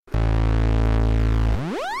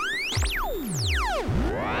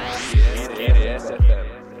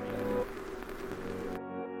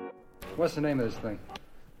What's the name of this thing?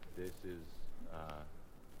 This is,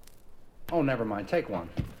 Oh, never mind. Take one.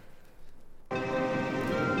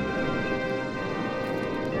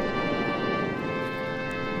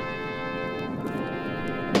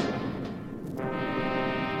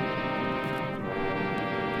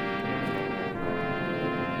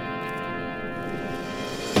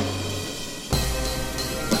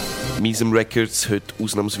 Mism Records heute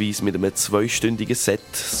ausnahmsweise mit einem 2-stündigen Set,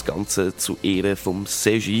 das Ganze zu Ehren vom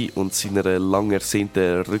Seji und seiner lang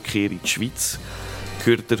ersehnten Rückkehr in die Schweiz.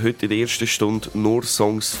 Hört ihr heute in der ersten Stunde nur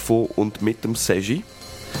Songs von und mit dem Seji.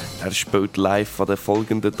 Er spielt live an den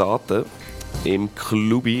folgenden Daten: im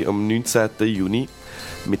Clubi am 19. Juni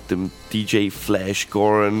mit dem DJ Flash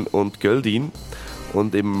Goran und Göldin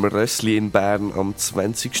und im Rössli in Bern am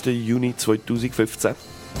 20. Juni 2015.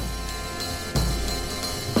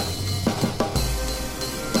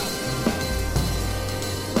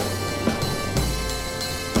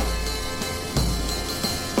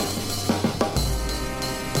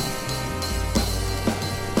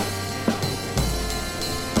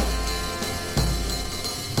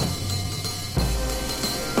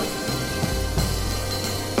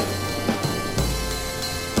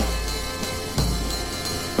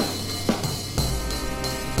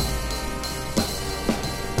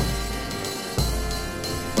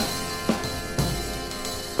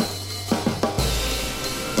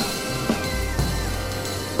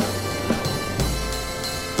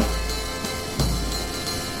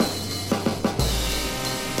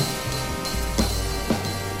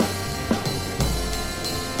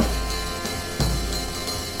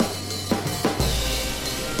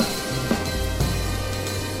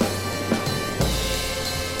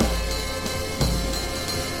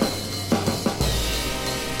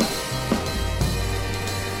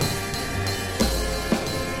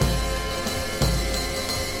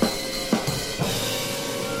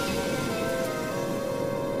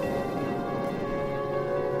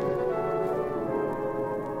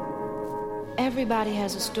 Everybody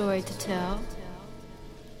has a story to tell.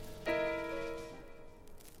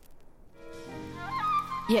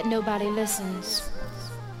 Yet nobody listens.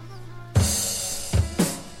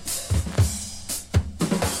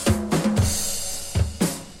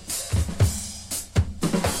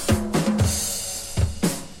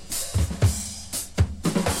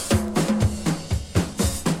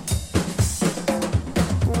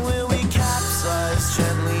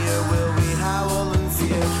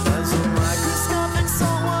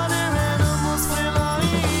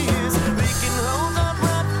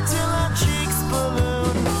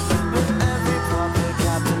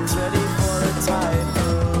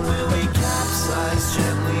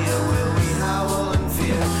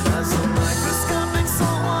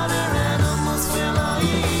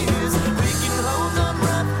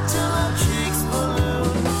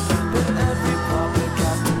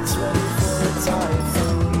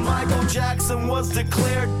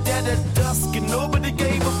 Declared dead at dusk and nobody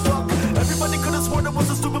gave a fuck. Everybody could have sworn it was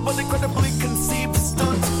a stupid but incredibly conceived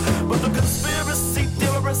stunt. But the conspiracy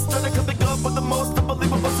theorists started coming up with the most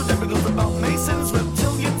unbelievable scenarios about Masons,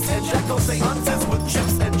 reptilians, and jack-o'-lantern with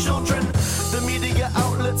chips and children. The media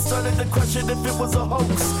outlets started to question if it was a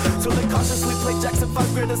hoax, so they cautiously played Jackson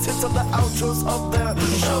 5 greatest hits on the outros of their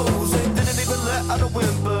shows. They didn't even let out a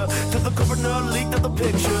whimper till the coroner leaked out the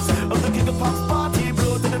pictures of the King of Pop's body,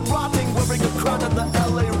 bloated and rotting, wearing a crown on the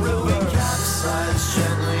LA River. Will we capsize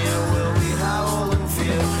gently or will we howl in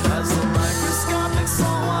fear as the microscopic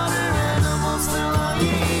saltwater animals fill our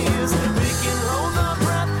ears? We can hold our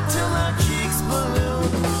breath till our cheeks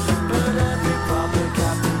balloon, but every proper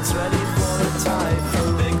captain's ready for a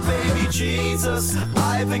typhoon. Big baby Jesus,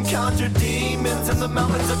 I've encountered demons and the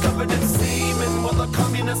mountains are covered in semen, while the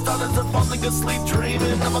communist dollars are falling asleep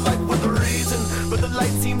dreaming of a life with a reason. But the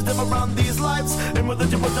light seems dim around these lives, and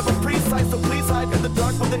religion was never precise, so please hide in the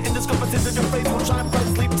dark when the indiscrepancies in your face will shine bright.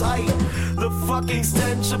 Sleep tight. The fucking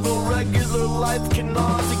stench of a regular life can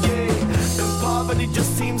nauseate, and poverty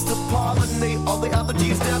just seems to pollinate all the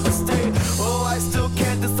allergies devastate. Oh, I still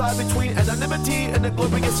can't decide between anonymity and a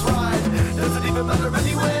glorious ride. Does it even matter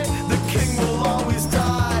anyway? The king will always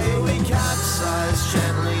die. Will we capsize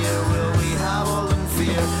gently or will we howl in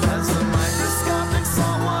fear as the microscopic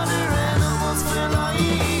saltwater animals fill our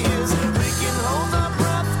ears? We can hold our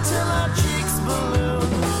breath till our cheeks balloon,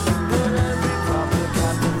 but every proper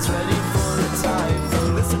captain's ready for a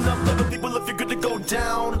typhoon. Listen up, little people, if you're gonna go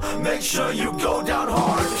down, make sure you go down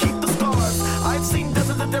hard. Keep the scars. I've seen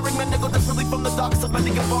dozens of daring men that go desperately from the docks of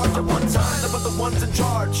many a barge. At one time, they were the ones in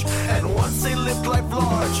charge, and once they lived life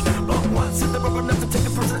large. But once hit the rubber enough to take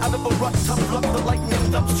a person out of a rut, tough luck, the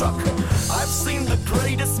lightning dump struck. I've seen the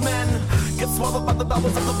greatest men get swallowed by the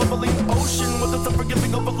bowels of the bubbling ocean, with its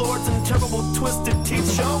unforgiving overlords and terrible twisted teeth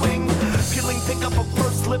showing. Peeling pink up of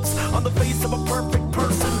pursed lips on the face of a perfect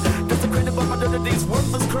person, desecrated by modernity's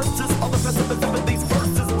worthless curses. All the pessimism in these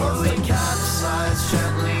verses will we capsize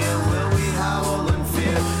gently, and will we howl in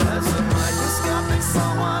fear as a microscopic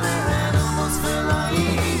saltwater animals fill our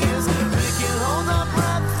ears? We can hold our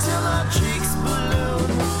breath till our cheeks balloon,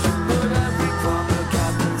 but every proper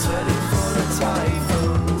captain's ready for the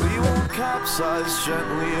typhoon. We won't capsize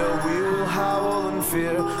gently, or we will howl in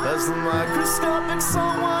fear as the microscopic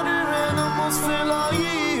saltwater animals fill our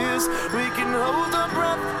ears. We can hold our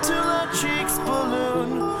breath till our cheeks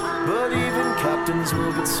balloon, but even captains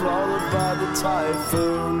will get swallowed by the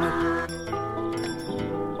typhoon.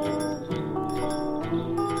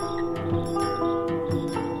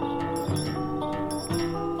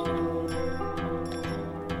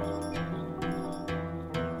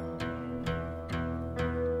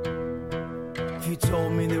 You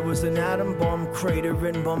told me there was an atom bomb crater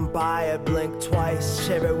in Mumbai. I'd blink twice,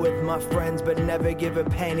 share it with my friends, but never give a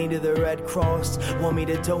penny to the Red Cross. Want me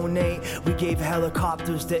to donate? We gave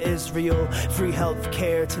helicopters to Israel, free health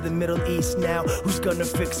care to the Middle East. Now who's gonna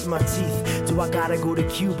fix my teeth? Do I gotta go to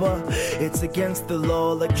Cuba? It's against the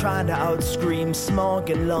law, like trying to outscream smog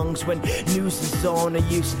and lungs. When news is on, I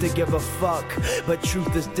used to give a fuck, but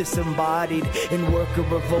truth is disembodied in worker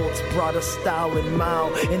revolts. Brought a style and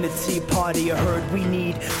Mao in the Tea Party. I heard we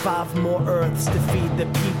need 5 more Earths to feed the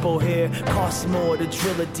people here. Costs more to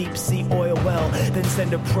drill a deep sea oil well than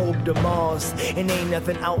send a probe to Mars. And ain't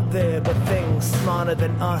nothing out there but things smarter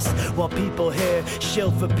than us, while people here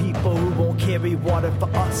shield for people who won't carry water for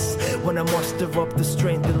us. When I muster up the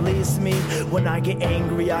strength that leaves me, when I get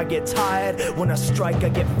angry I get tired, when I strike I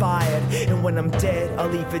get fired, and when I'm dead I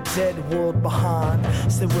leave a dead world behind.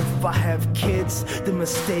 So if I have kids, the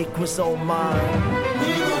mistake was all mine.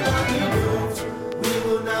 We will not be moved, we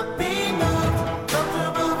will not be moved,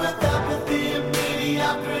 comfortable with apathy and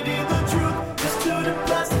mediocrity. The truth is too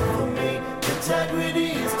depressing for me, integrity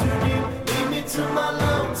is too deep. Lead me to my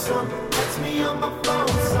lonesome, text me on my phone,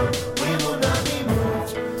 son. We will not be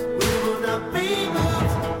moved, we will not be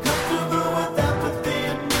moved, comfortable with apathy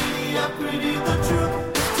and mediocrity. The truth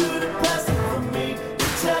is too depressing for me,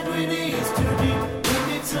 integrity is too deep. Lead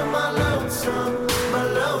me to my lonesome, my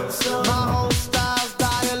lonesome. My whole style's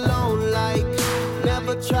die alone, like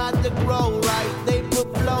never tried to grow right. They put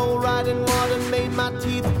fluoride in water, made my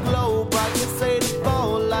teeth glow bright. You say they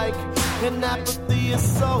fall like, and apathy is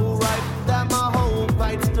so right that my whole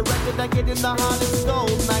fight's directed at getting the hardest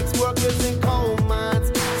gold nights. Workers in coal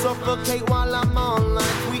mines suffocate while I'm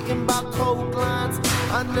online, tweeting about cold lines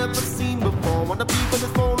I never seen before. Wanna be with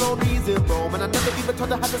this phone on easy roam, and I never even tried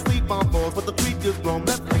to have to sleep on phones, but the creep is grown.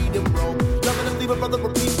 Let freedom roam, loving and leaving, brother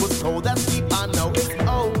repeat what's told. That's deep, I know it's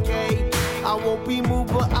okay. I won't be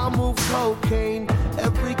moved, but I'll move cocaine.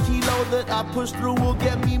 Every kilo that I push through will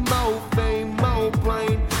get me more fame, more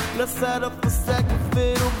brain. Let's set up the second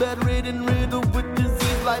fiddle, bedridden, riddled with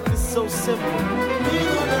disease. Life is so simple. We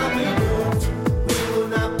will not be moved, we will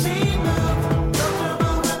not be moved,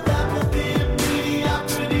 comfortable with apathy and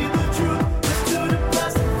mediocrity. The truth is too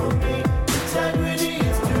depressing for me, integrity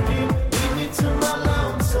is too deep. Lead me to my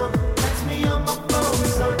lonesome, text me on my phone,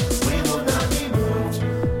 son. We will not be moved,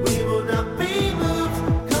 we will not be moved,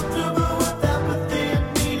 comfortable with apathy and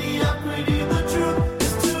mediocrity. The truth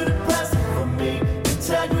is too depressing for me,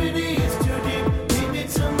 integrity is too deep. Lead me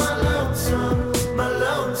to my lonesome, my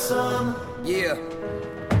lonesome. Yeah,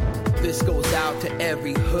 this goes out to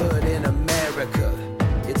every hood in America.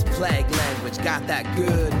 It's plague language, got that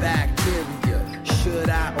good bacteria. Should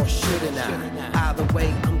I or shouldn't I? Either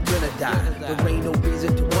way, I'm gonna die. There ain't no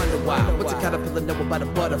reason to wonder why. What's a caterpillar know about a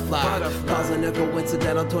butterfly? Causing a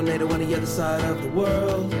coincidental tornado on the other side of the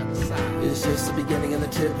world. It's just the beginning and the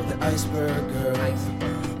tip of the iceberg, girl.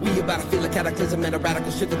 We about to feel a cataclysm and a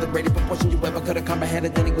radical shift to the greatest proportion you ever could have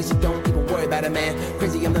comprehended. Anyway, so don't even worry about it, man.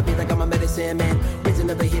 Crazy, I'm the beat like I'm a medicine man. Raising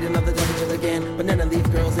up the heat and other temperatures again. Banana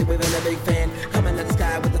leaf girls, they waving a big fan. Coming at the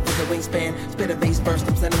sky with a thicker wingspan. Spit a vase first,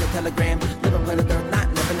 I'm sending a telegram. Live on planet Earth, not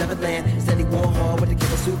never land. Steady war hard with a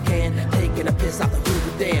killer soup can. Taking a piss out the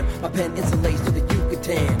Hoover Dam. My pen insulates to the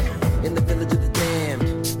Yucatan. In the village of the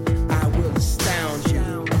damned, I will astound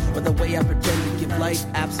you. With the way I pretend to give life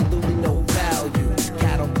absolutely no value.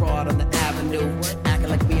 Cattle prod on the avenue, acting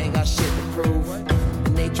like we ain't got shit to prove.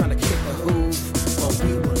 And they tryna kick the hoof, but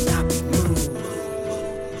we will not be moved.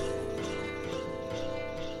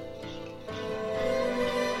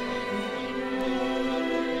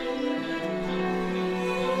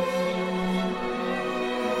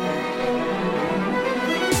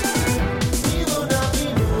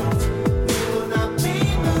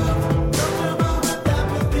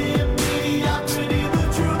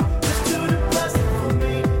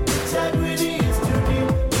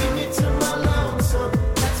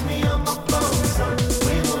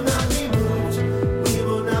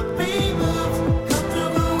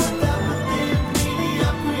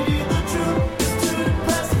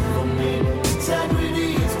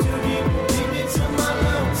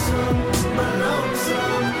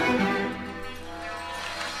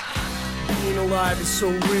 is so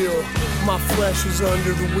real. My flesh was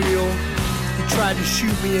under the wheel. They tried to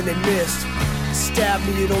shoot me and they missed. Stabbed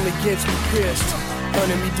me, it only gets me pissed.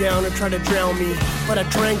 Hunted me down and tried to drown me, but I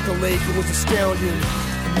drank the lake, it was astounding.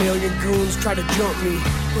 A million goons tried to jump me,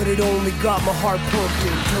 but it only got my heart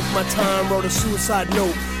pumping. Took my time, wrote a suicide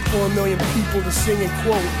note for 1 million people to sing and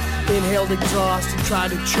quote. Inhaled exhaust and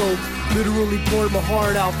tried to choke. Literally poured my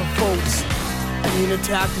heart out for folks. Being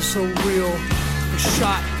attacked is so real. Was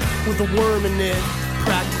shot with a worm in it.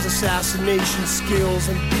 Practice assassination skills,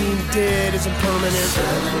 and being dead isn't permanent.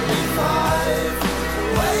 75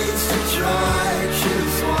 ways to try,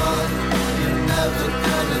 choose one. You're never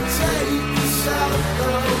gonna take this out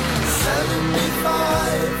though.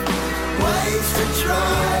 75 ways to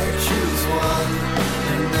try, choose one.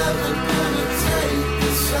 You're never gonna take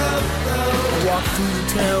this out though. I walk through the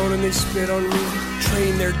town and they spit on me.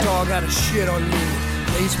 Train their dog how to shit on me.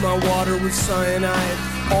 Lace my water with cyanide.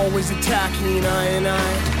 Always attacking I.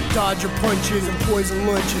 Dodge your punches and poison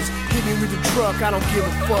lunches. Hit me with a truck, I don't give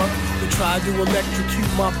a fuck. They tried to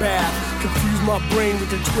electrocute my bath. Confuse my brain with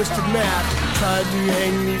their twisted math. Tried to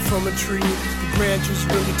hang me from a tree. The branch was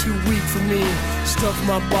really too weak for me. Stuffed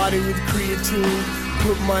my body with creatine.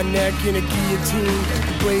 Put my neck in a guillotine.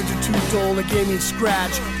 The blades are too dull, they gave me a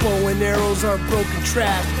scratch. Bow and arrows are broken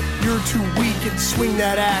trash. You're too weak to swing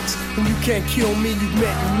that axe, and you can't kill me, you've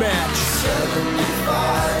met your match. 75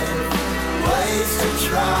 ways to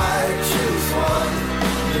try, choose one.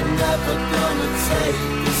 You're never gonna take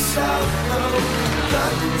this out, no.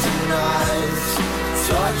 Guns and knives,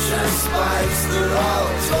 torture spikes, they're all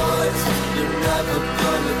toys. You're never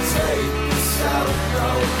gonna take this out,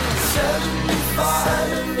 no. 75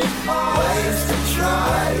 ways to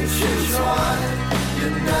try, choose one.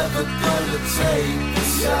 You're never gonna take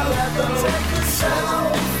this out, no.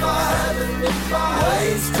 75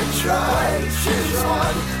 ways to try, choose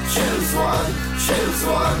one, choose one, choose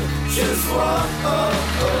one, choose one, oh,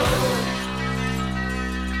 oh.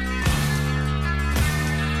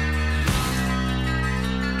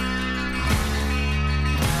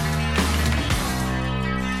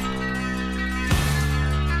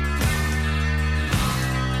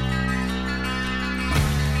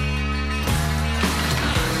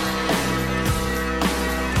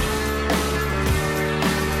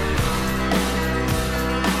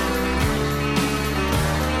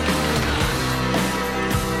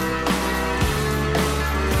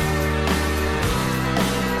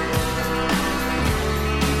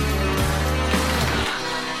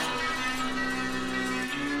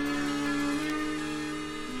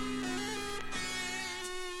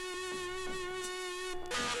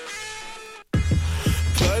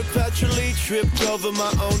 Perpetually tripped over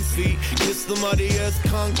my own feet. Kiss the muddy earth,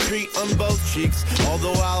 concrete on both cheeks. All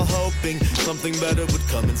the while hoping something better would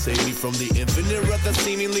come and save me from the infinite rut that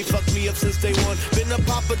seemingly fucked me up since day one. Been a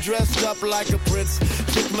papa dressed up like a prince.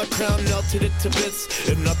 Took my crown, melted it to bits.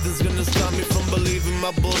 If nothing's gonna stop me from believing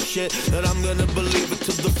my bullshit, then I'm gonna believe it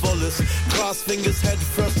to the fullest. Cross fingers head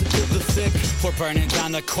first into the thick. We're burning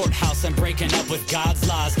down the courthouse and breaking up with God's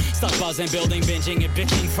laws. Stuck buzzing, building, binging, and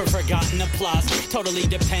bitching for forgotten applause. Totally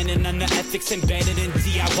dependent on the ethics embedded in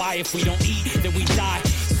DIY. If we don't eat, then we die.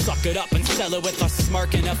 Suck it up and sell it with a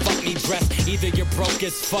smirk and a fuck me dress. Either you're broke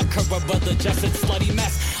as fuck or a well-adjusted slutty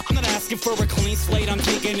mess. I'm not asking for a clean slate, I'm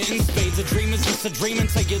taking it in spades. A dream is just a dream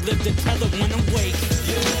until you live to tell it when awake.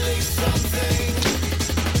 You're really something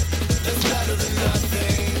that's better than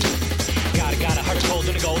nothing. Gotta hurt a cold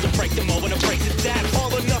and a gold and break the mold and break the dab.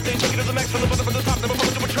 All or nothing, take it to the max from the bottom of the top, never fall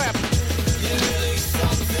into a trap. You're really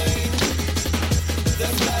something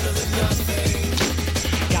that's better than nothing.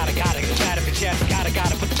 Gotta get bad if your chest.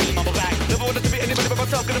 Gotta put the team on my back. Never wanted to be anybody but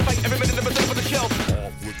myself. Gonna fight every minute, never set up on the shelf.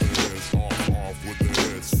 Off with the heads, off with the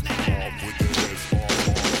heads. Off with the heads,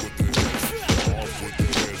 off with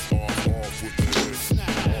the heads. Off with the heads,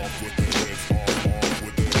 off with the heads. Off with the heads, off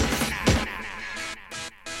with the heads.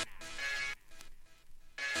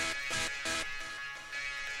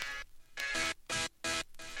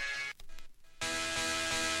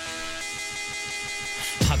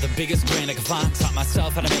 The biggest grin I could find. Taught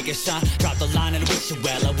myself how to make it shine. Drop the line and I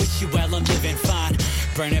wish you well, I'm living fine.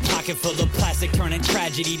 Burning pocket full of plastic, turning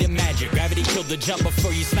tragedy to magic. Gravity killed the jump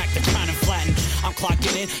before you smack the crown and flatten. I'm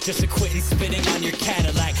clocking in just to quit and spitting on your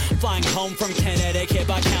Cadillac. Flying home from Connecticut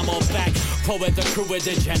by camelback. Roll with the crew of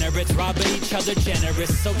degenerates, robbing each other generous.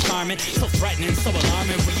 So charming, so threatening, so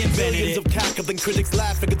alarming. We invented Millions it. of cackling critics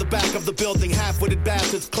laughing at the back of the building. Half-witted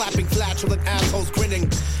bastards clapping flatulent assholes grinning.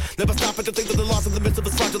 Never stopping to think that the loss in the midst of a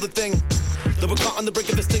fraudulent thing. That we're caught on the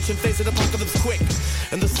brink of extinction, facing apocalypse quick.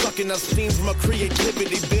 And the sucking of steam from our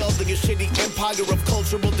creativity, building a shitty empire of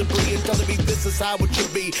cultural debris and telling me this is how it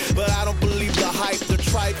should be. But I don't believe the hype. They're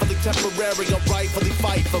trifling temporary. I'm rightfully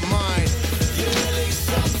fight for mine. You're really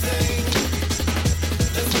something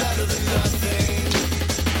that's better than nothing.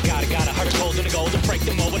 Gotta hurt a cold and a gold to break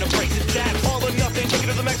the mold when it breaks its jab. All or nothing, take it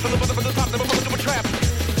to the max from the bottom of the top, never fall into a trap.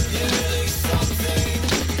 You're really something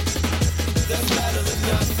that's better than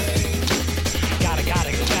nothing. Gotta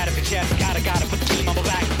get bad if it's yes. Gotta put the team on my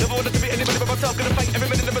back. Never wanted to be anybody but myself. Gonna fight every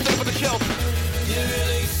minute, never sit up on the shelf. You're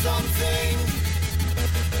really something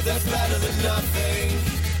that's better than nothing.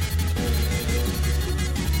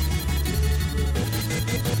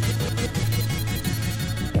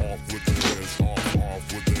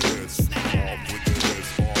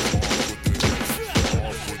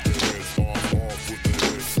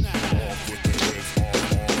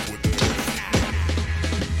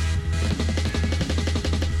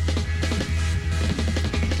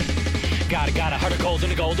 Gotta hurt a cold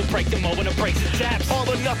and a gold to break the mold when it breaks its jabs. All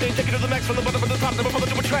or nothing, take it to the max from the bottom of the top, never fall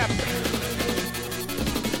into a trap.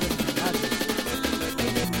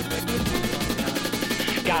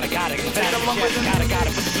 Gotta get bad if it's yes.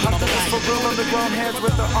 Gotta put the team on my back. For real underground heads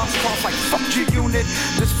with their arms crossed like fuck your unit.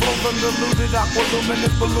 This flow undiluted,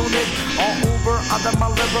 aqualuminous ballooning. All Uber, under my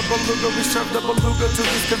lyrical beluga. We serve the beluga to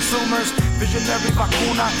these consumers. Visionary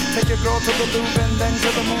vacuna. Take your girl to the Louvre and then to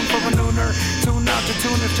the moon for a nooner. Tune out your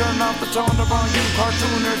tuners, turn off the tone around you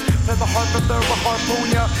cartooners. Play the harp if they're a harpoon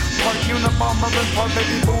ya. Part Unabomber and part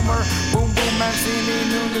baby boomer. Boom boom Mancini,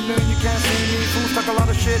 noon to noon, you can't see me. Fools talk a lot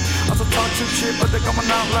of shit, also talk too shit, but they're coming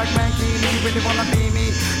out like Mankini. Really wanna be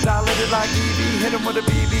me, dilated like Evie. Hit him with a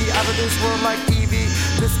BB, out of this world like Evie.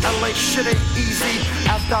 This LA shit ain't easy.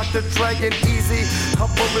 Ask Dr. Dragon easy.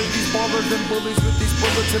 Couple of these ballers and bullies with these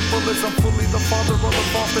bullets and bullets. I'm fully the father of the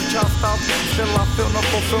foster child style. Still I feel no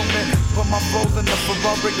fulfillment. Put my flows in the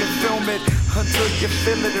Ferrari and film it until you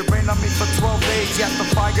feel it. It rained on me for 12 days. Yet the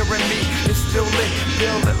fire in me is still lit.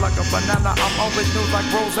 Build it like a banana. I'm always new like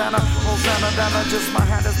Rosanna. Rosanna Dana. Just my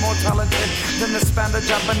hand is more talented than the Spanish,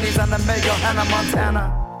 Japanese, and the Mayo Hannah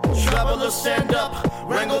Montana. Travelers stand up,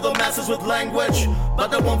 wrangle the masses with language,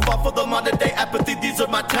 but I won't fall for the modern day apathy. These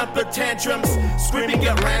are my temper tantrums, screaming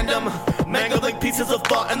at random, mangling pieces of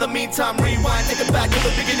thought. In the meantime, rewind, take it back to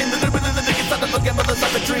the beginning. The inside the forget about the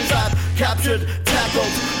type of dreams I've captured,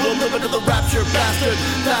 tackled. We'll live into the rapture, bastard,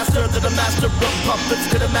 faster than a master of puppets.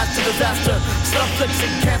 Could have mastered disaster, stuff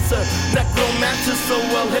fixing cancer, necromancer so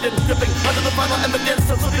well hidden, gripping under the final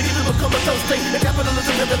evidence. I'm so beginning to become a toast state. The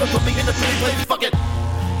capitalism has never put me in a pretty place. Fuck it.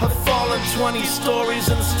 I've fallen 20 stories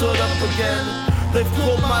and stood up again. They've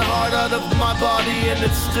pulled my heart out of my body and it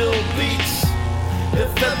still beats. If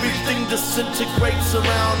everything disintegrates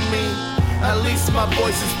around me, at least my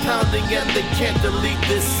voice is pounding and they can't delete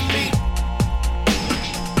this beat.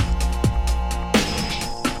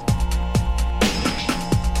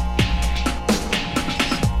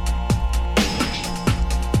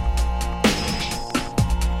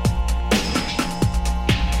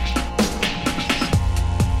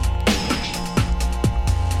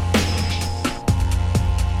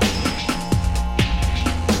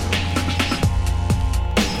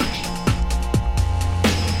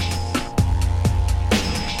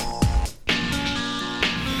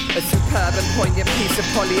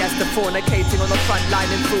 Polyester fornicating on the front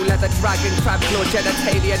line in full leather, dragon crab claw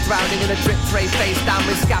genitalia, drowning in a drip tray, face down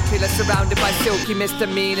with scapula, surrounded by silky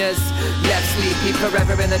misdemeanors. Left sleepy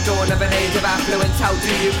forever in the dawn of an age of affluence. How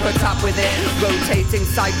do you put up with it? Rotating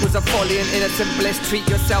cycles of folly and innocent bliss. Treat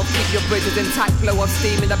yourself, keep your bridges intact, blow off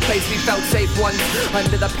steam in the place we felt safe once.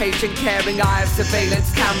 Under the patient caring eye of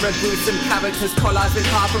surveillance camera, gruesome characters, collars with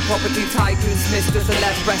half a property tycoons, misters the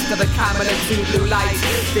left breast of a camel and two blue lights.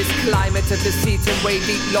 This climate of deceit and way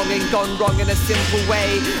deep longing gone wrong in a simple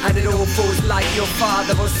way, and it all falls like your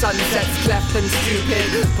father or sunsets cleft and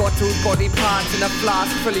stupid. Bottled body parts in a flask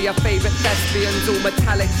full of your favourite thespians, all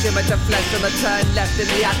metallic shimmer to flesh on the turn left in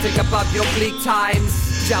the attic above your bleak times.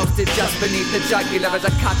 Jousted just beneath the jugular as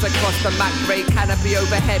a cut across the mac grey canopy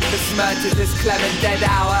overhead besmirches this clement dead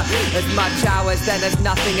hour. As much hours then as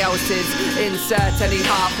nothing else is. Insert any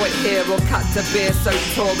half-wit here or cut to beer so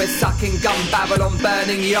tourists sucking gun barrel on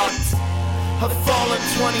burning yachts. I've fallen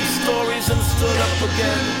 20 stories and stood up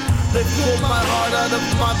again. They pulled my heart out of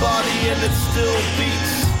my body and it still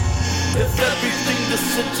beats. If everything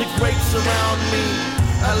disintegrates around me,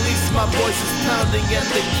 at least my voice is pounding and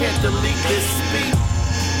they can't delete this beat.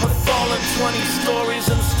 I've fallen 20 stories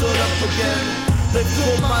and stood up again. They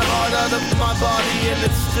pulled my heart out of my body and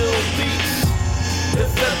it still beats.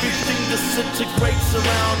 If everything disintegrates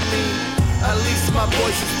around me, at least my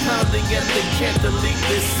voice is pounding and they can't delete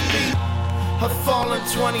this beat. I've fallen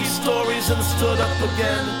 20 stories and stood up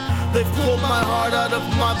again. They've pulled my heart out of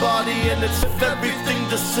my body, and it's if everything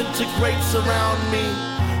disintegrates around me.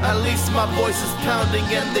 At least my voice is pounding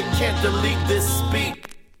and they can't delete this speak.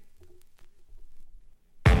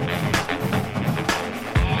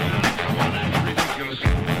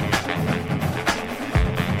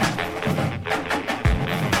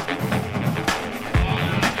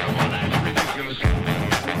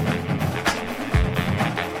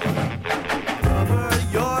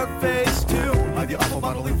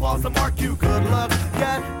 To mark you, good luck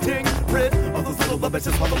getting rid of those little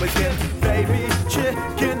bitches swallow my skin. Baby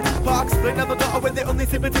chicken pox, they never go away, they only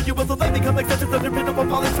seep into you until they become extensions of your pitiful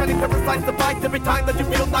polished shiny parasites to bite every time that you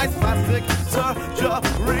feel nice. Plastic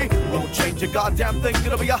surgery won't change a goddamn thing.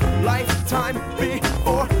 It'll be a lifetime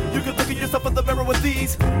before you can look at yourself in the mirror with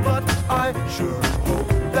these. But I sure hope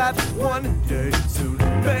that one day soon,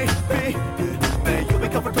 maybe it may, you'll be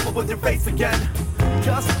comfortable with your face again.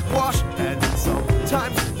 Just wash and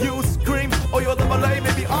sometimes you scream, or you'll live a lay,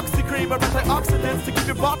 maybe oxycream or antioxidants to keep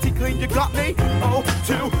your body clean. You got me? Oh,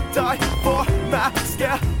 to die for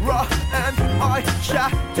mascara and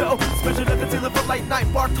eyeshadow. Special if it's for late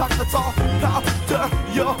night bar talk, that's all. Powder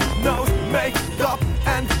your nose, makeup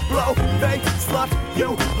and blow. Fake slut,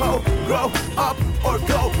 you ho, grow up or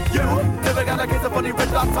go. You never got a case of funny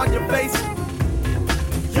red dots on your face.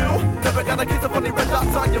 You never got a case of funny red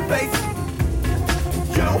dots on your face.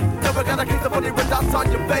 You never got a case of funny red dots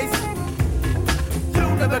on your face.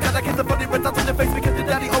 You never got a case of funny red dots on your face because your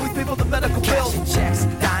daddy always paid for the medical bills. Cashing checks,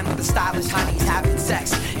 dine with the stylish honeys, having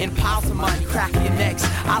sex in piles of money, cracking your necks.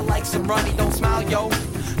 I like some runny, don't smile, yo.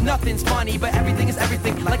 Nothing's funny, but everything is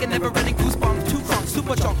everything. Like a never-ending goosebumps, too crunk,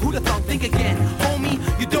 super drunk, who the thunk, think again. Homie,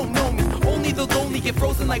 you don't know me. Only the lonely get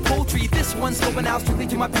frozen like poultry. This one's going out strictly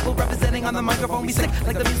to my people representing on the microphone. Be sick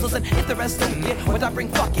like the measles, and if the rest don't get what I bring,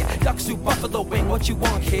 fuck it. Duck soup, buffalo wing, what you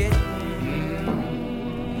want, kid?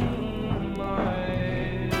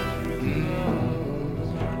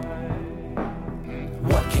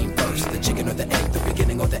 What came first, the chicken or the egg? The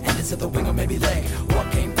beginning or the end? Is it the wing or maybe leg?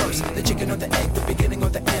 What came first, the chicken or the egg? The beginning or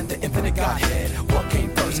the end? The infinite Godhead. What came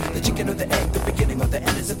first, the chicken or the egg? The beginning or the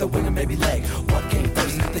end? Is it the wing or maybe leg? What came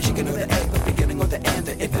first, the chicken or the egg? The beginning or the end?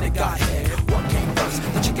 The infinite Godhead. What came first,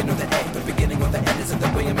 the chicken or the egg? The beginning or the end? Is it the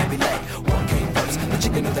wing or maybe leg? What came first, the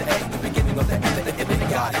chicken or the egg? The beginning or the end? The infinite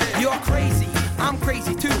Godhead. You're crazy, I'm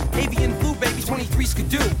crazy too. Avian flu babies, 23s could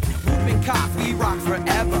do. Whooping cock, we rock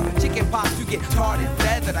forever. Chicken pox, you get tarred and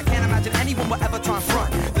feathered. I can't imagine anyone will ever try and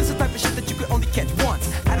front. This is the type of shit that you could only catch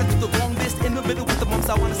once. Added to the long list in the middle with the mumps.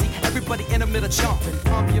 I wanna see everybody in the middle jumping.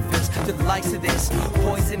 Pump your fist to the likes of this.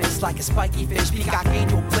 Poisonous like a spiky fish. Peacock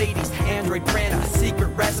angel Pleiades, Android Brana, secret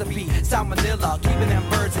recipe. Salmonella, keeping them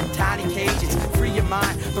birds in tiny cages. Free your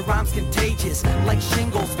mind, the rhyme's contagious. Like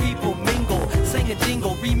shingles, people mingle. Sing a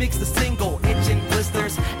jingle, remix the single. Itching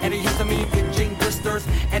blisters, antihistamine, itching blisters.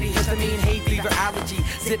 Antihistamine, hay fever allergy.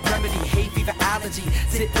 Sit remedy, hay fever allergy.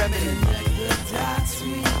 Sit remedy. Connect the dots,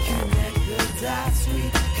 we connect the dots, we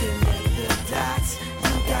connect the dots.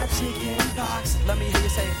 You got chicken pox. Let me hear you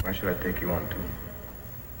say it. Where should I take you on to?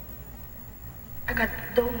 I got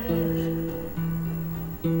dope news.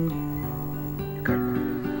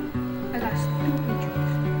 I got stupid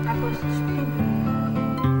juice. I was stupid.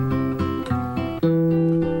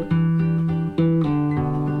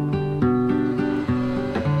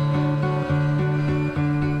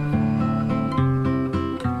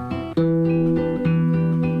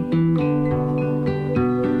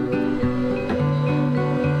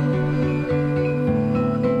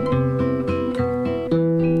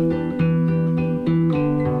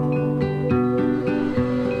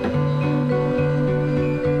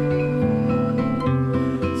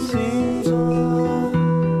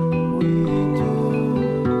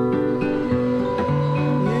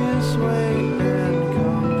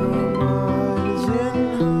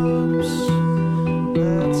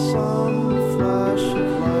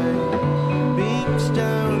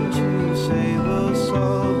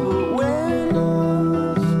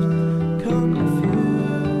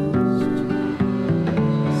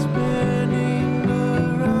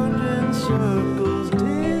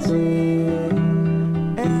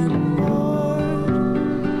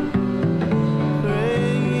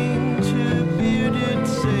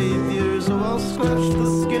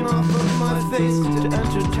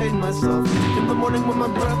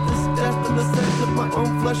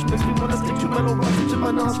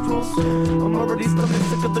 I'm already stomach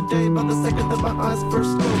sick of the day by the second that my eyes first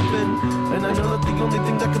open. And I know that the only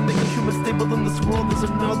thing that can make a human stable in this world is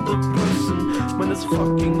another person. When it's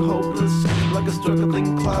fucking hopeless, like a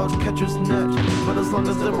struggling cloud catcher's net. But as long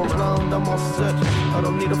as they're around, I'm all set. I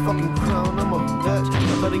don't need a fucking crown, I'm a vet.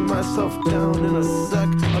 I'm letting myself down in a sec.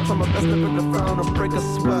 I'll try my best never to frown or break a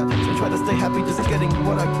sweat. I try to stay happy just getting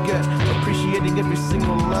what I get, appreciating every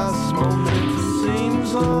single last moment.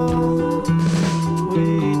 Seems all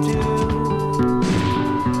we do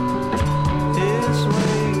is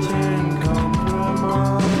wait and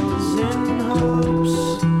compromise in hopes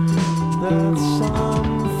that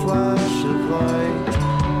some flash of light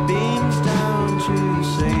beams down to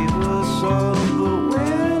save us all, but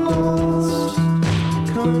we're lost,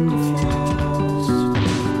 confused,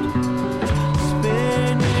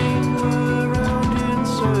 spinning around in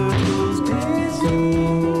circles, dizzy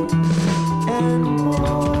and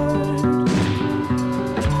bored,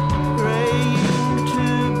 praying to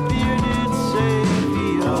bearded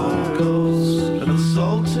saviors, and the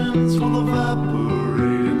sultans will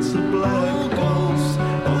evaporate into black holes.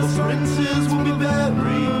 All the princes will be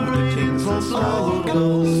buried, the kings will swallow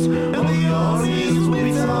ghosts, and the armies will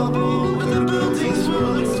be toppled, and the buildings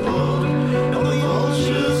will explode, and the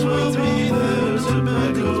vultures will be there to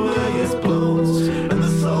beg away his bones, and the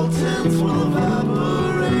sultans will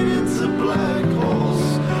evaporate into black holes.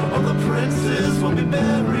 All the princes will be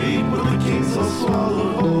buried, but the kings will swallow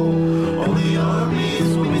whole. All the armies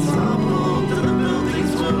will be toppled, and the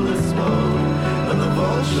buildings will explode, and the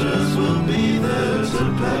vultures will be there to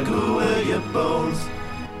peck away your bones.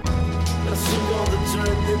 I took all the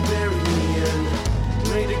dirt they buried me in,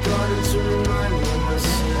 made a garden to remind me of my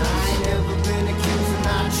sin. I ain't never been accused of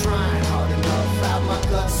not trying hard enough. Out my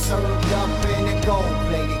guts served up in a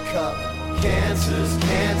gold-plated cup. Cancers,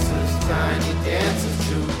 tiny dancers,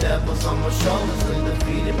 two devils on my shoulders and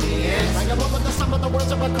defeating me answers. I got one with the sum of the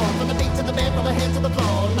words of a call, from the beat to the band, from the hands to the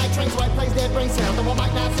floor. Night trains, white plays, dead brain sound, though I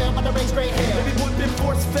might not sound, but I raise gray hair. Baby boy been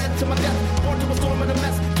force fed to my death, born to a storm and a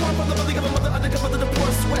mess. Torn from the belly of a mother, undercover to the poor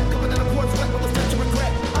sweat, covered in a poor sweat with a stench of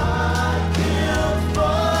regret. I killed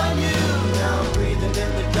for you, now I'm breathing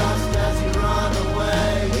in the dust as you run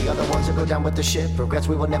away. We are the ones who go down with the ship, regrets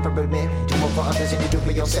we will never admit. Do more for others than you do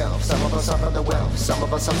for yourself. Some of us suffer the wealth, some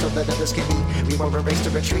of us suffer that others can be. We were raised to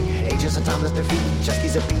retreat, ages of timeless defeat.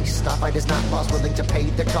 Chesky's a beast, our fight is not lost, willing to pay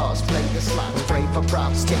the cost. Play the slots, pray for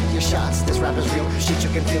props, take your shots. This rap is real, shit you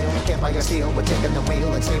can feel. Can't buy your steel, we're taking the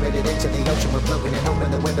wheel and steering it into the ocean. We're floating and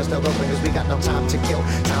hoping the windows still open, cause we got no time to kill.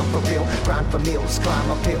 Time for real, grind for meals,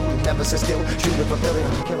 climb uphill, never sit still. Shooting for billion,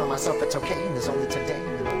 I'm killing myself, it's okay, and there's only today.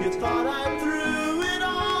 You thought I threw it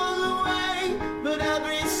all away, but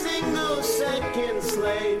every single second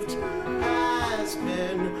slaved has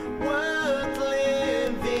been worth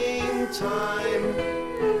living time.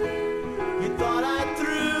 You thought I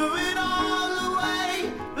threw it all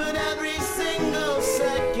away, but every single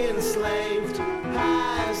second slaved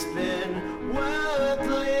has been worth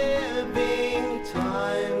living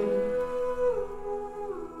time.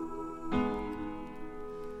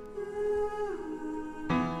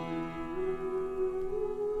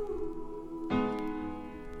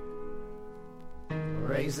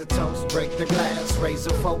 Raise a toast, break the glass, raise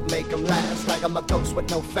a folk, make them last. Like I'm a ghost with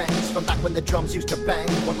no fangs, from back when the drums used to bang.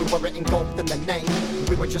 When we weren't engulfed in the name,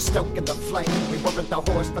 we were just stoking the flame. We weren't the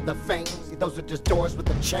horse for the fame, see those were just doors with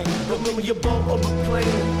a chain. Remember your boat on the plane,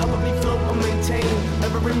 how let me float or maintain.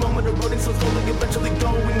 Every moment of running so slowly, eventually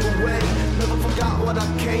going away. Never forgot what I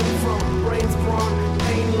came from, brains brawn,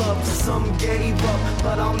 pain, love. Some gave up,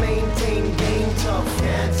 but I'll maintain game tough.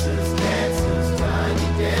 Dancers, tiny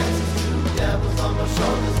dancers, devils on my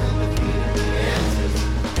shoulders and defeating the answers.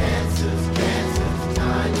 Dancers,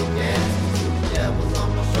 tiny dancers, devils on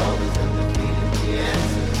my shoulders and defeating the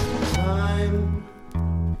answers. Time,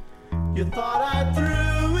 you thought I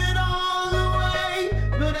threw it all away,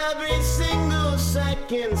 but every single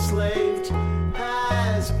second slaved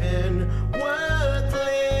has been worth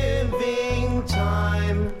living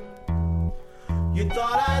time. You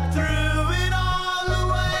thought I threw it all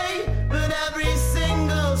away, but every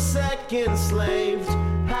single second slaved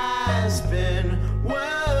has been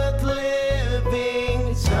worth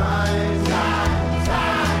living time.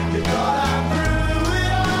 You thought I threw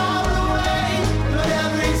it all away, but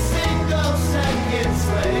every single second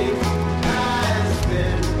slaved has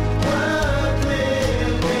been worth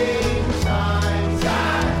living time.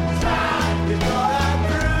 You thought I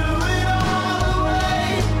threw it all away,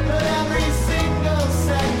 but every single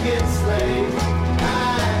second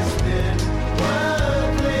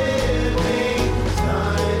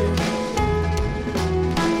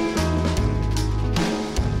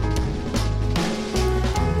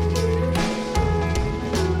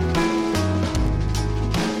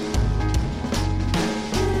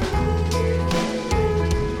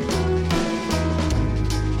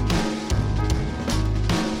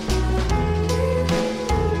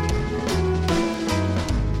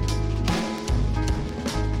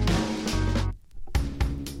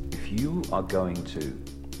if you are going to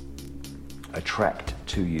attract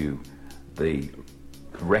to you the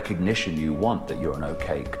recognition you want that you're an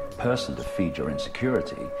okay person to feed your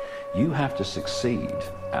insecurity, you have to succeed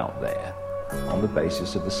out there on the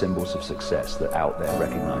basis of the symbols of success that out there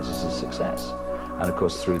recognizes as success. And of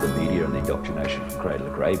course, through the media and the indoctrination from cradle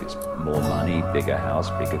to grave, it's more money, bigger house,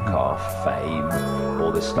 bigger car, fame,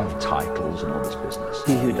 all this stuff, titles and all this business.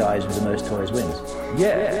 He who dies with the most toys wins.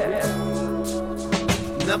 Yeah.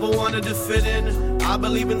 Never wanted to fit in. I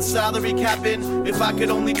believe in salary capping. If I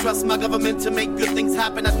could only trust my government to make good things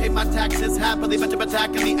happen, I'd pay my taxes happily. But you're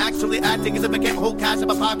attacking me, actually acting as if I can't hold cash in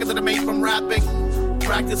my pocket that I made from rapping.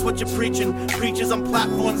 Practice what you're preaching. Preachers on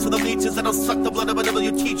platforms for the leeches that'll suck the blood of whatever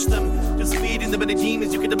you teach them. Just feeding them any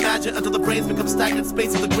demons you can imagine until the brains become stagnant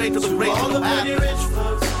space of the grave to the grave. All the pretty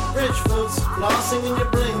rich folks, flossing in your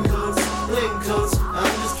bling coats.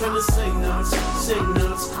 I'm just trying to sing notes,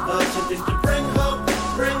 attempting to bring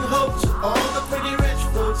hope to all the pretty rich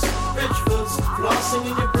folks, flossing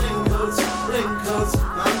in your bling coats.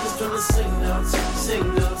 I'm just trying to sing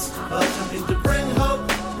notes, attempting to bring hope.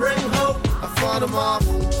 I fought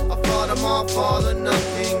them off, all or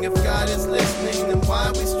nothing. If God is listening, then why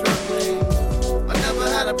are we struggling? I never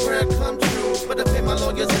had a prayer come true, but I pay my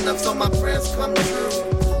lawyers enough so my prayers come true.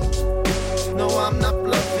 No, I'm not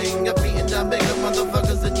bluffing. I've beaten down bigger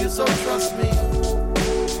motherfuckers than you, so trust me.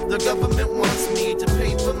 The government wants me to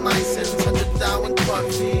pay for my sins, 100,000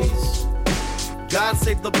 court fees. God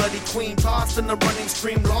save the bloody queen, tossed in the running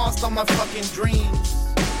stream, lost all my fucking dreams.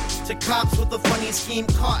 To cops with a funny scheme,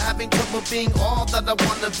 caught having trouble being all that I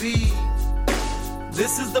wanna be.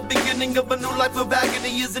 This is the beginning of a new life of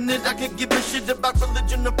agony, isn't it? I could give a shit about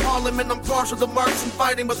religion or parliament. I'm partial to Marx and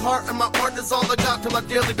fighting with heart, and my art is all I got till I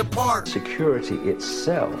daily depart. Security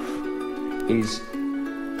itself is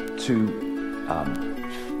to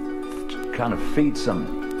kind of feed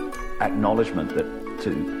some acknowledgement that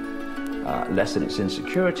to lessen its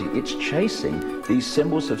insecurity. It's chasing these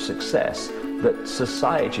symbols of success that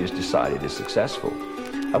society has decided is successful.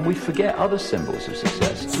 And we forget other symbols of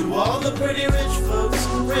success. To all the pretty rich folks,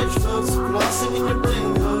 flossing in your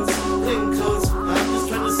bling coats. I'm just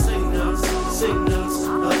trying to sing notes,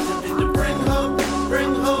 attempting to bring hope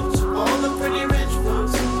to all the pretty rich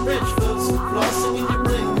folks, flossing in your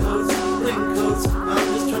bling coats. I'm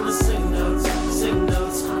just trying to sing notes,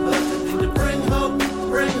 attempting to bring hope.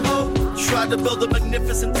 Tried to build a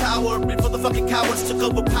magnificent tower before the fucking cowards took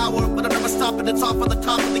over power, but I'm never stopping, it's off on the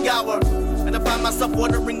top of the hour. And I find myself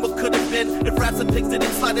wondering what could have been if rats and pigs didn't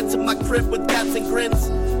slide into my crib with cats and grins,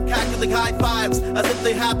 cackling high fives as if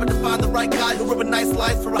they happened to find the right guy who lived a nice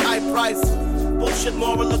life for a high price. Bullshit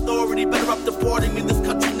moral authority, better up deporting me. This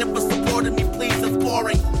country never supported me, please, that's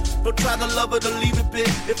boring. Don't try to love it or leave it big.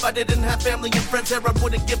 If I didn't have family and friends here, I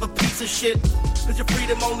wouldn't give a piece of shit. Cause your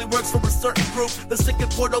freedom only works for a certain group. The sick and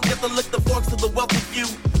poor don't get to lick the forks to the wealthy few.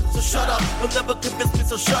 So shut up, you'll never convince me,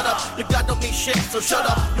 so shut up. Your God don't mean shit, so shut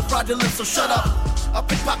up. You're fraudulent, so shut up. I'll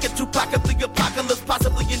pickpocket Tupac of the apocalypse,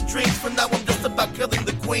 possibly in dreams. For now I'm just about killing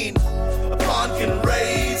the queen. A pawn can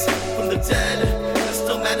raise from the dead and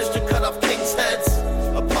still manage to cut off kings' heads.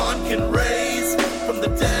 A pawn can raise from the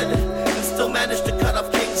dead and still manage to cut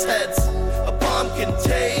off kings' heads. A bomb can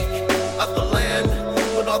take out the land,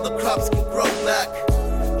 but all the crops can grow back.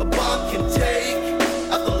 A bomb can take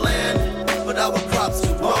out the land, but our crops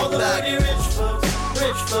can grow back. All the pretty rich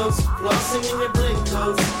folks, flossing in your bling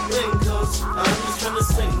coats. I'm just trying to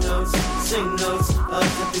sing notes,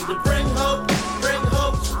 attempting to bring hope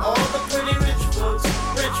to all the pretty rich folks,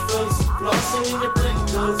 flossing in your bling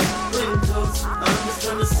coats. I'm just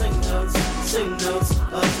trying to sing notes,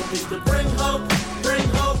 attempting to bring hope.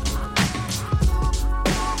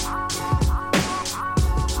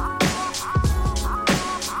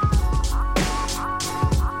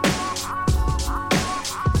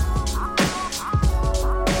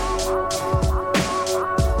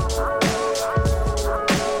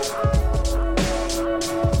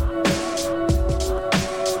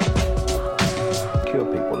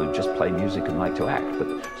 To act, but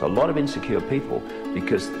there's a lot of insecure people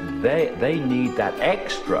because they need that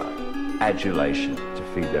extra adulation to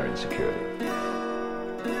feed their insecurity.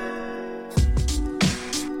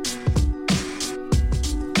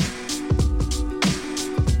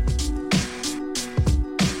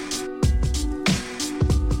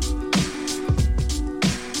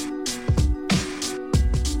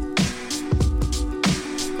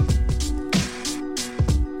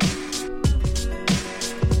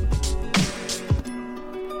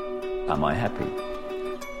 Am I happy?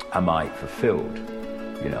 Am I fulfilled?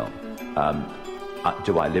 You know,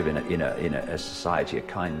 do I live in a society, a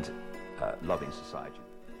kind, loving society?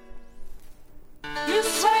 You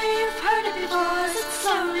say before it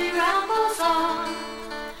slowly rambles on.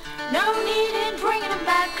 No need in bringing them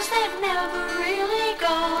back, cause they've never really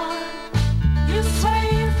gone. You swear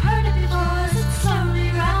you've heard it before it slowly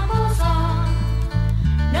rambles on.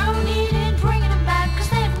 No need in bringing them back, cause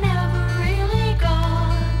they've never really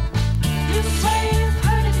gone. You swear you've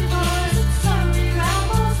heard it before it slowly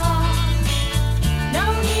rambles on. No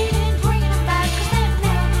need in bringing them back, cause they've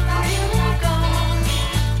never really gone.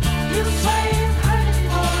 You swear you've heard it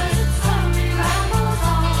before it slowly rambles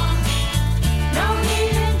on. No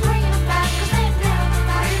need in bringing them back, cause they've never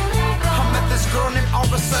really gone. I met this girl named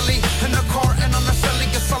Araceli in a car and on a celly,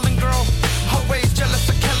 a selling girl. Her ways jealous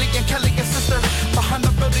of Kelly and Kelly and sister. Behind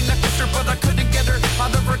the building I kissed her, but I couldn't get her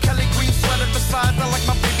out of her Kelly green sweater. Besides, I like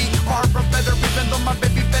my baby Barbara better, even though my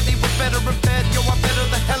baby Betty was better in bed. Yo, I better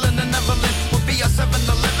than Helen and Evelyn would be a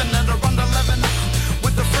 7-Eleven at around 11.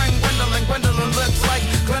 With her friend Gwendolyn, Gwendolyn looks like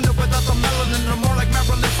Glenda without the melanin, or more like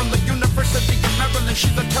Marilyn from the University of Maryland.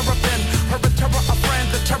 She's a terrapin, her a terror, a friend,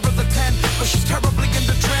 the terror, the 10. But she's terribly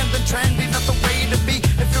into trend and trendy, not the way to be.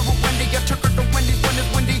 If it were Wendy, I took her to Wendy's when it's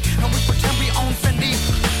windy, and we pretend we own Fendi.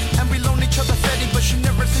 And we loan each other Fetty, but she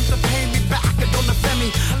never seems to pay me back. It don't offend me.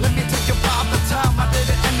 Let me take you about the time I did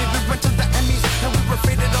it Emmy. We went to the Emmys, and we were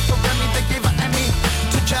faded up for Remy. They gave an Emmy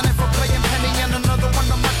to Janet for playing Penny, and another one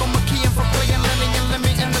to Michael McKeon for playing Lenny and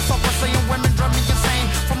Lemmy. And it's all for saying women drive me insane.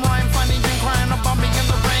 From Ryan finding and crying about me in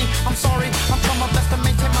the rain. I'm sorry, I'm trying my best to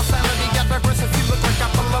maintain my sanity. I digress if you look like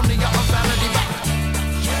Apollonia or Vanity.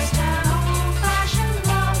 Just an old-fashioned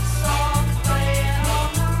love song playing on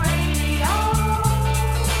the radio.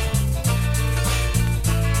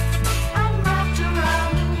 I'm wrapped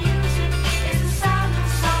around the music. It's the sound of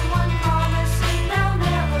someone promising they'll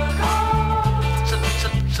never go.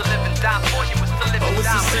 To live and die for you was to live and die. Oh, it's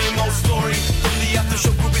the same old story. From the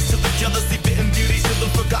aftershow groupies to the jealousy, bitten beauties to the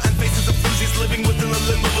forgotten faces of floozies living within a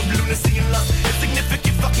limbo of lunacy and lust.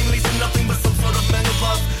 Insignificant fucking leads to nothing but some sort of mega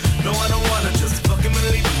love. No, I don't wanna just fuck him and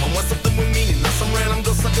leave him. I want something with meaning, not some random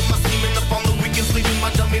girl sucking my semen up on the weekends, leaving my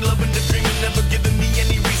dummy loving to dream and never giving me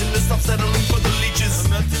any reason to stop settling for the leeches.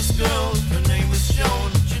 I met this girl, her name was Joan.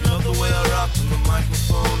 She loved the way I rocked on the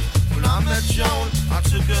microphone. When I met Joan, I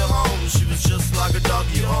took her home. She was just like a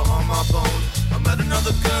doggy all on my bone. I met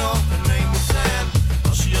another girl, her name was Ann.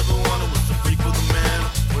 All she ever wanted was to freak with a man.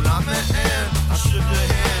 When I met Ann, I shook her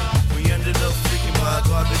hand. We ended up freaking by a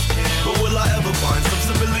garbage can. But will I ever find some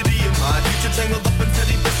stability in my future tangled up in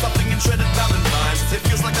teddy bear stuffing and shredded valentines? It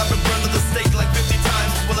feels like I've been burned to the stake like 50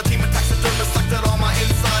 times. Well, a team of taxidermists sucked out all my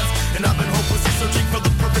insides, and I've been hopelessly searching for the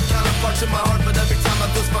perfect counterpart to my heart. But every time I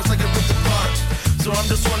feel sparks, I get ripped apart. So I'm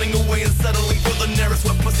just running away and settling for the nearest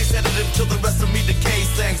wet pussy sedative till the rest of me decays.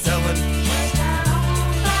 Thanks, Helen. Just an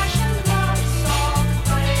old-fashioned love song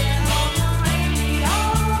playing on the radio.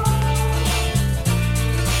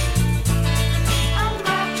 I'm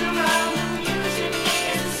wrapped around the music.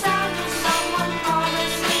 It's the sound of someone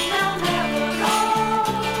promising they'll never go.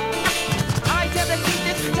 I dedicate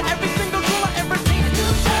this to every single girl I ever dated. You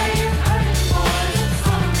say you've heard it before, it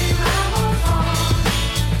slowly rambles on.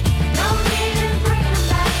 No need in bringing them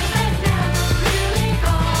back, 'cause they've never really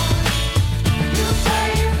gone. You say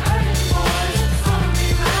you've heard it before, it slowly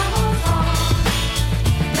rambles on.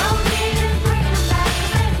 No need in bringing them back,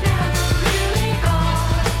 'cause they've never really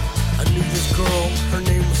gone. I knew this girl, her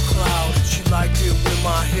name was Cloud. She liked it when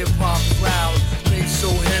my hip-hop was loud. Bass so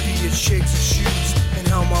heavy it shakes her shoes. And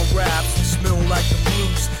how my raps they smell like the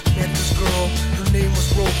blues. Met this girl, her name was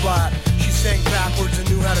Robot. She sang backwards and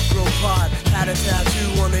knew how to grow pot. Had a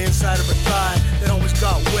tattoo on the inside of her thigh that always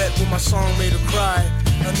got wet when my song made her cry.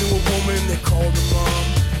 I knew a woman, they called her mom.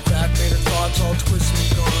 Crack made her thoughts all twisted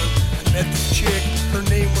and gone. I met this chick, her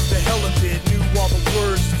name was the hell of it. Knew all the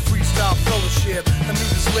words, the freestyle fellowship. I knew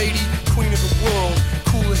this lady, queen of the world,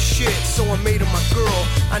 cool as shit, so I made her my girl.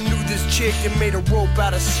 I knew this chick and made a rope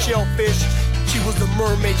out of shellfish. She was the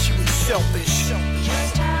mermaid, she was selfish.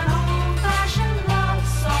 Just an old-fashioned love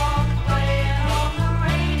song playing on the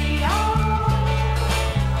radio.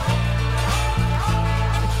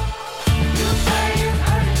 You say you've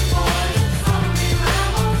heard it before, it slowly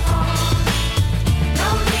rambles on. No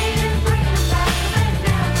need in bringing them back, 'cause they've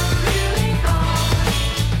never really gone.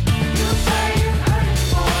 You say you've heard it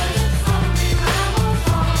before, it slowly rambles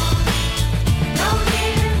on. No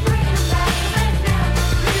need in bringing them back, 'cause they've never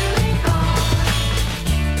really gone.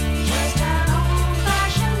 Just an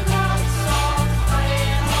old-fashioned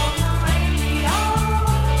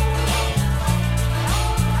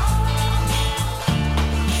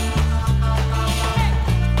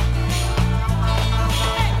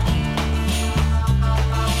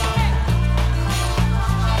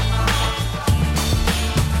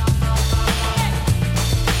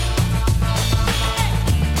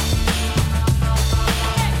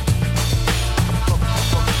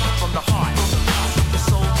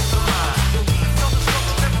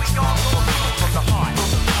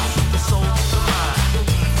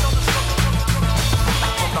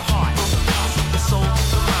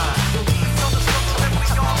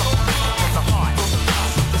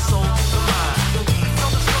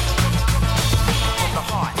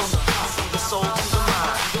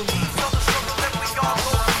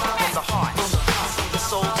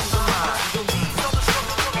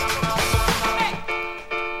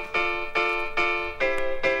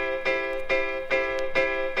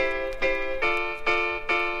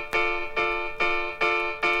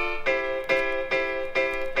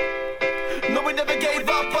never gave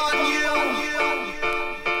up on you.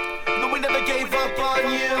 No, we never gave up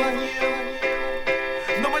on you.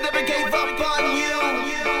 No, we never gave up on you.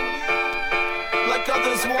 Like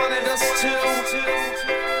others wanted us to.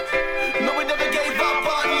 No, we never gave up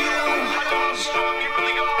on you.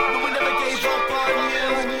 No, we never gave up on you.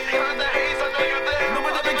 No, we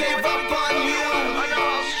never gave up on you.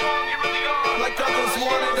 Like others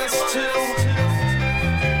wanted us to.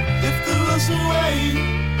 If there was a way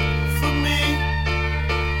for me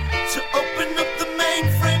to open up the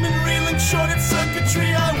mainframe and relink shorted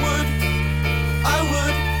circuitry, I would,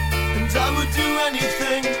 and I would do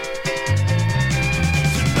anything to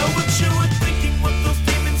know what you were thinking, what those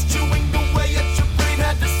demons chewing away at your brain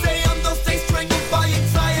had to say on those days strangled by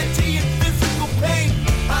anxiety and physical pain.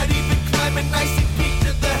 I'd even climb an icy peak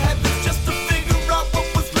to the heavens just to figure out what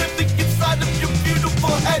was living inside of your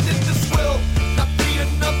beautiful head. And this will not be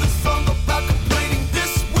another song about complaining.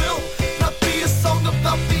 This will not be a song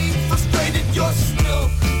about being frustrated. You're still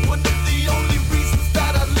one of the only reasons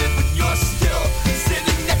that I live, and you're still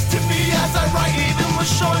sitting next to me as I write. Even with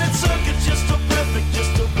shorted circuits, you're still perfect, you're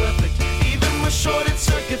still perfect. Even with shorted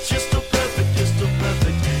circuits, you're still perfect, you're still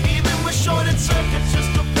perfect. Even with shorted circuits, you're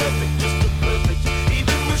still perfect, you're still perfect.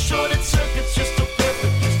 Even with shorted circuits, you're still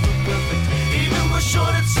perfect, you're still perfect. Even with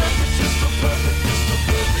shorted circuits, you're still perfect, you're still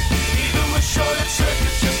perfect. Even with shorted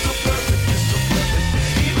circuits, you're still perfect, you're still perfect.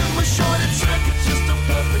 Even with shorted circuits, you're still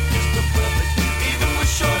perfect, you're still perfect. Even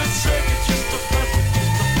with shorted circuits, you're still perfect,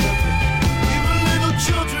 you're still perfect. Even little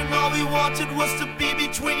children, all we wanted was to be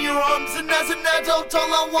between your arms. And as an adult,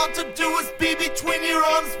 all I want to do is be between your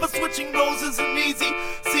arms. But switching roles isn't easy.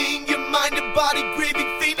 Seeing your mind and body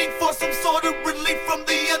grieving, feeling for some sort of relief from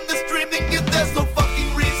the endless dreaming. And there's no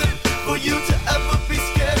fucking reason for you to ever be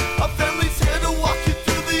scared. Our family's here to walk you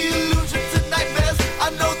through the illusions and nightmares. I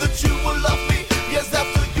know that you will love me years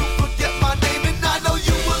after you forget my name. And I know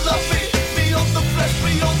you will love me beyond the flesh,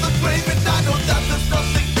 beyond the grave. And I know that there's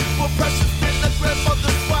nothing more precious than a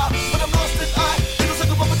grandmother's smile. When I'm lost and I feel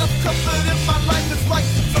like a moment of comfort in my life. It's like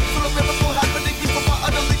some sort of miracle happening before my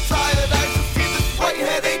utterly tired eyes to see this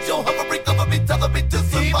white-haired angel hovering over me, telling me to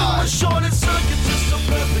survive. Even with shorted circuits, you're still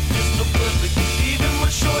perfect, you're still perfect. Even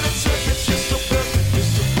with shorted circuits, you're still perfect, you're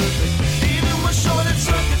still perfect. Even with shorted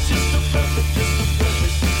circuits, you're still perfect, you're still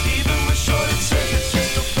perfect. Even with shorted circuits,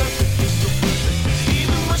 you're still perfect, you're still perfect.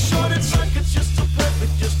 Even with shorted circuits, you're still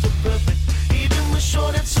perfect, you're still perfect. Even with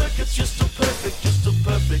shorted circuits, you're still perfect, you're still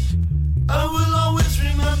perfect. I will always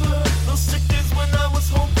remember those sick days when I was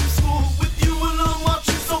home from school with you alone,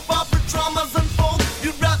 watching soap opera dramas unfold.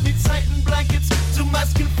 You wrapped me tight in blankets till my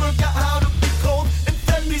skin forgot how to be cold, and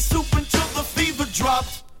fed me soup until the fever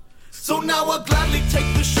dropped. So now I'll gladly take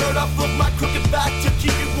the shirt off of my crooked back to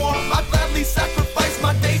keep it warm. I gladly sacrifice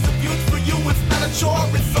my days of youth for you. It's not a chore,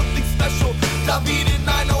 it's something special. David and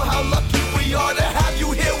I know how lucky we are to have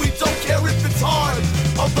you here. We don't care if it's hard,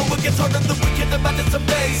 although it gets harder than we can imagine some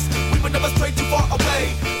days. We were never stray too far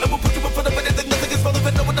away, and we'll put you in front of anything. Nothing is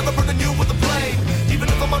relevant. I will never burden you with a plane, even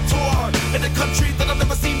if I'm on tour in a country that I've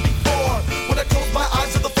never seen before. When I close my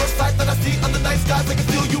eyes to the first sight that I see under night skies, I can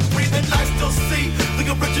feel you breathing. I still see the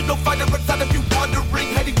original fighter inside of you, wandering,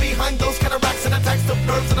 hiding behind those cataracts and attacks of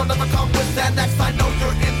nerves that I'll never come with Xanax. I know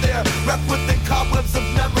you're in there, wrapped within cobwebs of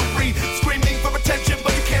memory, screaming for attention,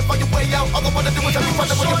 but you can't find your way out. All I wanna do is have you find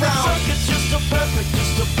a way around. Circuits, you're still perfect, you're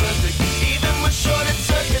still perfect. Even with shorted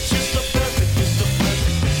circuits, you're still perfect, you're still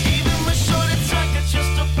perfect. Even with shorted circuits, you're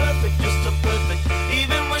still perfect, you're still perfect.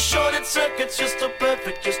 Even with shorted circuits, you're still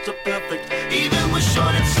perfect, you're still perfect. Even with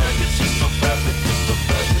shorted circuits, you're still perfect, you're still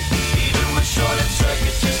perfect. Even with shorted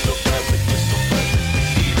circuits, you're still perfect, you're still perfect.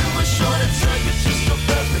 Even with shorted circuits, you're still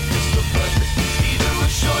perfect, you're still perfect. Even with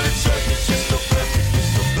shorted circuits, you're still perfect, you're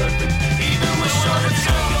still perfect. Even with shorted circuits, you're still perfect, you're still perfect. Even with shorted circuits,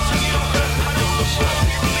 you're still perfect, you're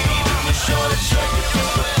still perfect.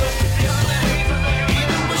 Even with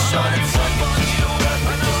shorted circuits, you're still perfect, you're still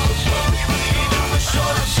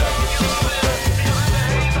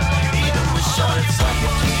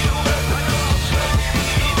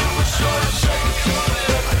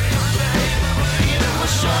Even with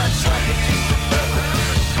shorted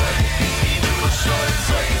circuits, you're still perfect, you're still perfect. Even with shorted circuits, you're still perfect, you're still perfect. Even with shorted circuits, you're still perfect, you're still perfect. Even with shorted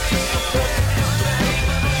circuits, you're still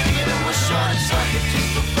perfect, you're still perfect. Even with shorted circuits, you're still perfect, you're still perfect. Even with shorted circuits, you're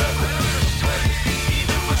still perfect, you're still perfect.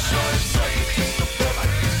 Even with shorted circuits, you're still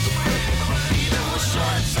perfect, you're still perfect. Even with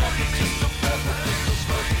shorted circuits, you're still perfect, you're still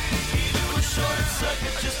perfect. Even with shorted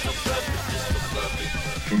circuits, you're still perfect, you're still perfect.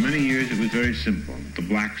 For many years it was very simple. The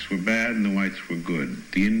blacks were bad and the whites were good.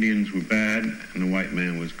 The Indians were bad and the white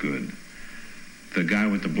man was good. The guy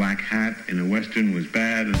with the black hat in a Western was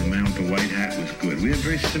bad and the man with the white hat was good. We had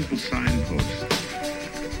very simple signposts.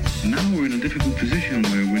 Now we're in a difficult position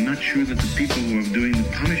where we're not sure that the people who are doing the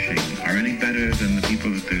punishing are any better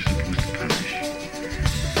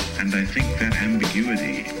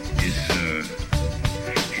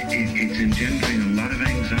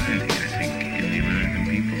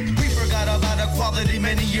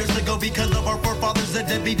many years ago because of our forefathers. The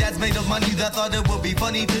deadbeat dads made of money that thought it would be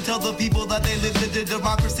funny to tell the people that they lived in a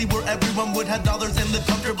democracy where everyone would have dollars and live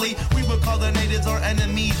comfortably. We would call the natives our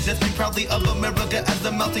enemies, just speak proudly of America as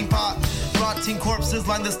the melting pot. Rotting corpses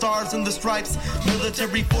line the stars and the stripes.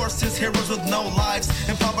 Military forces, heroes with no lives.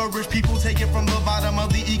 Impoverished people take it from the bottom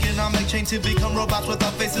of the economic chain to become robots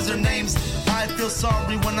without faces or names. I feel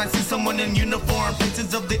sorry when I see someone in uniform.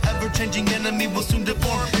 Faces of the ever-changing enemy will soon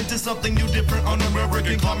deform into something new, different.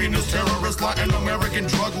 Un-American communist terrorists, Latin American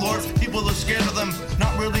drug lords. People are scared of them,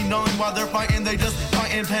 not really knowing why they're fighting. They just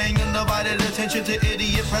fighting, paying undivided attention to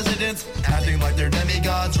idiot presidents, acting like they're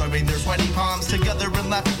demigods, rubbing their sweaty palms together and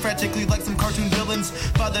laughing frantically like some cartoon villains.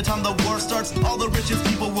 By the time the war starts, all the richest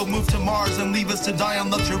people will move to Mars and leave us to die on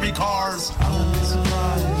luxury cars. I won't be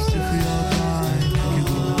surprised if we all die. You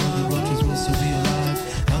go the world, the righteous will still be alive,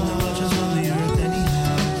 and the righteous run the earth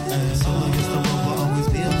anyhow. So I guess the world will always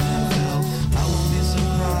be alive. Hell, I won't be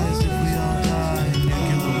surprised if we all die. You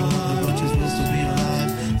go the world, the righteous will still be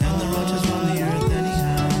alive, and the righteous run the earth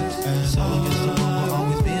anyhow. So I guess the world will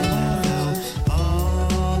always be alive. Hell,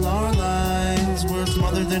 all our lives were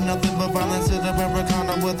smothered in nothing but violence in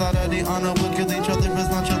Americana. Without any honor, we'll kill each other as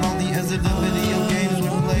nonchalant as it the video games we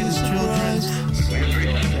played as children.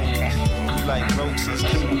 We like roaches, we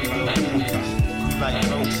like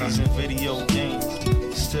roaches in video games.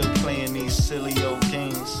 Still playing these silly old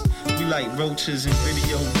games. We like roaches in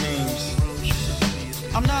video games.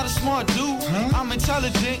 I'm not a smart dude, I'm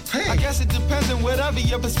intelligent. I guess it depends on whatever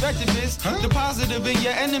your perspective is. The positive in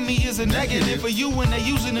your enemy is a negative for you when they're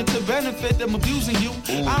using it to benefit them, abusing you.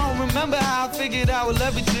 I don't remember how I figured I would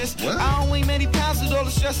leverage this. I don't weigh many pounds with all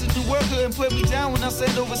the stress that the work couldn't put me down when I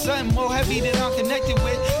send over something more heavy than I'm connected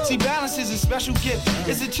with. See, balance is a special gift.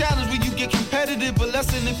 It's a challenge when you get competitive, but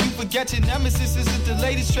lesson if you forget your nemesis isn't the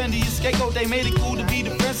latest trendiest scapegoat. They made it cool to be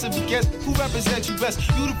defensive against who represents you best.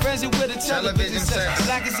 You the president with a television set.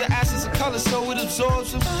 Black as the ashes of color, so it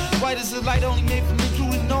absorbs them. White as the light, only made from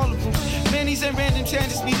including all of them. Man, these ain't random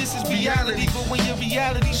chances, me, this is reality. But when your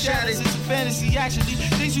reality shatters, it's a fantasy, actually.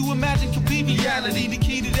 Things you imagine could be reality. The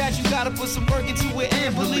key to that, you gotta put some work into it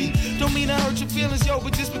and believe. Don't mean to hurt your feelings, yo,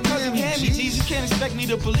 but just because you hand me G's, you can't expect me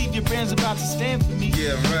to believe your band's about to stand for me.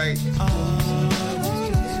 Yeah, right.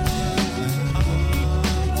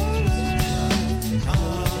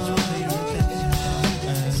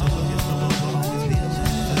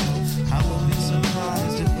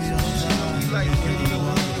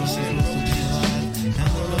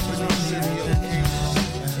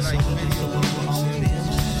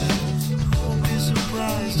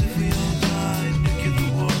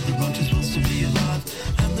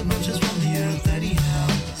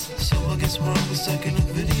 Second a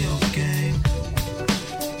video game.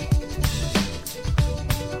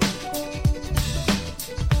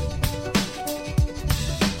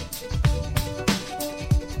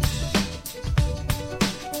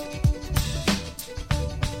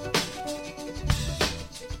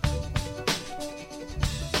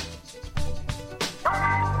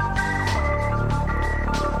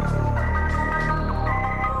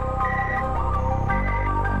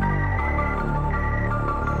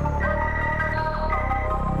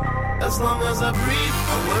 As long as I breathe,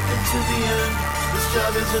 I'm working to the end. This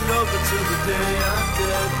job isn't over till the day I'm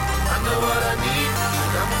dead. I know what I need,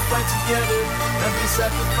 and I'ma fight to get it. Every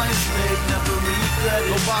sacrifice made, never regret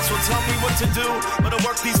it. No boss will tell me what to do, but I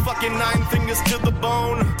work these fucking 9 fingers to the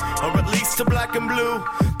bone, or at least to black and blue.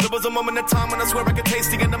 There was a moment in time when I swear I could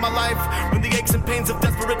taste the end of my life, when the aches and pains of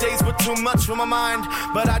desperate days were too much for my mind.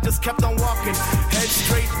 But I just kept on walking, head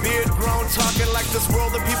straight, beard grown, talking like this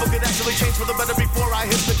world that people could actually change for the better before I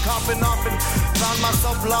hit the coffin. Often found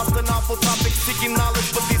myself lost in awful topics, seeking knowledge,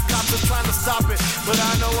 but these cops are trying to stop it. But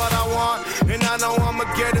I know what I want, and I know I'ma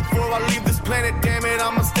get it before I leave this planet. Damn it,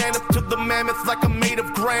 I'ma stand up to the mammoths like I'm made of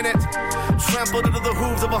granite. Trampled into the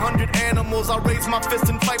hooves of 100 animals, I'll raise my fist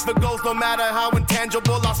and fight for goals, no matter how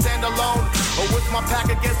intangible. I'll stand alone, or with my pack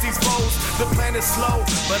against these foes. The plan is slow,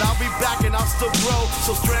 but I'll be back and I'll still grow.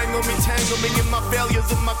 So strangle me, tangle me in my failures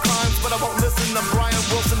and my crimes, but I won't listen to Brian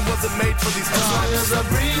Wilson, wasn't made for these times. As long as I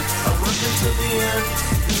breathe, I'm working to the end.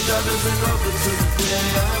 This job isn't over till the day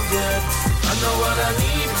I'm dead. I know what I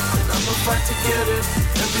need, and I'ma fight to get it.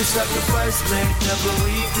 Every sacrifice made, never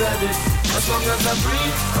regret it. As long as I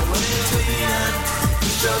breathe, I'm working to the end.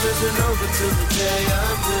 This job isn't over till the day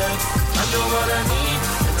I'm dead. I know what I need,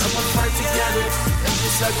 and I'ma fight to get it.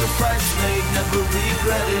 Every sacrifice made, never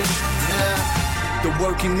regret it. Yeah. The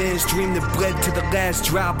working man's dream that bred to the last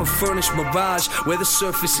drop. A furnished mirage where the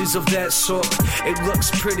surface is of that sort. It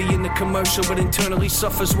looks pretty in the commercial, but internally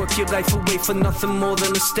suffers. Work your life away for nothing more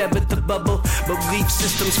than a stab at the bubble. Belief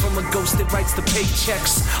systems from a ghost that writes the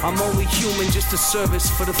paychecks. I'm only human, just a service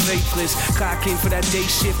for the faithless. Clock in for that day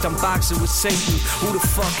shift, I'm boxing with Satan. Who the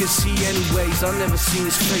fuck is he anyways? I've never seen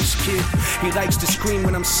his face, kid. He likes to scream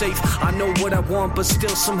when I'm safe. I know what I want, but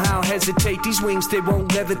still somehow hesitate. These wings, they won't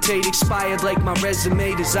levitate. Expired like my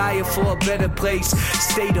resume. Desire for a better place.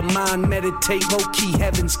 State of mind, meditate. Low-key,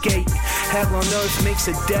 heaven's gate. Hell on earth makes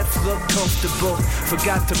a death look comfortable.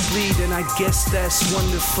 Forgot to bleed, and I guess that's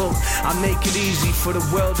wonderful. I make it easy for the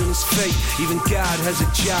world and its fate. Even God has a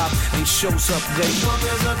job and shows up late. As long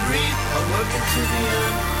as I breathe, I'm working to the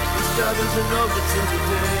end. This job isn't over till the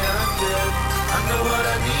day I'm dead. I know what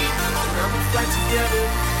I need, and I'm gonna fight to get it.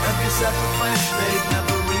 Every sacrifice made,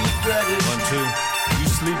 never regret it. 1, 2. You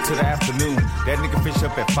sleep till the afternoon. That nigga fish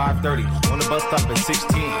up at 5:30. On the bus stop at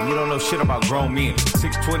 6:10. You don't know shit about grown men.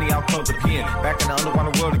 6:20, I'll count the pen. Back in the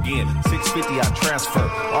underwater world again. 6:50, I transfer.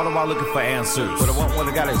 All the while looking for answers. But I want one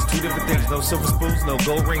that got is 2 different things. No silver spoons, no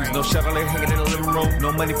gold rings, no chandelier hanging in the living room.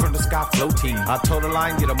 No money from the sky floating. I told the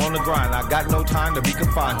line, get 'em on the grind. I got no time to be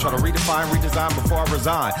confined. Try to redefine, redesign before I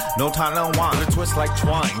resign. No time to unwind. It twists like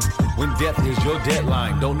twine. When death is your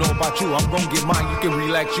deadline. Don't know about you, I'm gonna get mine. You can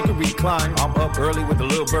relax, you can recline. I'm up early with the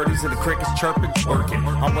little birdies and the crickets chirping, working.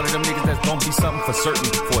 I'm one of them niggas that's gonna be something for certain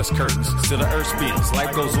before it's curtains. Still the earth spins,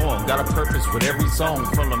 life goes on. Got a purpose with every song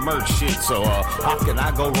from the merch shit. So how can I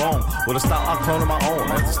go wrong? With a style I clone on my own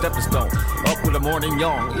as a stepping stone. Up with the morning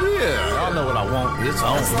yawn. Yeah, I know what I want, it's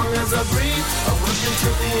on. As long as I breathe, I'm working to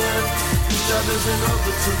the end. This job isn't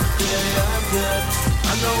over till the day I'm dead.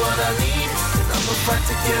 I know what I need, and I'ma fight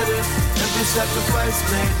to get it. Every sacrifice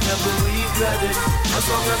made, never regret it. As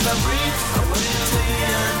long as I breathe, I'm working to the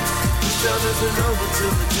end. This job isn't over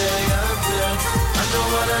till the day I'm dead. I know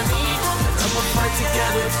what I need, and I'ma fight to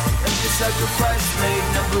get it. Every sacrifice made,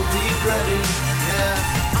 never regret it.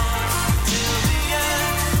 Yeah.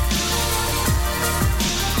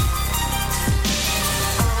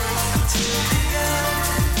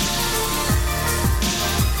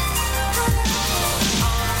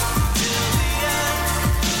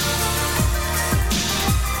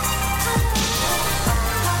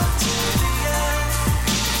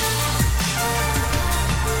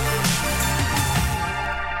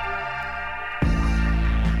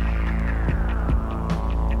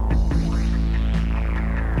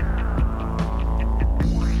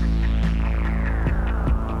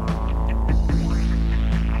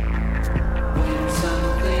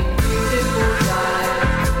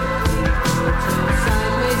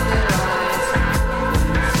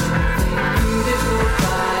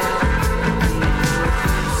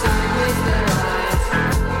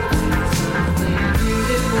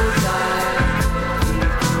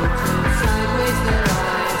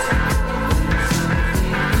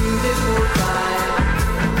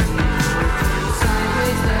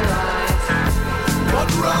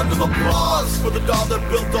 For the doll that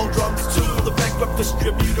built all drums, 2 for the bankrupt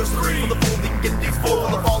distributors, 3 for the folding indies, 4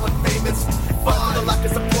 for the fallen famous, 5 for the lack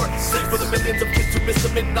of support, 6 for the millions of kids who missed the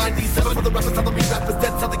mid-90s, 7 for the rappers on the beat rappers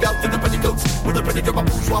dead, selling out in the penny goats with a penny drop of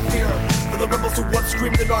bourgeois fear. For the rebels who once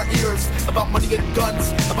screamed in our ears about money and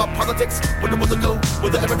guns, about politics, when will they go,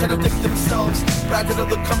 will they ever try to take themselves back into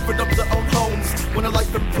the comfort of their own homes? When a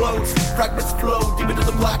life implodes, fragments flow deep into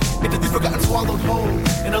the black, into the forgotten swallowed whole,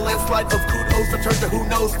 in a landslide of kudos that turn to who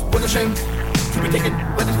knows, what a shame. To be taken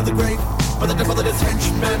right into the grave by the devil and his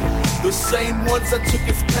henchmen. The same ones that took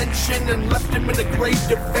his pension and left him in a grave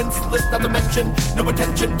defenseless. Not to mention, no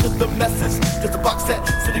attention to the messes. Just a box set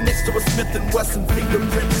sitting next to a Smith & Wesson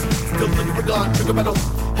fingerprints. Still lingering on, trigger metal,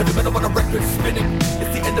 heavy metal on a record spinning.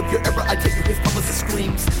 It's the end of your era, I take you, his publicist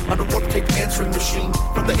screams. On a warp tape answering machine.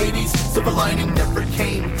 From the 80s, silver lining never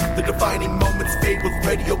came. The defining moments fade with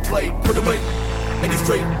radio play. Put away, 80s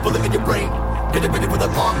straight, bullet in your brain. Get it ready for the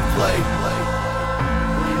long play.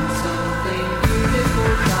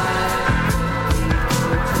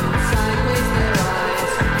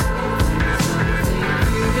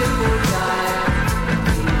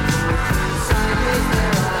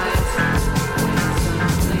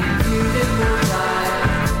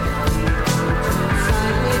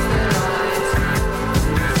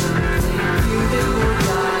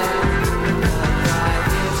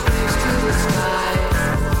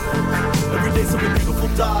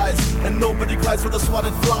 Dies, and nobody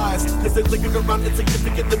lies, cause they lingered around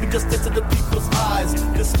insignificant, living just into the people's eyes.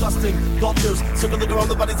 Disgusting vultures circling around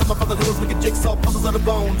the bodies of my fellow heroes, making jigsaw puzzles out of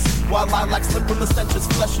bones, while lilacs slip from the stenches,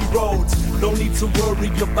 fleshy roads. No need to worry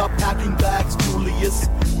about packing bags, Julius.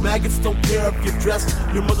 Maggots don't care if you're dressed,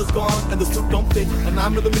 your mother's gone and the suit don't fit, and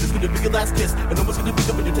 9mm is gonna be your last kiss, and no one's gonna be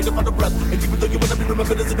there when you take a final breath, and even though you wanna be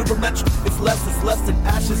remembered as a new mensch, it's less than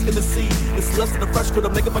ashes in the sea, it's less than a fresh coat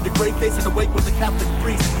of makeup on your grave face and awake with a Catholic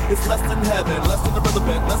priest, it's less than heaven, less than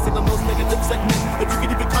irrelevant, less than the most negative segment that you can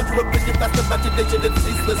even conjure up in your best imagination. It's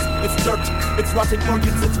ceaseless, it's dirt, it's rotting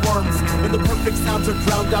organs, it's worms, and the perfect sounds are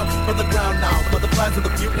drowned out from the ground now, by the plans of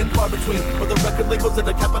the few and far between, for the record labels that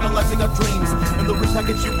are capitalizing our dreams, and the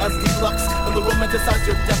repackage you as deluxe, and the romanticize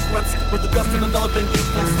your death once, with the dust and the developing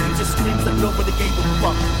youthful, it just screams that nobody gave a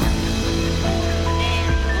fuck.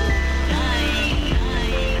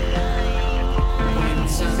 When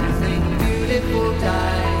something beautiful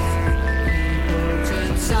dies, people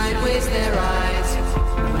turn sideways their eyes.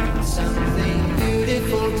 When something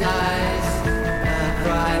beautiful dies, a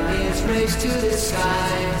cry is raised to the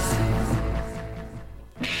skies.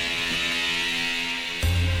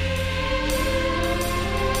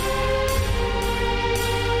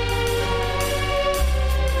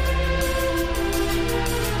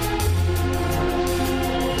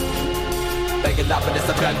 Happiness,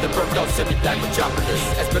 I've got the bird, no city black metropolis.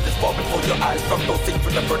 As good as fall before your eyes from no scene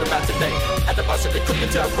from the bird imaginate. At the bus of the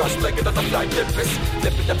cooking tail cross legged on the flight limpus.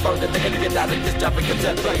 Flipping the bird and the idiot out of this dropping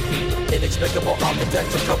contemplate. Inexplicable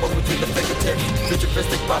architecture coupled between the fingertips.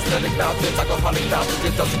 Futuristic prosthetic mountains, alcoholic mountains.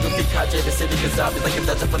 Doesn't go dehydrated, city is zombies like a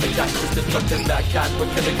desert for the cactus. Destructive mankind,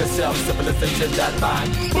 we're killing ourselves, civilization that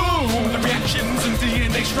mind. Boom! The reactions in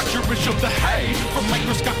DNA structure will show the hay. From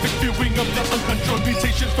microscopic viewing of the uncontrolled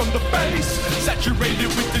mutations from the base.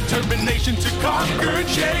 Saturated with determination to conquer,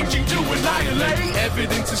 changing to annihilate.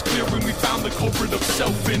 Evidence is clear when we found the culprit of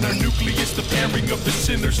self in our nucleus. The pairing of the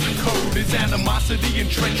sinners, the code is animosity and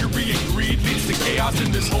treachery and greed leads to chaos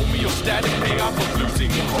in this homeostatic payoff of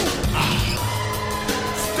losing hope.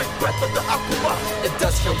 Breath of the aqua,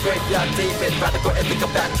 industrial graveyard demon, radical ethical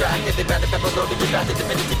backtrack, and they manifest loading your back, the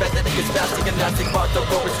divinity best that is fasting and lasting, part of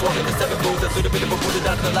roaring strong in the seven moves, that's a bit of a put it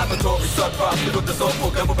out in the laboratory, sun bombs, little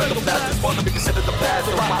dissolvable, global medical masters, want to be considered the past,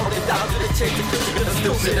 so why hold it down to the change, the creature gonna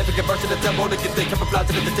still significant version of demo, to get they camouflage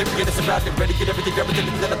in the different, it's surrounding, ready, get everything, everything,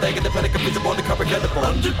 then I think, and the panic of visible, the cover, credible.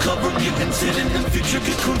 Undercover mutants hidden in future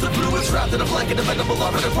cocoons of fluids, wrapped in a blanket of medical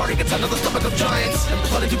lava, and party gets out of the stomach of giants, and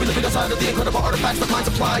plotting to be living outside of the incredible artifacts that mind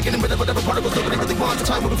supply, getting rid of whatever particles nobody really wants.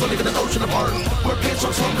 Time moving floating in an ocean of art, where paint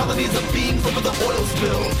strokes form colonies of beings over the oil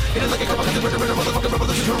spill. It is like a couple of motherfucking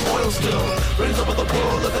revolution from oil still. Rains over the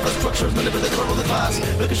world, look at the structures, manipulating over the class.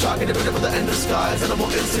 Make a shock and get rid of the end of skies,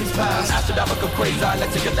 animal instincts pass. Astronomical quasi,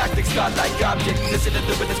 electric star-like objects, dissident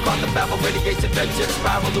luminous quantum babble, radiation, venture,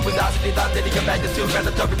 spiral, luminosity, non-linear magnitude,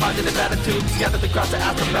 mandatory positive attitude, scattered across the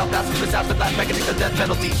astral, blasphemous afterlife, reckoning the death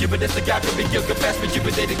penalty, humanistic alchemy, Gilgamesh,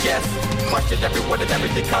 rejuvenated guess. Question everyone and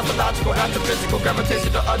everything, cosmological, astrophysical,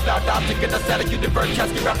 gravitational, unbound object, in a static universe,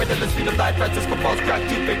 casting rapid in the speed of light, Francisco Falls, crack,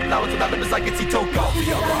 two big flowers, anonymous, I can see Toko.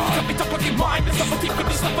 Tell me, talk your mind, there's somebody could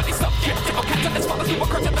be somebody subject. Give a cat and it's follows you a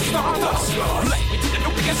curtain of stardust. Blame me to the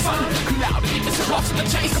nuclear sun, cloud and it's lost in the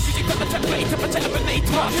chase. Confusing from the template, temperature eliminate,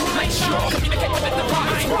 translation, communicate with the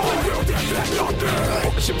divine.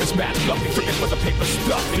 Ownership is mad fluffy, forget for the paper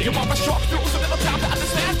stuff. You are a short fuse, a little time to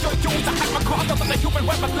understand your use. I have my cause, other than human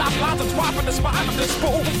weapon, lifelines, and twine from the spine of this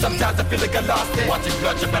fool. Sometimes I feel like I lost it, watching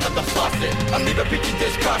blood drip out of the faucet. I leave a peachy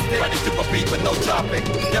dish constant, ready to a beat with no topic.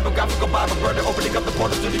 Demographical Bible burner, opening up the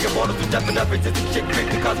portals to the immortals, to death and everything. Chick pick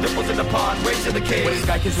the cause nipples in the pond, race in the cave. When the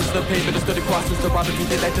sky kisses the pavement, it's stood across the robin, he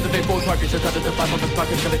did to the big bold target, just under the 500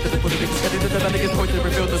 pockets, connected to the put a big skin into the running and point to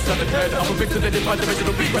reveal the seven head. I'm a victim that defined the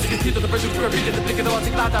original beat, running his teeth to the version to every day, the blink of the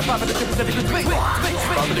watching cloud, I'm 500 different setting with blink.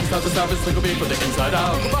 Vomiting sounds of service, single beam from the inside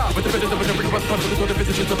out. With the vision of a different weapon, with the total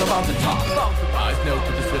visitors of the mountain top. Eyes nailed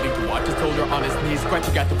to the ceiling to watch his shoulder on his knees,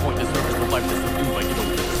 scratching at the point, the surface of life is subdued like you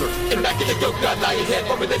don't deserve. Immaculate yoke, God, lying head,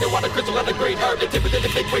 formulated water, crystal, and a great herb, intimidated,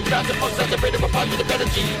 fake weight, massive, unsaturated with positive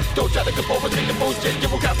energy. Don't try to conform with your bullshit, you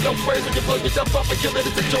will have no prayers when you blow yourself up and kill it,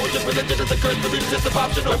 it's a choice. Your religion is a curse, belief system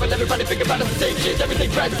optional, but everybody think about it the same shit. Everything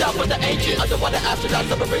drags out from the ancient. Underwater astronauts,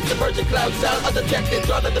 submarines, submerging clouds sound undetected.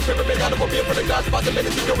 Drawn in the pyramid, automobile for the gods,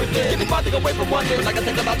 possibility going in. Getting farther away from wonders, like a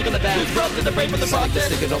technological advance. Rubs in the brain from the process.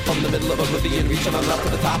 Sticking up from the middle of oblivion, reaching on up to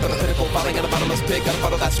the top of the pinnacle, falling in a bottomless pit. Gotta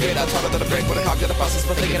follow that straight, that's harder than a break with a cognitive process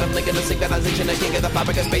for thinking. I'm linking the synchronization, the king of the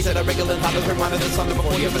fabric of space, and a regular topic reminded the sun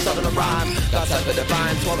before you ever started a rhyme. God's ever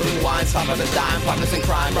divine, swallowing wine, stop on a dime, partners in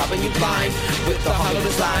crime, robbing you blind with the hollow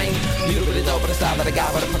design. You don't really know, but the style that I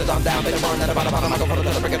got, but I put it on down, bit of on, and about I go for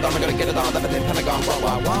the break it down, I'm gonna get it on, the Pentagon,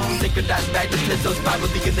 wah. Synchronized magnetism,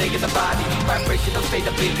 spiral DNA in the body, vibrational state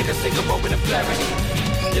of being in a single moment of clarity.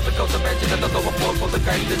 Difficult to mention at the lower form for the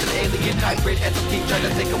guys. There's an alien hybrid entity trying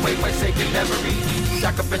to take away my sacred memory.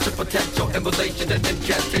 Sacrificial potential, emulation and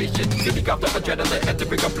incantation. Feeding off the adrenaline,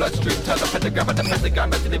 entering a bloodstream. Turn the pentagram and the pentagon,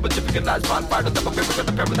 mentally with typicalized bonfire. The miracle of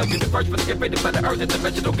the parallel universe, for the get ready for the earth, and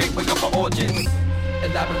dimensional gateway of our origins.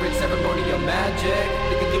 Elaborate ceremonial magic.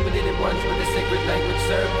 The illuminated ones with the sacred language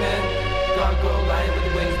serpent. Gargoyle lion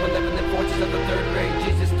with wings, malevolent fortunes of the third grade.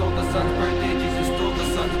 Jesus stole the sun's birthday, Jesus stole the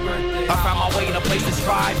sun's birthday. I found my way in a place to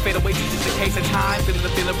strive. Fade away, just a case of time. Feeling the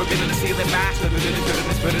feeling, revealing the ceiling mass. Living in the good and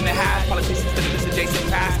it's good in the half. Politicians spinning this adjacent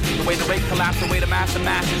past. The way the rate collapse, the way the master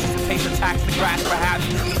masses. Just a taste of tax and grass, perhaps.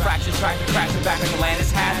 The fractions track and crashing back like the land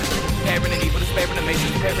is half. Comparing the evil, despairing the maces,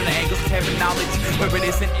 comparing the angles, comparing knowledge. Where it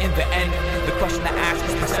isn't in the end. The question to ask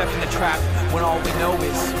is perception the trap. When all we know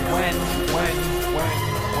is when.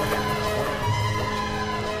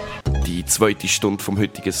 Die zweite Stunde vom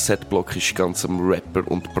heutigen Setblock ist ganz am Rapper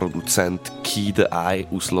und Produzent Key the Eye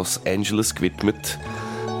aus Los Angeles gewidmet.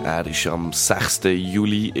 Er ist am 6.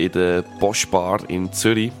 Juli in der Bosch Bar in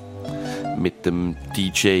Zürich mit dem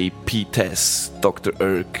DJ P-Tess, Dr.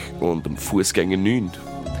 Erk und dem Fußgänger 9.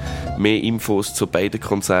 Mehr Infos zu beiden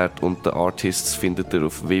Konzerten und den Artists findet ihr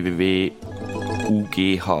auf www.ughh.ch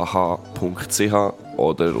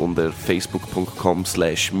oder unter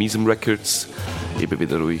facebook.com/Mism Records. Ich bin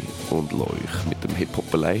wieder ruhig und lasse euch mit dem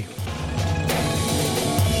Hip-Hop allein.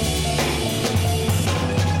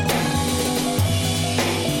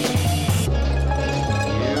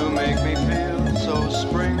 You make me feel so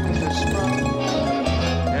spring has sprung,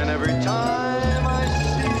 and every time I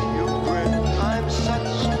see you grin, I'm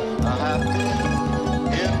such a happy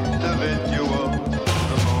individual.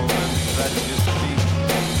 The moment that you speak,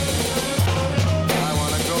 I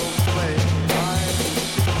wanna go play hide and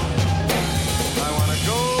seek. I wanna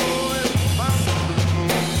go and bounce the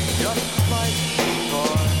moon, just like a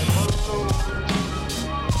toy balloon.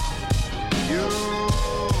 You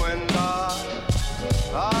and I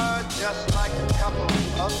are just like a couple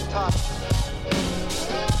of tots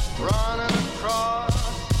running across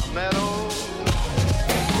a meadow,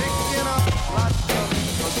 picking up lots of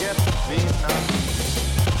forget-me-nots.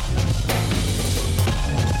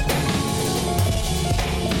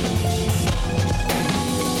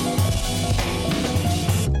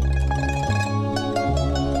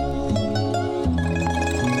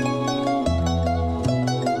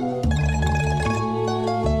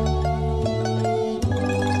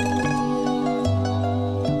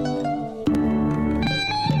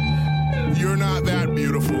 You're not that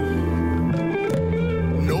beautiful.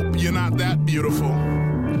 Nope, you're not that beautiful.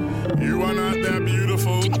 You are not that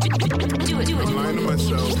beautiful. I'm lying to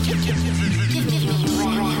myself.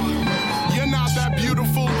 You're not that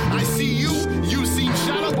beautiful. I see you. You seem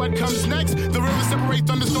shallow. What comes next? The river separates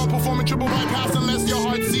thunderstorm, performing triple bypass unless your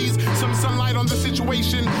heart sees some sunlight on the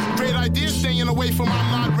situation. Great idea, staying away from.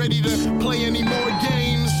 I'm not ready to play any more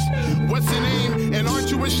games. What's your name? And aren't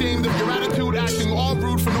you ashamed of your attitude, acting all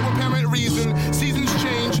rude for no apparent reason? Seasons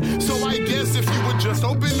change, so I guess if you would just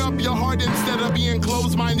open up your heart instead of being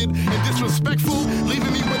closed-minded and disrespectful,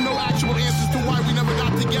 leaving me with no actual answers to why we never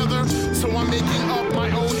got together. So I'm making up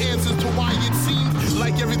my own answers to why it seemed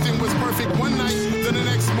like everything was perfect one night, then the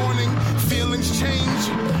next morning, feelings change.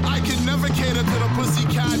 I could never cater to the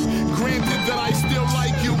pussycat, granted that I still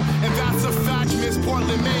like you, and that's a fact, Miss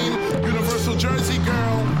Portland, Maine, Universal Jersey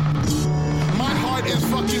girl. My heart is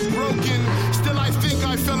fucking broken. Still, I think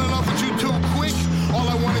I fell in love with you too quick. All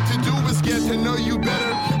I wanted to do was get to know you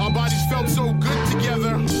better. Our bodies felt so good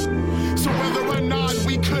together. So whether or not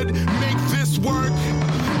we could make this work,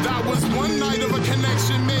 that was one night of a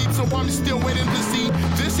connection made. So I'm still waiting to see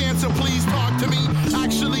this answer. Please talk to me.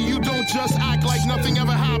 Actually, you don't just act like nothing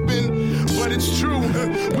ever happened, but it's true.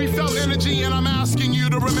 We felt energy, and I'm asking you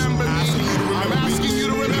to remember me. I'm asking you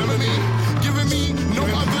to remember me. Giving me no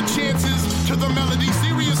other chances to the melody.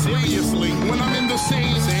 Seriously, when I'm in the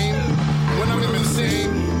same, when I'm in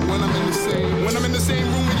the same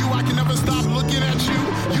room with you, I can never stop looking at you.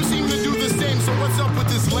 You seem to do the same. So what's up with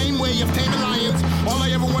this lame way of taming lions? All I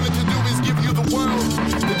ever wanted to do is give you the world.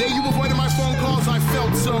 The day you avoided my phone calls, I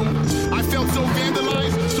felt so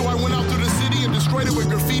vandalized. So I went out through the city and destroyed it with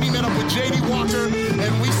graffiti. Met up with J.D. Walker,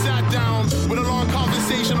 and we sat down with a long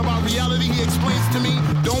conversation about reality. He explains to me,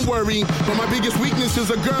 don't worry, but my biggest weakness is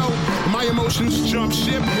a girl. My emotions jump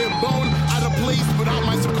ship, hit bone, out of blazed without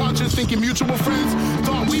my subconscious thinking mutual friends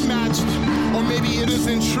thought we matched, or maybe it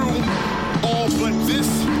isn't true. All but this,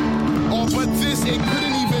 it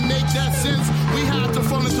couldn't even make that sense. We had to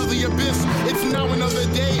fall into the abyss. It's now another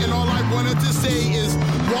day, and all I wanted to say is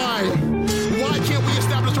why? Why can't we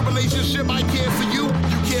establish a relationship? I care for you,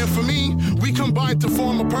 you care for me. We combine to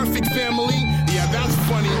form a perfect family. Yeah, that's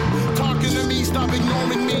funny. Talking to me, stop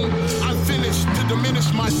ignoring me. I'm finished to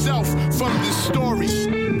diminish myself from this story.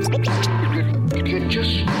 You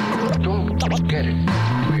just don't get it.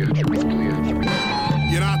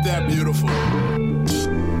 You're not that beautiful.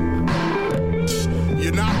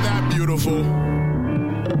 You're not that beautiful.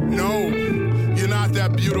 No, you're not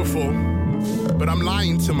that beautiful. But I'm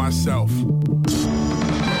lying to myself.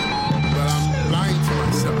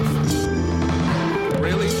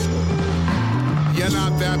 Really? You're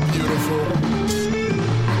not that beautiful.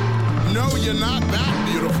 No, you're not that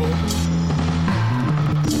beautiful.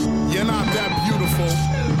 You're not that beautiful.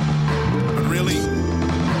 But really,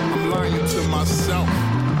 I'm lying to myself.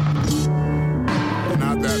 You're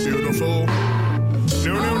not that beautiful.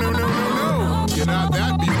 No. You're not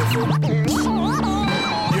that beautiful.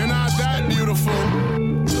 You're not that beautiful.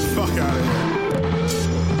 Get the fuck out of here.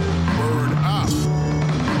 Word up.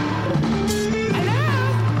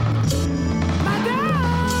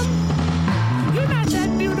 You're not that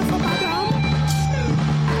beautiful, madam.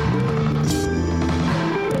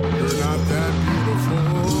 You're not that beautiful.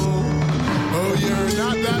 Oh, you're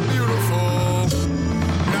not that beautiful.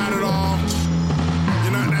 Not at all.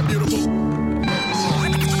 You're not that beautiful. No,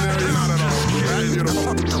 you're not at all. That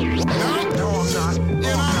beautiful. No, I'm not.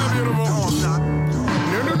 You're not that beautiful. No, I'm not.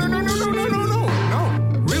 No.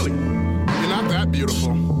 Really. You're not that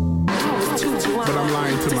beautiful. But I'm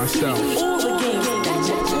lying to myself.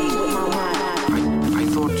 I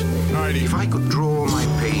thought if I could draw my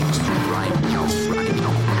pains to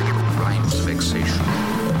rhymes vexation,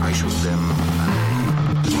 I should then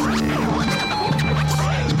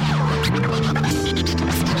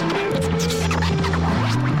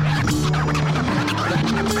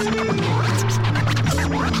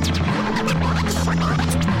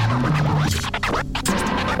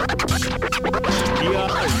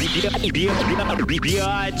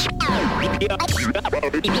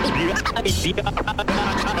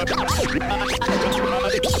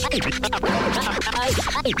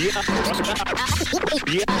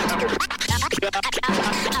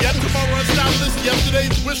Yet tomorrow established,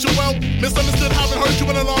 yesterday's wish you well. Misunderstood, haven't heard you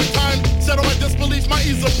in a long time. Settle my disbelief, my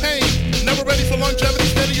ease of pain. Never ready for longevity,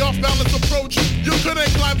 steady off balance approach. You couldn't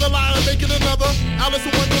climb the line and make it another. Alice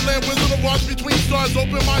in Wonderland, Wizard of Oz between stars,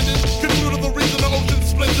 open-minded. Concluded the reason the ocean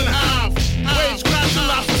splits in half. Waves crash and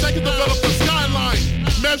last, the second develop the skyline.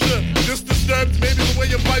 Measure, this disturbed, maybe the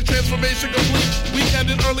way of life transformation complete. We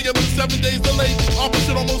ended earlier than 7 days delayed.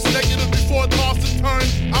 Opposite almost negative before toss and turn.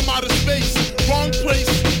 I'm out of space, wrong place.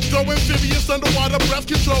 Though amphibious underwater breath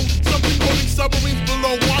control. Something holding submarines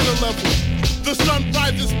below water level. The sun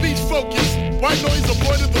rises, beach focus. White noise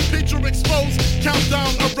avoided, the picture exposed.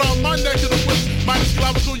 Countdown around my neck of the woods. Minus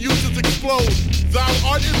clavicle uses explode. Thou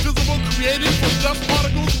art invisible, created from dust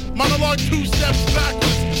particles. Monologue 2 steps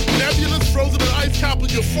backwards. Nebulous, frozen in ice cap,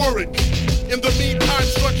 euphoric. In the meantime,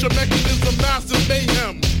 structure mechanism, massive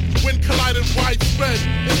mayhem. When collided widespread,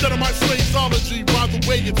 instead of my phraseology, by the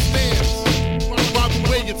way it stands. By the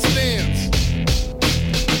way it stands.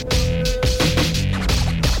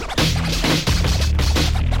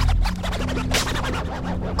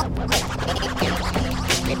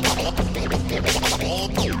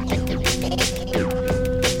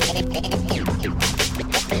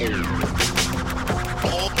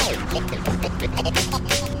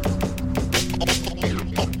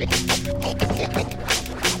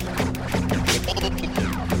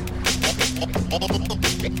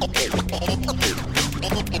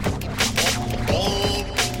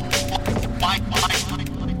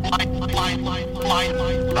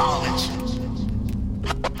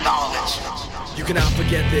 You cannot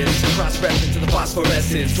forget this. Cross-reference to the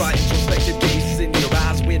phosphorescence. Dry introspective gazes in your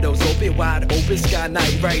eyes. Windows open, wide open. Sky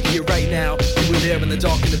night right here, right now. You were there in the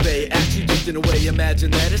dark in the bay. Actually drifting away.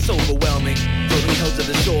 Imagine that it's overwhelming. Floating held to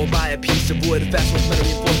the shore by a piece of wood. Fast with metal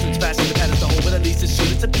reinforcements. Faster the patterns to home. But at least it's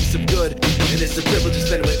should. It's a piece of good. And it's a privilege to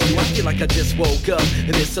spend with you. I feel like I just woke up.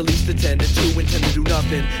 And it's at least attended to. Intend to do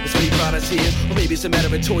nothing. It's fate brought us here. Or maybe it's a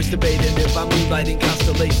matter of choice debating. If I'm moonlighting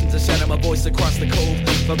constellations. I shatter my voice across the cove.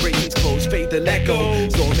 Vibrations close. Faith and let go.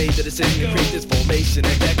 So I made the decision to create this formation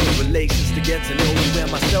and echo relations to get to know you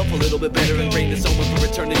and myself a little bit better and bring this over for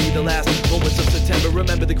eternity. The last moments of September,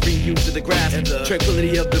 remember the green hues of the grass and the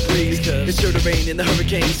tranquility of the breeze. It's sure to rain in the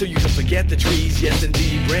hurricane, so you can forget the trees. Yes,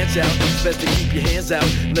 indeed, branch out. It's best to keep your hands out,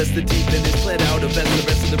 unless the deep end is played out. Event the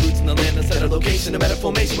rest of the roots in the land inside a location, a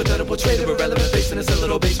metaformation without a portrait of a relevant face in a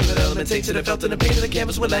little basement with elements ancient and felt in the pain of the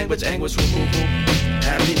canvas with language, anguish, removal.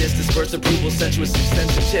 Happiness, dispersed approval, sensuous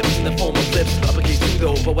extension tips in the form of lips. Up against you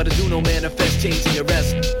though, but what I do no manifest, changing your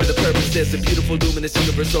rest. For the purpose, there's a beautiful luminous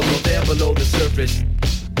universe over there below the surface.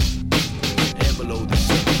 And below the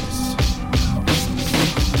surface.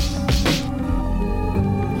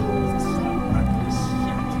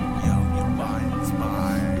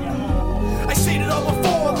 I seen it all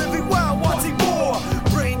before, living well, wanting more.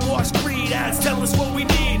 Brainwashed greed ads tell us what we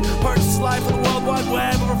need. Purchase life on the World Wide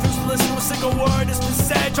Web. I refuse to listen to a single word that's been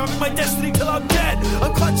said. Driving my destiny till I'm dead.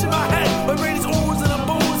 I'm clutching my head. My brain is ooze and I'm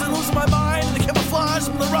booze and losing my mind. And the camouflage,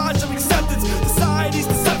 the mirage of acceptance. Society's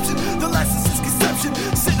deception, the lessons is conception.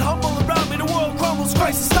 Sitting humble around me, the world crumbles,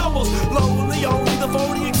 crisis stumbles. Lonely, only the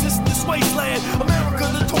phony exists in this wasteland. America,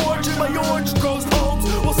 the torch, and my orange grows poems.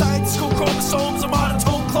 While scientists go chromosomes, I'm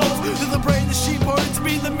monotone clothes. To the brain, the sheep ordered to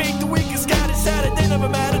be the meek, the weak is scattered, sad, they never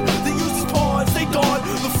mattered. They use these pawns, they dawn.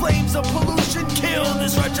 The flames of pollution kill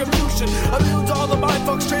this retribution. Immune to all the mind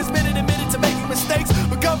fucks transmitted, admitted to making mistakes.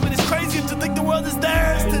 But government is crazy to think the world is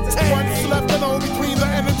theirs to take. What's left alone between the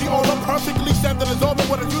energy all the perfectly centered is over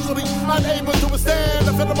what is usually unable to withstand.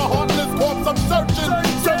 The fit of my heartless corpse, I'm searching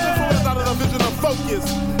for it out of the vision of focus.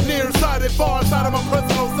 Nearsighted, far side of my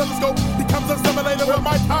personal stethoscope becomes assimilated with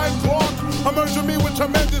my time clock. Immersion me with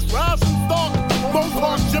tremendous ration stock. Most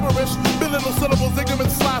talk gibberish, belittle syllables,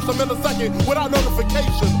 ignorance slash a millisecond without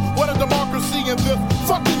notification. What a democracy in this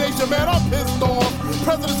fucking nation, man, I'm pissed off.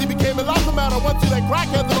 Presidency became a lot of matter once you let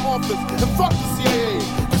crackheads in the office. And fuck the CIA.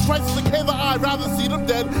 This crisis decay the eye, rather see them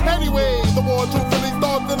dead. Anyway, the more truth in these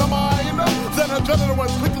thoughts in the mind than adrenaline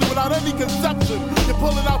runs quickly without any conception. You're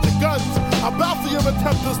pulling out your guns, about to your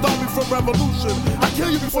attempt to stop me from revolution. I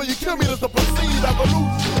kill you before you kill me, that's the perceived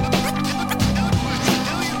evolution.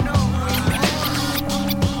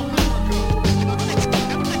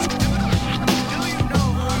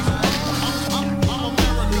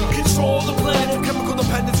 Control the planet, chemical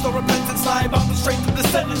dependence, no repentance. Lie about the strength of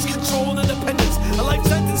descendants. Control independence, a life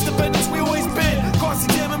sentence dependence. We always been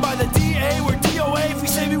cross-examined by the DA. We're DOA if we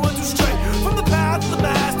say we went too straight. From the path to the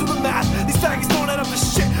mass to the math, these faggots don't add up to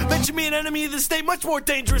shit. Mention me an enemy of the state, much more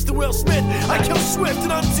dangerous than Will Smith. I kill Swift,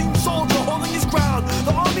 an unseen soldier holding his ground.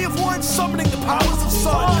 The army of one summoning the powers of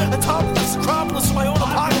sun. On top of this acropolis of my own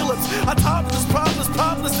apocalypse. On top of this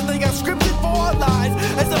propolis that they got scripted for our lives.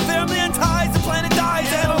 As the family unties, the planet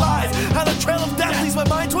dies, analyze how the trail of death leads my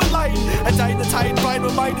mind to enlighten. And tighten the titan, find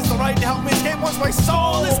my mind is the right to help me escape once my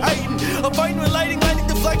soul is heightened. I'm fighting with lighting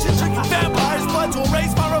deflection, drinking vampires' blood to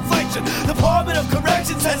erase my reflection. The Department of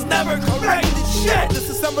Corrections has never corrected shit.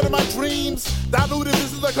 Disassembled in my dreams, diluted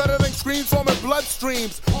this is a cuddling screams forming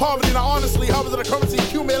bloodstreams. Poverty, now honestly, how is it a currency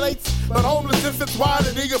accumulates? But homeless infants wide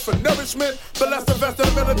and eager for nourishment. The less invested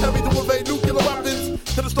in the military to evade nuclear weapons,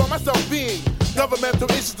 to destroy my self-being. Governmental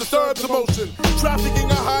issues disturbs emotion. Trafficking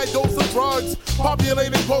a high dose of drugs.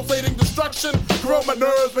 Populating, pulsating destruction. Corrode my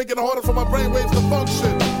nerves, making it harder for my brainwaves to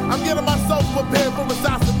function. I'm getting myself prepared for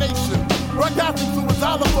assassination. Broadcasting through a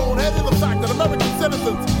xylophone, heading the fact that American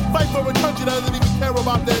citizens fight for a country that doesn't even care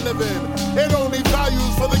about their living. It only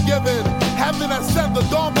values for the given. Heaven has sent the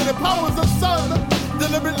dominant powers of sun.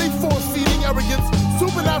 Deliberately force-feeding arrogance.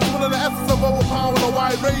 Supernatural in the essence of overpowering a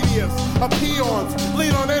wide radius. A peons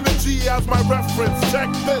lean on energy as my reference. Check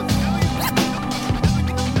this.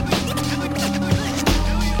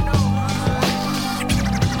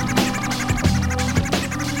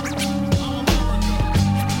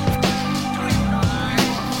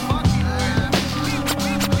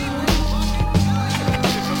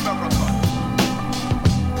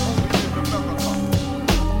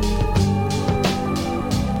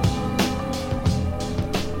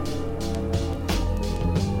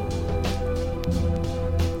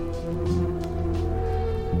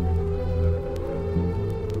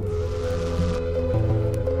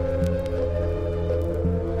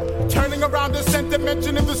 Around the center,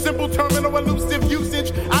 mentioning the simple terminal elusive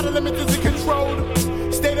usage. Out of limits is it controlled?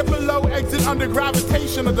 Stated below, exit under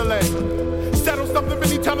gravitation or delay. Settle something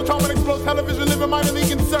beneath teletron and explodes television, living minorly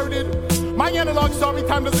inserted. My analog sorry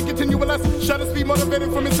time doesn't continue unless shutter speed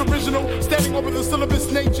motivated from its original, standing over the syllabus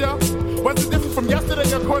nature. What's the difference from yesterday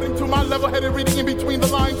according to my level-headed reading in between the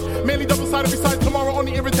lines? Mainly double-sided besides tomorrow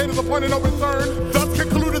only irritated the point of no return. Thus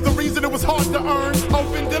concluded the reason it was hard to earn.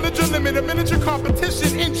 Open, diligent, limited, miniature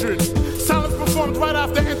competition injured. Silence performed right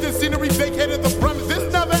after entered scenery vacated the premise.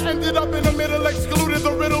 This never ended up in the middle, excluded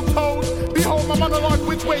the riddle told.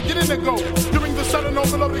 taken in a go. During the sudden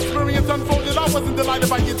overload experience unfolded, I wasn't delighted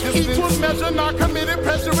by your distance. Equal measure, not committed,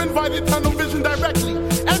 pressure invited, tunnel vision directly.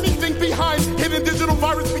 Anything behind hidden digital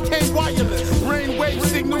virus became wireless. Brainwave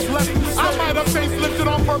signals left. I might have facelifted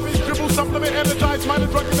on purpose, dribble, supplement, energize, minor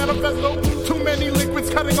drug and manifesto. Too many liquids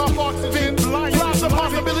cutting off oxygen. Blast the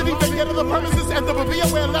possibility, forget of the premises, enter but be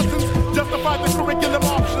aware lessons. Justify the curriculum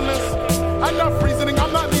optionless. Enough reasoning,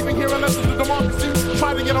 I'm not leaving here unless it's a democracy.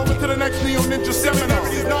 Try to get over to the next Neo Ninja seminar.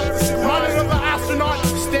 Monitor the astronaut,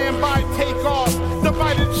 stand by, take off.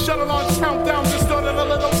 Divided shuttle launch countdown, distorted a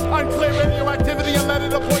little. Unclear radioactivity and let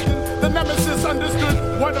it poison. The nemesis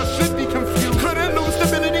understood what I should be confused. Couldn't lose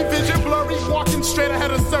stability, vision blurry, walking straight ahead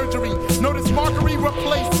of surgery. Notice mockery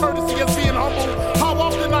replaced courtesy as being humble. How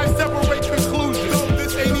often I separate conclusions.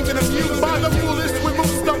 This ain't even amused by the foolish, we move,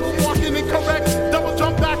 stumble, walking incorrect. Double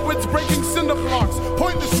jump backwards, breaking cinder blocks.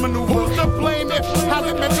 Pointless maneuver. Who's to blame if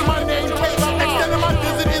hasn't mentioned my name? Extending my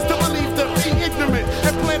visit is to believe to be ignorant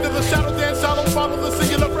and plan to the shadow dance. Shallow follow the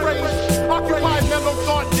singular phrase. Occupied mellow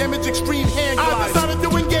thought, damage extreme hand glide. I decided to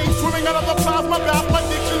engage, swimming out of the plasma bath, my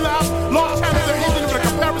diction lab. Lost channels are hidden with a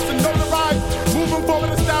comparison, notarized. Moving forward,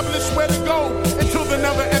 establish where to go until the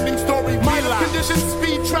never-ending story. My conditions,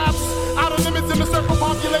 speed traps, outer limits in the circle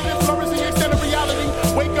populated, flourishing extended reality.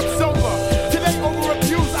 Wake up sober. Today over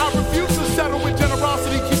abuse, I refuse to settle with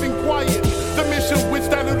generosity, keeping quiet. The mission which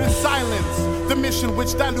diluted silence. The mission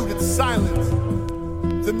which diluted silence.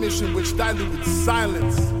 The mission which diluted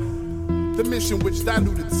silence. The mission which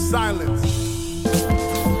diluted silence.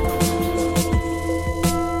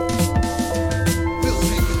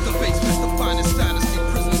 Building with the basements, the finest dynasty,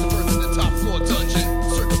 prisoners of earth in the top floor dungeon.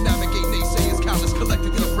 Circumnavigate naysayers, countless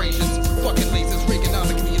collective abrasions. Fucking lasers,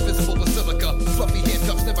 Reaganomic, the invisible basilica. Fluffy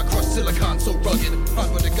handcuffs never crushed silicon, so rugged.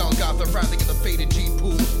 Onward to Golgotha, rounding in the faded gene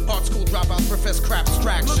pool. Art school dropouts profess crap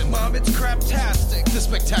abstraction. Look, Mom, it's craptastic. The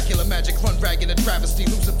spectacular magic run rag in a travesty.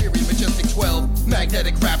 Luciferian majestic 12.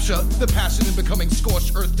 Magnetic rapture. The passion in becoming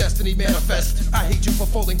scorched earth destiny manifest. I hate you for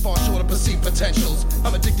falling far short of perceived potentials.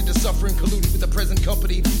 I'm addicted to suffering, colluding with the present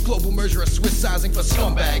company. Global merger of Swiss sizing for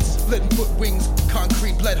scumbags. Leaden foot wings,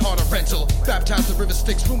 concrete bled harder rental. Baptized the river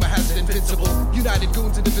Styx, rumor has it invincible. United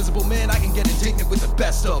goons, indivisible, man, I can get indignant with the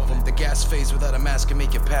best of them. The gas phase without a mask can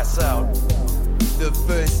make you pass out. The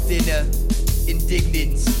first dinner,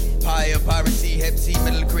 indignance. Higher piracy, hep C,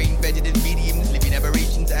 metal green, vegeted mediums, living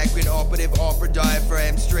aberrations, acrid, operative, opera,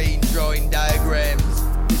 diaphragm, strain, drawing diagrams.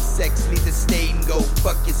 The sex leaves a stain, go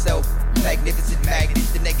fuck yourself. Magnificent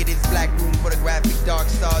magnets, the negatives, black room, photographic, dark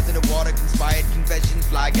stars in the water, conspired confessions,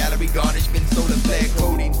 fly gallery, garnishment, solar flare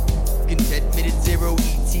coding. Contentment at zero,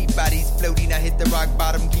 ET, bodies floating, I hit the rock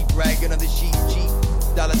bottom, keep dragging on the sheep, cheap.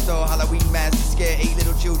 Dollar store, Halloween mask to scare 8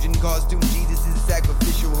 little children, costume, Jesus is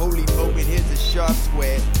sacrificial, holy moment, here's a sharp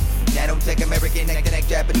square. Nanotech, American, neck-to-neck,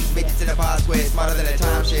 Japanese, midgets in a pod square, smarter than a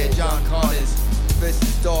timeshare, John Connors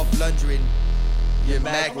versus Dolph Lundgren. Your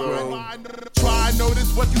macro. Try,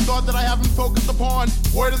 notice what you thought that I haven't focused upon.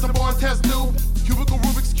 Word is a born test new. Cubicle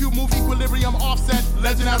Rubik's Cube, move equilibrium offset.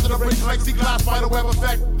 Legend after the break, plexiglass, spider web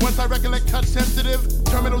effect. Once I recollect, touch sensitive.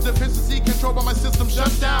 Terminal deficiency, controlled by my system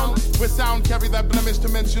shut down. With sound, carry that blemish to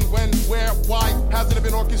mention when, where, why. Hasn't it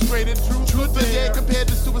been orchestrated? Truth the day compared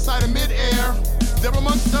to suicide in mid-air. There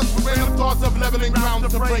amongst us with random thoughts of leveling ground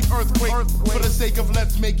to break earthquake. For the sake of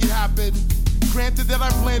let's make it happen. Granted that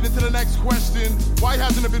I've landed to the next question. Why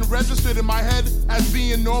hasn't it been registered in my head as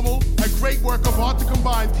being normal? A great work of art to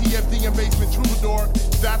combine TFD and basement troubadour.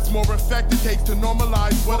 That's more effect it takes to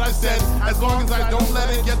normalize what I said. As long as I don't let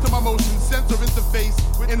it get to my motion sensor interface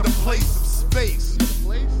in the place of space.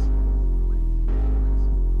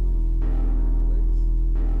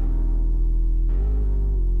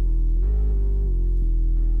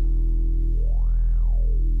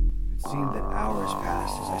 It seemed that hours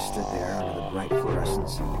passed as I stood there under the bright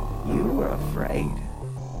fluorescence. You were afraid,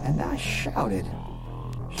 and I shouted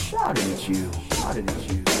at you.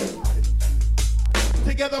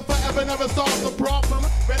 Together forever, never solve the problem.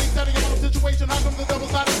 Ready, setting up a situation. How come the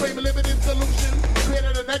double-sided frame, a limited solution?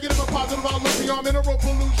 Created a negative and positive outlook beyond mineral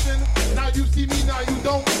pollution. Now you see me, now you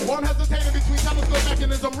don't. One hesitated between telescope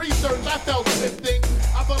mechanism research. I felt lifting.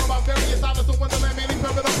 I thought about various Alice in Wonderland, mainly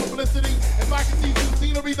permit of publicity. If I could see some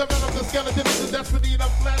scenery develop, the skeleton is the desperate need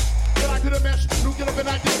of flesh. But I could have meshed, nuclear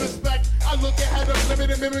vernacular respect. I look ahead of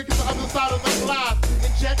limited mimic to the other side of the glass.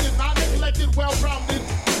 Injected, not neglected, well-rounded.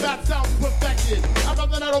 That sounds perfected. I'd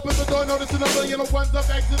rather not open the door, noticing a million of ones of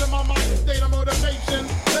exit in my mind, state of motivation.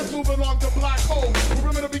 Let's move along the black hole.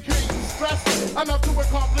 Perimeter became stressed enough to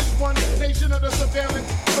accomplish one nation under surveillance.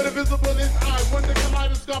 But invisible is I, wonder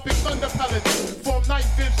kaleidoscopic thunder pellets. Form night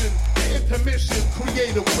vision, intermission,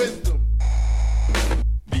 creative wisdom.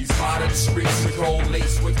 The spotted streets with gold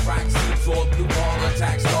lace with cracks and floor blue ball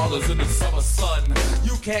attacks dollars in the summer sun.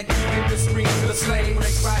 You can't keep the streets to the slave when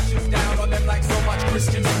it crashes down on them like so much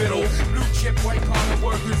Christian spittle. Blue chip, white collar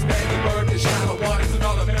workers, man, the bird, the shallow waters, and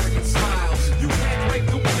all American smile. You can't break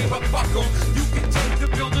the willing but fuck 'em. You can take the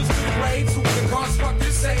builders to the grave, so the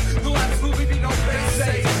constructors say there'll absolutely be no place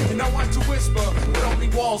safe. And no one to whisper, but only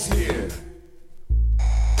walls here.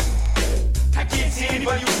 I can't see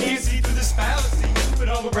anybody who can't see through this fallacy. But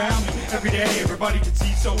all around me, every day, everybody can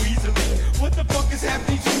see so easily. What the fuck is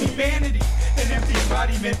happening to humanity? An empty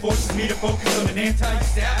embodiment forces me to focus on an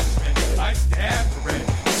anti-establishment. I stand for it.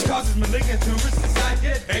 Which causes malignant tumors inside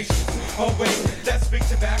dead patients. Oh wait, that's big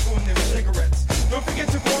tobacco and their cigarettes. Don't forget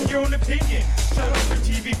to form your own opinion. Shut off your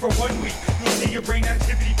TV for 1 week. You'll see your brain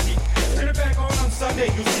activity peak. Turn it back on Sunday.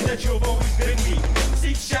 You'll see that you've always been weak.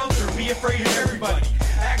 Seek shelter. Be afraid of everybody.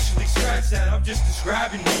 Actually, scratch that. I'm just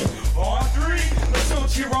describing me. On 3, let's all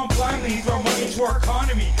cheer on blindly. Throw money into our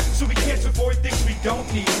economy so we can't afford things we don't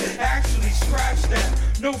need. Actually, scratch that.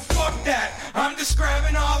 No, fuck that. I'm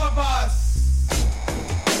describing all of us.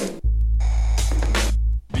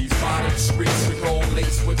 These modern streets with gold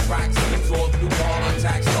lace with cracks and floor blue ball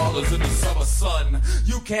attacks dollars in the summer sun.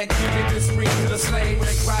 You can't give it the street to the slave when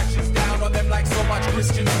it crashes down on them like so much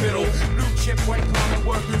Christian spittle. Blue chip, white collar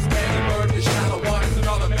workers, man, the bird, the shallow waters, and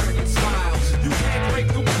all American smile. You can't break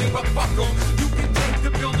the willing but fuck 'em. You can take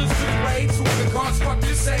the builders to the grave, so the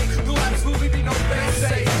constructors say there'll absolutely be no place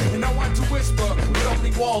safe. And no one to whisper, but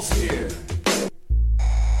only walls here.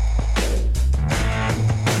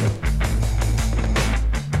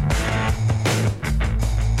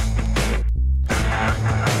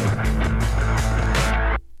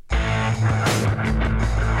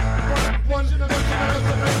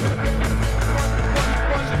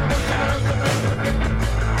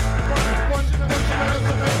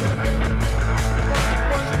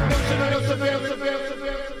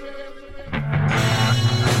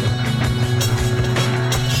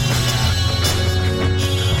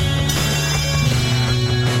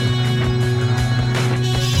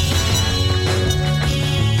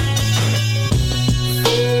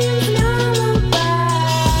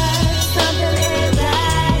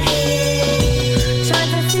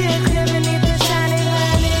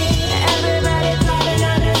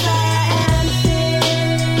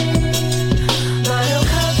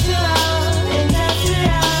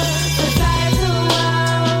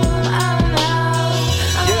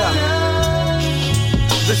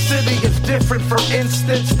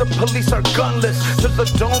 The police are gunless. There's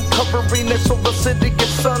a dome covering it so the city gets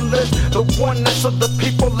sunless. The oneness of the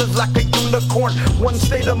people is like a unicorn. One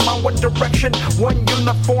state of mind, one direction, one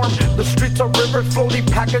uniform. The streets are rivers, floating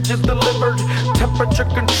packages delivered. Temperature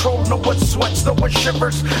control, no one sweats, no one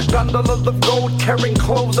shivers. Gondolas of gold carrying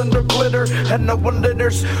clothes under glitter. And no one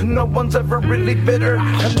litters, no one's ever really bitter.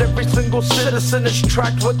 And every single citizen is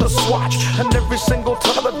tracked with a swatch. And every single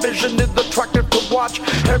television is attractive to watch.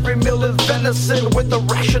 Every meal is venison with a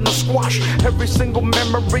ration of squash. Every single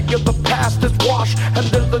memory of the past is washed. And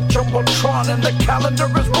there's a jumbotron and the calendar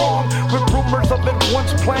is wrong. With rumors of it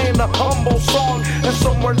once playing a humble song. And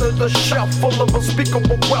somewhere there's a shelf full of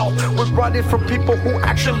unspeakable wealth. With writing from people who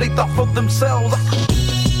actually thought for themselves.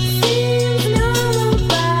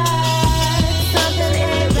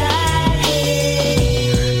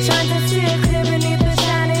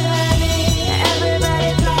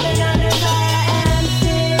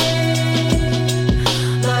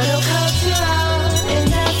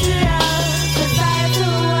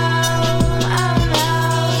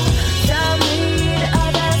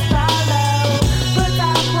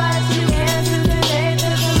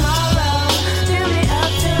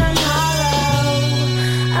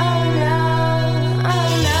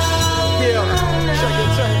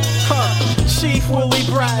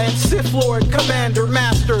 Sith Lord, Commander,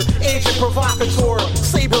 Master, Agent Provocateur,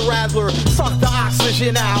 Saber Rattler, suck the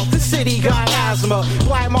oxygen out. The city got asthma.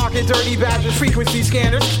 Black market, dirty badges, frequency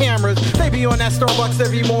scanners, cameras. They be on that Starbucks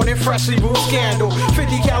every morning, freshly brewed scandal.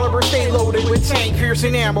 50 caliber, stay loaded with tank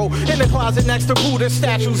piercing ammo. In the closet next to Buddha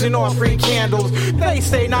statues and offering candles. They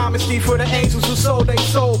say namaste for the angels who sold they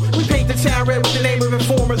soul. We paint the town red with the name of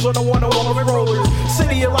informers on the 101 with rollers.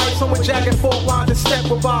 City of lights on with jagged fault lines and step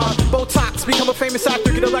with Bob. Botox, become a famous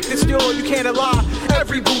actor, get elected still, you can't lie.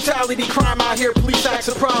 Every brutality crime out here, police act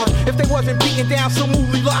surprised. If they wasn't beaten down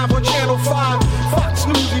smoothly live on Channel 5. Fox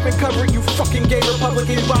News even covering you fucking gay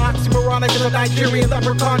Republicans by oxymoronic in the Nigerian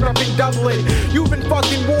leprechaun up in Dublin. You've been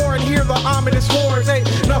fucking warned, hear the ominous horns. Ain't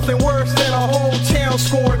nothing worse than a whole town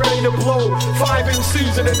scoring ready to blow. 5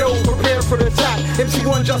 MCs in the nose, prepare for the attack.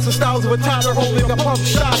 MC1 Justice Styles of a toddler holding a pump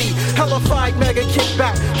shotty. Hellified mega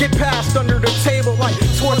kickback, get passed under the table like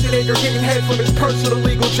Schwarzenegger from his personal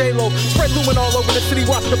legal J-Lo. Spread lumen all over the city,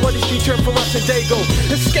 watch the bloody feature for us and Dago.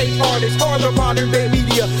 Escape artists, harder modern day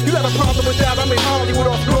media. You got a problem with that? I'm in Hollywood,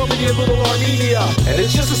 off Normandy, and Little Armenia. And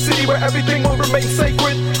it's just a city where everything will remain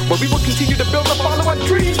sacred, where we will continue to build up follow our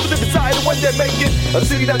dreams with the desire to one day make it. A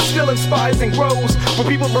city that still inspires and grows, where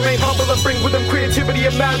people remain humble and bring with them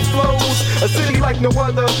creativity and mad flows. A city like no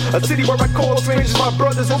other, a city where I call strangers my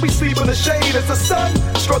brothers, where we sleep in the shade as the sun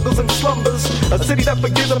struggles and slumbers. A city that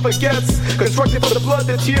forgives and forgets, constructed for the blood,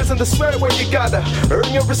 the tears, and the sweat, where you gotta earn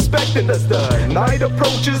your respect. And as the night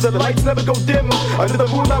approaches and the lights never go dim, under the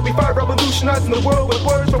moonlight we fight, revolutionizing the world with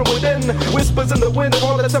words from within. Whispers in the wind and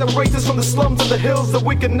all that separates us from the slums and the hills, the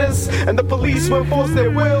wickedness and the police will enforce their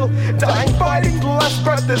will. Dying, fighting, the last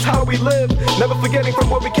breath is how we live. Never forgetting from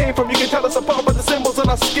where we came from. You can tell us apart by the symbols on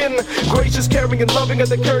our skin. Gracious, caring, and loving are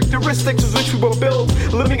the characteristics as which we were built.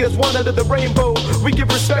 Living as one under the rainbow, we give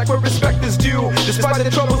respect where respect is due. Despite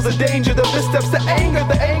the troubles, the danger, the missteps, the anger,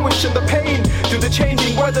 the anguish, and the pain. Through the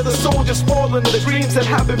changing weather, the soldiers fall into the dreams that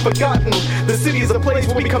have been forgotten. The city is a place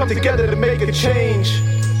where we come together to make a change.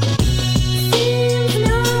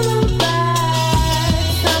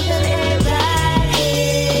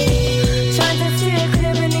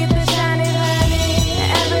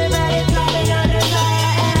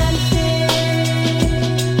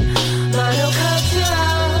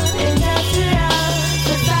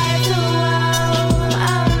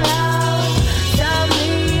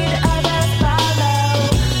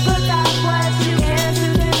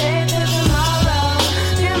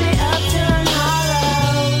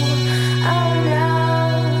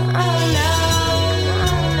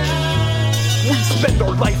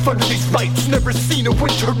 Under these lights, never seen a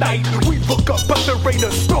winter night. We look up but there ain't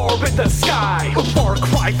a star in the sky. A far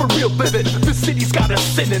cry for real living. The city's got us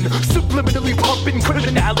sinning, subliminally pumping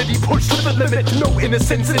criminality pushed to the limit. No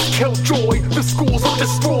innocence is killjoy. The schools are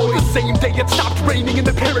destroyed. The same day it stopped raining and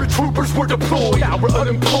the paratroopers were deployed. Now we're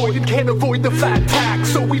unemployed and can't avoid the flat tax,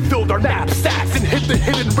 so we filled our knapsacks and hit the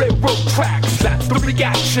hidden railroad tracks. That's the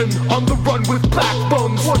reaction. On the run with black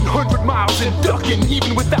buns, 100 miles and ducking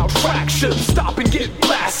even without traction. Stop and get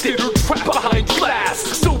blasted or trapped behind glass,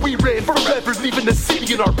 so we ran forever, leaving the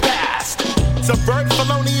city in our past. Subvert,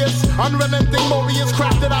 felonious, unrelenting, morious,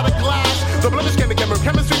 crafted out of glass. The blemish can become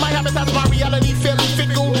chemistry, my habitat's my reality, fairly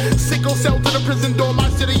fickle. Sickle cell to the prison door, my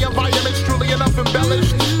city environment's truly enough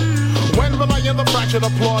embellished. When will I end the fractured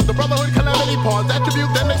applause? The brotherhood calamity pause, attribute,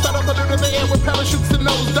 then they start up polluting the air with parachutes to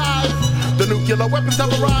nosedive. The nuclear weapons have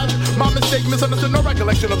arrived. My mistake, misunderstood, no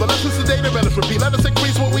recollection of the lessons sedated. Let us repeat, let us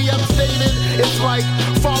increase what we have stated. It's like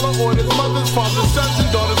follow orders, mothers, fathers, sons, and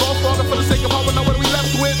daughters, all slaughtered for the sake of power. Now what are we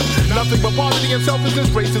left with? Nothing but poverty and selfishness,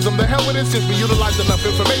 racism. The hell with it, since we utilize enough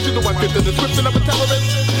information to fit the description of a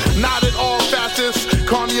terrorist. Not at all fascist,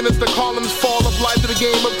 communist. The columns fall apply to the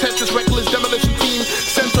game of Tetris, reckless demolition team.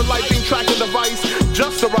 Sensor lighting, tracking device,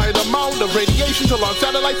 just the right amount of radiation to launch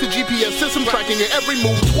satellites. The GPS system tracking your every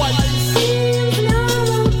move twice.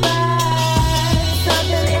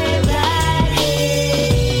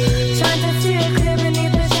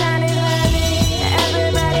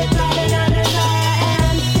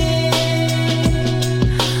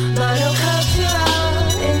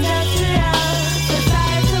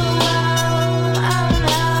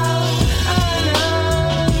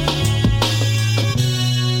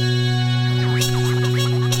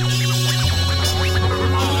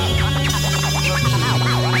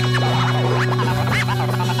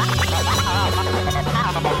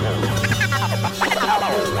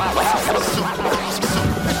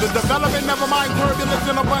 Development, never mind turbulence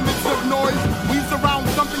and abundance of noise. We surround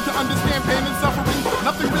something to understand pain and suffering.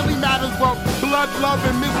 Nothing really matters but blood, love,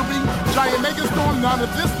 and misery. Giant megastorm, none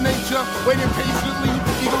of this nature. Waiting patiently,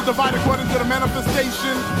 ego divide according to the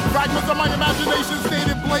manifestation. Fragments of my imagination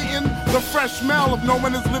stated blatant. The fresh smell of no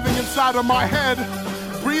one is living inside of my head.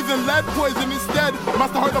 Breathing lead poison instead.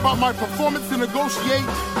 Must have heard about my performance to negotiate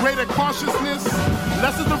greater consciousness.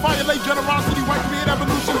 Lessons to violate generosity, white create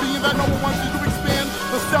evolution, being that no one wants you to expand.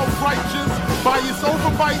 The self-righteous, bias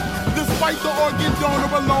overbite, despite the organ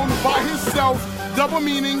donor alone by himself. Double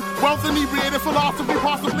meaning, wealth inebriated philosophy,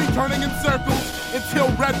 possibly turning in circles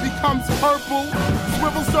until red becomes purple.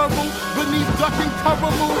 Swivel circle beneath ducking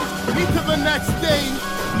cover moves. Me to the next day.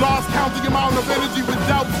 Lost counting amount of energy with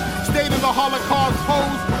doubts. Stayed in the Holocaust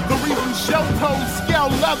pose. The reason shell toes,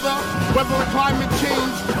 scale leather. Weather or climate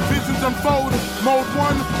change, visions unfold. Mode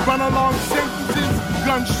 1, run along sentences.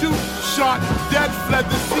 Gun shoot, shot, dead, fled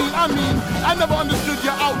the scene. I mean, I never understood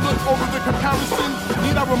your outlook over the comparison.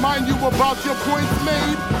 Need I remind you about your points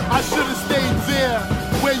made? I should have stayed there,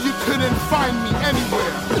 where you couldn't find me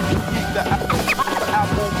anywhere. Eat the apple,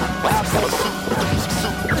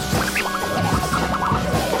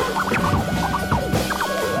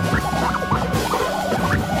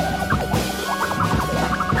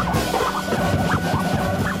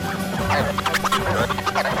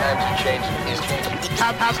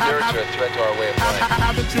 Spiritual threat to our way of life.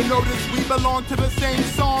 Haven't you noticed we belong to the same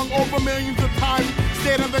song over millions of times?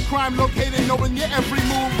 State of the crime located, knowing your every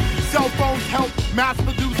move. Cell phones help mass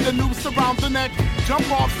produce the noose around the neck. Jump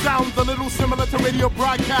off sounds a little similar to radio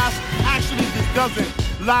broadcast. Actually, this doesn't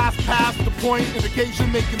last past the point.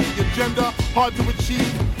 Indication making the agenda hard to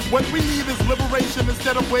achieve. What we need is liberation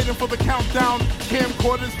instead of waiting for the countdown.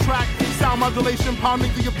 Camcorders track, sound modulation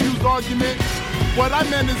pounding the abused argument. What I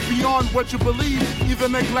meant is beyond what you believe. Either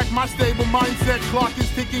neglect my stable mindset, clock is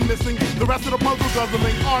ticking, missing the rest of the puzzle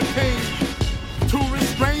guzzling arcane. To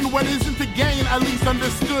restrain what isn't to gain, at least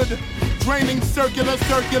understood. Draining circular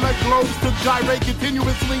globes to gyrate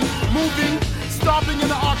continuously. Moving, stopping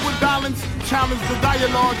in an awkward balance. Challenge the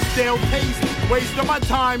dialogue, stale taste. Waste of my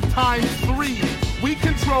time, times 3. We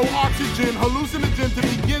control oxygen, hallucinogen to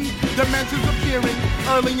begin. Dimensions appearing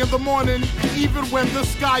early in the morning. Even when the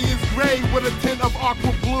sky is gray with a tint of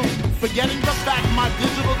aqua blue. Forgetting the fact my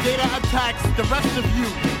digital data attacks the rest of you.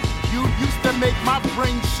 You used to make my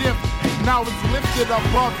brain shift. Now it's lifted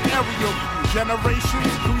above aerial view.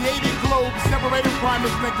 Generations created globes, separated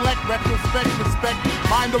primates, neglect, retrospect, respect.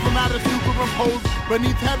 Mind over matter superimposed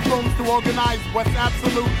beneath headphones to organize what's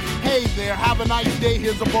absolute. Hey there, have a nice day,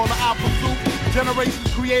 here's a bowl of apple soup.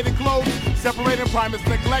 Generations created globes, separated primates,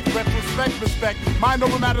 neglect, retrospect, respect. Mind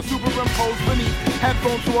over matter superimposed beneath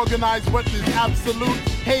headphones to organize what is absolute.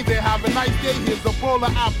 Hey there, have a nice day, here's a bowl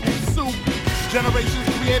of apple soup. Generations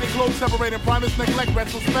created globes, separated primates, neglect,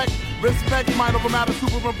 retrospect, respect, mind over matter,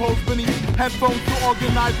 superimposed beneath headphones to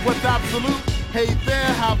organize what's absolute. Hey there,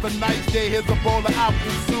 have a nice day, here's a bowl of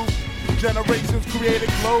apple soup. Generations created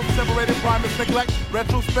globes, separated primates, neglect,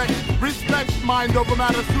 retrospect, respect, mind over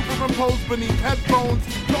matter, superimposed beneath headphones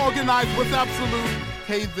to organize what's absolute.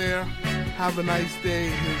 Hey there, have a nice day,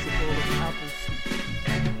 here's a bowl of apple soup.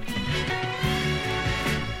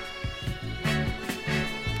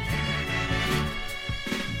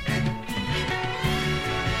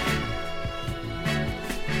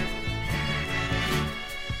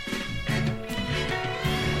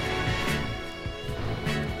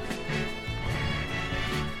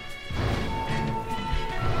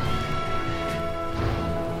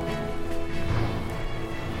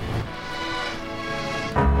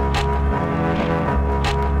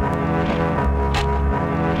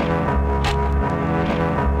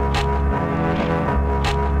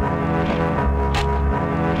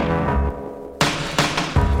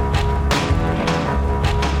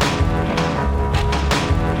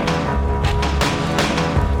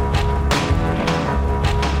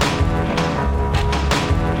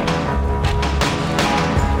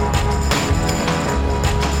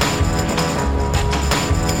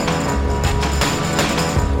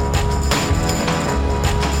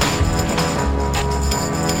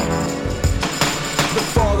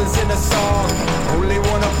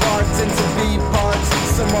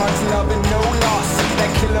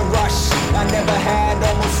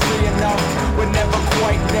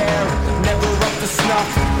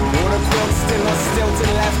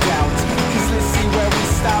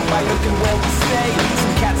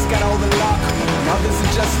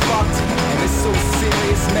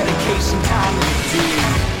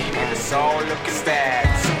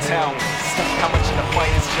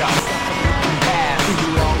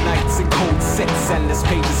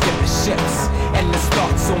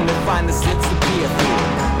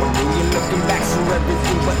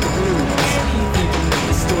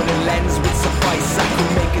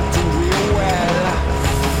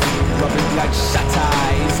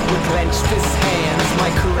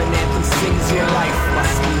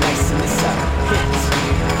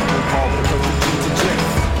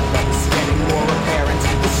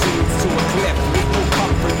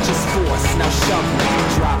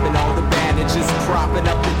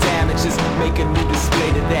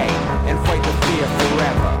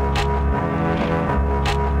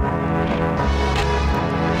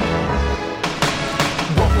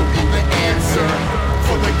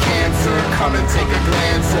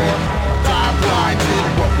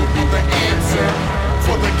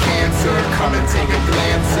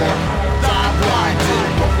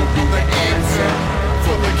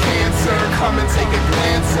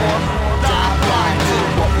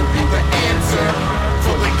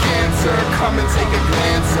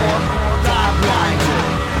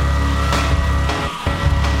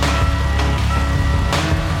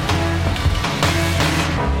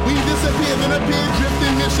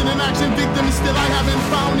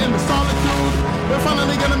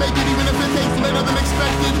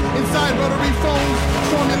 Inside rotary phones,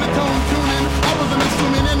 formula tone tuning. I wasn't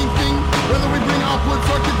assuming anything. Whether we bring output,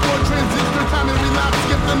 circuit board, transistor, time and relapse,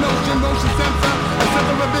 skip the notion, motion sensor, a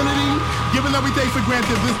separability. Given every day for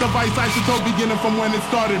granted, this device isotope beginning from when it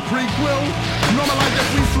started. Prequel, normalize that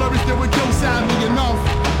we flourish that would kill sadly enough.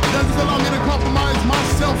 Does this allow me to compromise my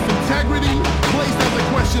self-integrity? Placed as a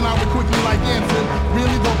question I would quickly like answer.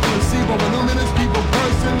 Really the placebo, luminous people,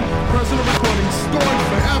 personal recording, stored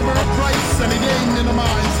forever, bright, sunny day,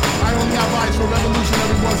 minimized. I only have eyes for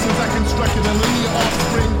revolutionary ones since I constructed a linear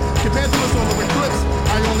offspring. Compared to a solar eclipse,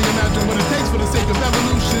 I only imagine what it takes for the sake of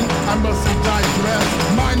evolution. I mustn't digress.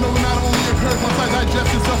 Mind knowing not only occurs once I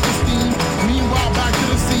digest in self-esteem. Meanwhile, back to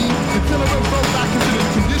the scene. Until it revert back into the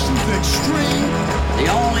conditions extreme. The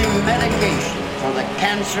only medication for the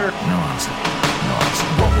cancer. No answer.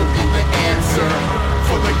 What would be the answer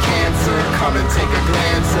for the cancer? Come and take a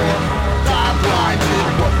glance or die blinded.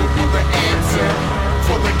 What would be the answer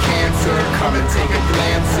for the cancer? Come and take a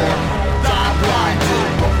glance or die blinded.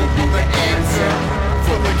 What would be the answer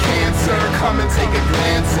for the cancer? Come and take a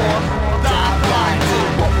glance or die blinded.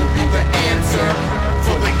 What would be the answer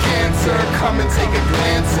for the cancer? Come and take a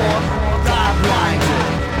glance or die blinded.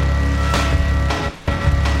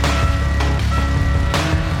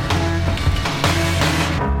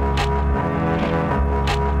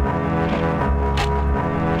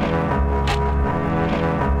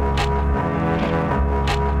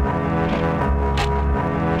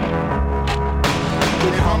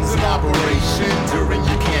 During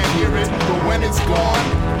you can't hear it, but when it's gone,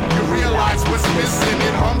 you realize what's missing.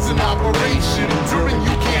 It hums in operation. During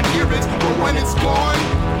you can't hear it, but when it's gone,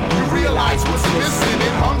 you realize what's missing.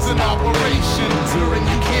 It hums in operation. During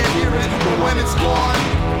you can't hear it, but when it's gone,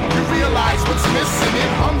 you realize what's missing.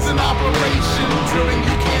 It hums in operation. During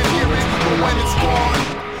you can't hear it, but when it's gone,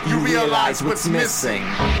 you realize what's missing.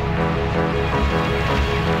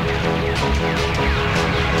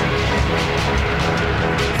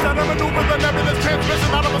 Center maneuvers and nebulous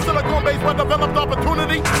transmission out of a silicone-based well-developed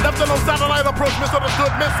opportunity. Left on no satellite approach,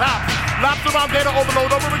 misunderstood mishaps. Laps around data overload,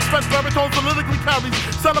 overexpressed baritone soliloquy carries.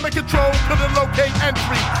 Settlement control, couldn't locate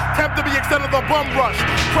entry. Attempt to be extended the bum rush.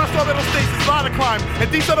 Crushed orbital stasis, ladder climb. And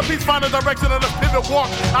descend a piece, find a direction and a pivot walk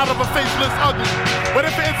out of a faceless ugly. But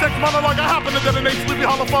if the insect monologue, I happen to detonate, sleepy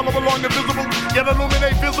hollow follow along invisible, yet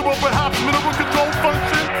illuminate visible, perhaps mineral control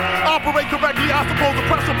function. Operate correctly, I suppose a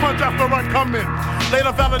pressure punch after I come in.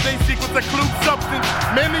 Later validate sequence includes substance.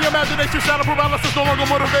 Mainly imagination, shadow paralysis, no longer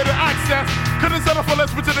motivated access. Couldn't settle for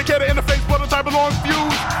less, which indicated interface, prototype along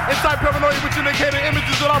fuse. Inside paranoid, which indicated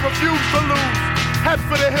images that I refuse to lose. Head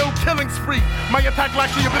for the hill, killing spree. My attack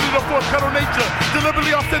lacks the ability to force pedal nature.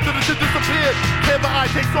 Deliberately off-center, the shit disappeared. Clear the eye,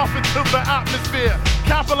 takes off into the atmosphere.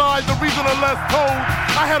 Capitalize the reason or less told.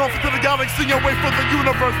 I head off into the galaxy and wait for the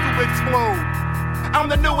universe to explode. I'm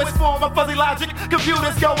the newest form of fuzzy logic.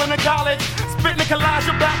 Computers going to college. Spitting a collage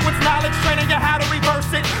of backwards knowledge. Training you how to reverse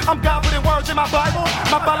it. I'm God putting words in my Bible.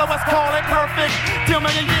 My followers call it perfect. 2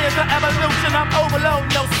 million years of evolution. I'm overloading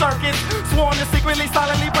your circuits. Sworn to secretly,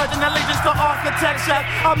 silently pledging allegiance to architecture.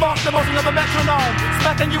 I mark the motion of a metronome.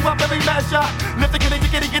 Smacking you up every measure. Lift the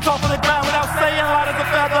kitty get off of the ground without saying light as a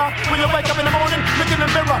feather. When you wake up in the morning, look in the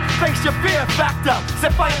mirror. Face your fear factor.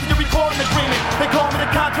 Set fire to your recording agreement. They call me the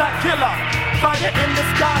contract killer. Fire in the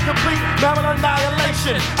sky, complete barrel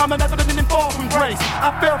annihilation. I'm a method that didn't fall from grace.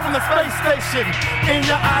 I fell from the space station. In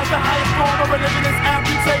your eyes, the highest form of religion is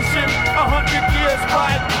amputation. 100 years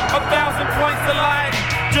right, 1,000 points of light.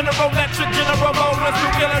 General lecture, general bonus,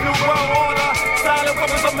 new world order. Silent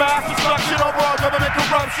weapons of mass destruction, overall government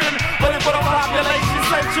corruption. Running for the population,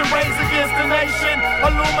 sanction, raised against the nation.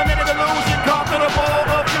 Illuminated illusion, conquer the ball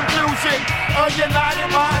of confusion. A united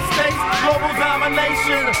mind state, global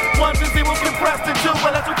domination. One disease was compressed into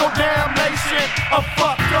electrical damnation. A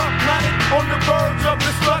fucked up planet on the verge of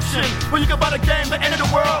destruction. Where you can buy the game, the end of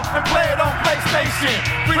the world, and play it on PlayStation.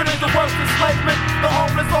 Freedom is the worst enslavement, the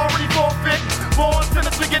homeless already forfeit. Born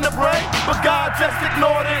sinners begin to break, but God just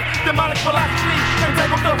ignored it. Demonic philosophy can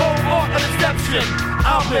take up the whole art of deception.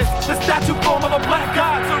 Obvious, the statue form of a black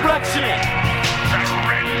God's erection.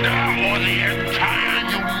 Surrender or the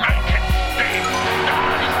entire United States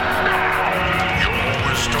dies now. Your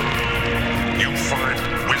wisdom, you find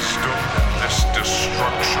wisdom in this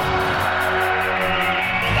destruction.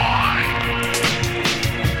 Why?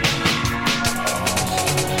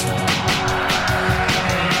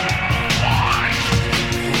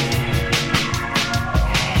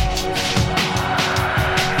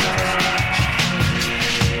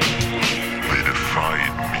 They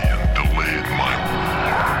defied me and delayed my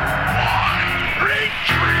war. Why?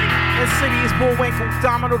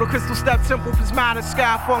 Domino, the crystal step, simple, prismatic,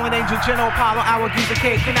 sky, fallen angel, General Apollo, hour, Giza,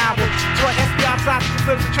 K, Canal. Joy, SBI, Sasha,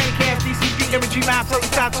 flips, the train cans, DCP, imagery maps, certain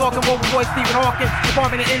side talking, mobile voice, Stephen Hawkins,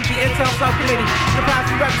 Department of Energy, Intel Subcommittee,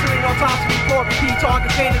 capacity, reptilian, autopsy, report, repeat,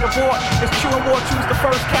 target, painted, abort. It's true and more, choose the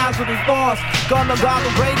first casualty, boss. Gunner,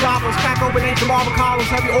 goblin, gray goblins, crack open ancient marble columns,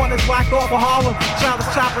 heavy ordnance, black off of Harlem. Childish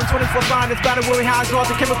chopper, 24 sign, it's better where we hide,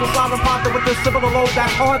 the chemical sovereign ponder with the civil load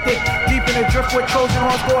that's haunted. Deep in the driftwood, Trojan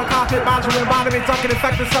horse, going cockpit, module, embodiment, dunking,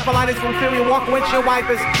 infected, cephalitis, inferior, walk, windshield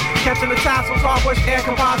wipers. Catching the tassels, hard bush, air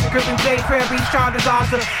composite, gripping J, prayer beach, trying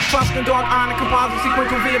disaster. Trusting dark iron, composite,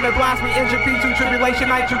 sequential vehement, blast me, engine, P2, tribulation,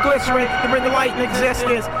 nitroglycerin, to bring the light in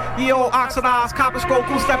existence. EO, oxidized, copper scroll,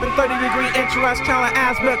 cool stepping, 30-degree interest, challenge,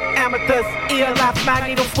 asthma, amethyst, ELF,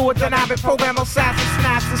 magnetofluid, dynamic, program, assassin,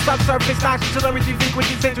 snaps, the subsurface, nitrogen, telemetry,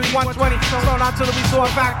 frequency, century, 120, thrown out to the resort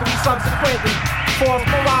factory, subsequently. False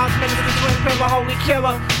mirage, minister, twin pillar, holy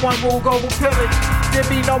killer, one rule, global pillage. There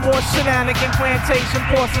be no more shenanigan, plantation,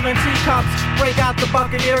 porcelain teacups. Break out the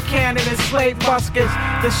buccaneer cannon and slave muskets.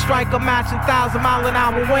 Then strike a match in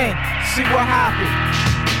 1,000-mile-an-hour wind. See what happens.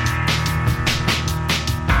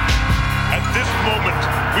 At this moment,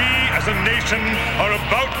 we as a nation are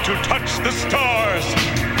about to touch the stars.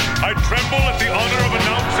 I tremble at the honor of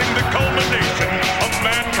announcing the culmination of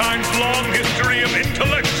mankind's long history of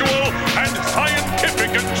intellectual and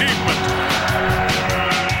scientific achievement.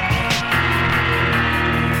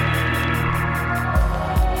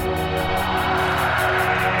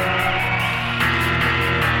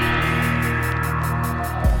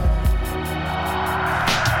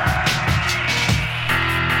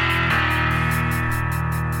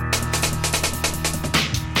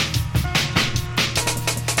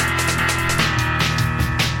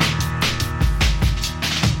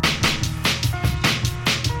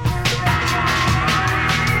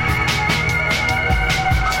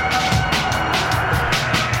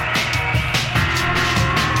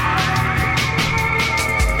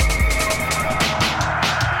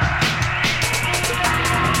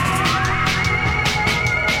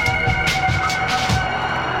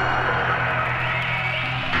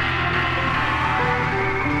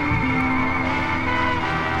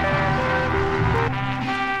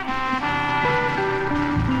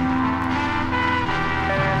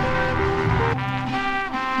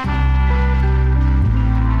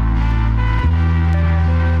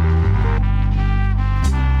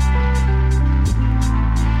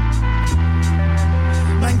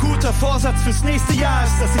 Vorsatz fürs nächste Jahr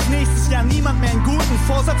ist, dass sich nächstes Jahr niemand mehr einen guten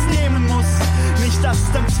Vorsatz nehmen muss. Nicht, dass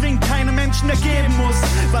es dann zwingend keine Menschen mehr geben muss,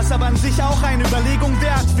 was aber an sich auch eine Überlegung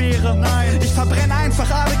wert wäre. Nein, ich verbrenne einfach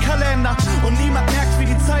alle Kalender und niemand merkt, wie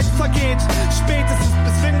die Zeit vergeht. Spätestens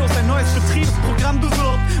bis Windows ein neues Betriebsprogramm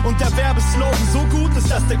bewirbt und der Werbeslogan so gut ist,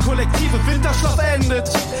 dass der kollektive Winterschlaf endet.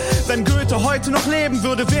 Wenn Goethe heute noch leben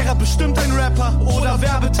würde, wäre er bestimmt ein Rapper oder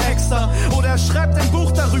Werbetexter. Oder er schreibt ein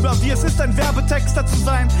Buch darüber, wie es ist, ein Werbetexter zu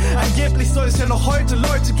sein. Angeblich soll es ja noch heute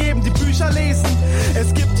Leute geben, die Bücher lesen.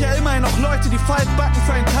 Es gibt ja immerhin noch Leute, die Faltbacken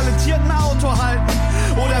für einen talentierten Autor halten.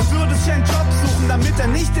 Oder er würde sich einen Job suchen, damit er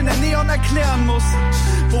nicht in der Neon erklären muss,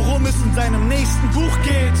 worum es in seinem nächsten Buch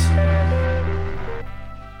geht.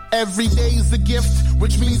 Every day is a gift,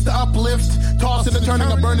 which means to uplift. Tossing and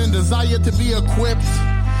turning a burning desire to be equipped.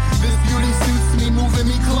 This beauty suits me, moving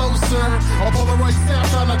me closer. A Polaroid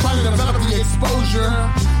snapshot, I'm trying to develop the exposure.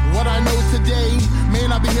 What I know today may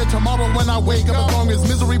not be here tomorrow when I wake up. As long as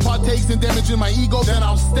misery partakes in damaging my ego, then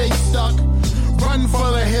I'll stay stuck. Run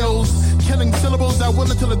for the hills, killing syllables that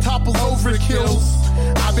will until it topples overkills.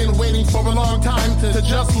 I've been waiting for a long time to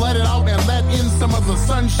just let it out and let in some of the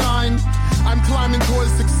sunshine. I'm climbing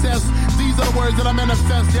towards success. These are the words that I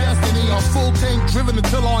manifest. Destiny, a full tank driven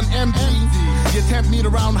until on empty. You tempt me to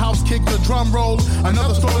roundhouse kick the drum roll.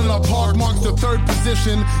 Another stroll in the park marks the third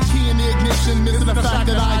position. Key in the ignition, missing the fact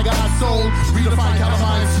that I got soul. Redefine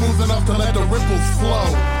Calamine, smooth enough to let the ripples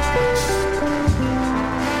flow.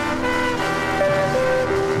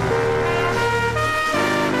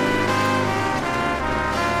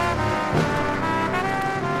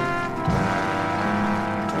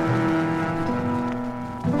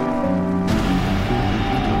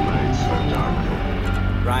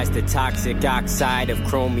 The toxic oxide of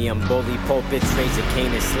chromium, bully pulpits, razor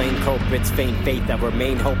canis, slain culprits, faint faith that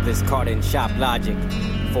remain hopeless, caught in shop logic.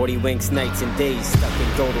 40 winks, nights and days, stuck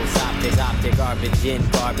in Godel's optic, garbage in,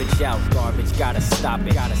 garbage out, garbage, gotta stop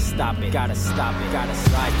it, gotta stop it, gotta stop it, gotta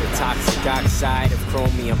slide. The toxic oxide of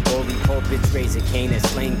chromium, bully pulpits, razor canis,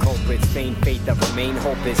 slain culprits, faint faith that remain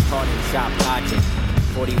hopeless, caught in shop logic.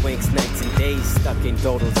 40 winks, nights and days, stuck in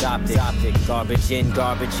Godel's optic. Garbage in,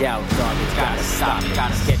 garbage out, garbage, gotta stop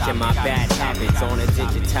it. Sketching my bad habits on a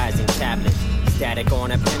digitizing tablet. Static on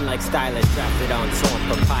a pen like stylus, drafted on torn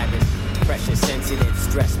papyrus. Pressure sensitive,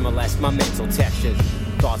 stress molest my mental textures.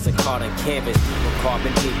 Thoughts are caught on canvas, people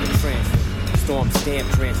carbon paper transfer. Storm stamp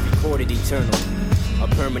trance recorded eternal. A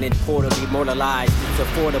permanent portal immortalized, it's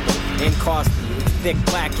affordable and costly. It's thick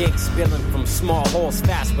black ink spilling from small holes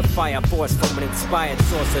fast with fire force from an inspired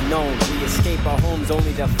source unknown. We escape our homes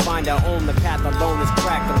only to find our own. The path alone is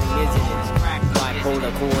crackling, isn't it?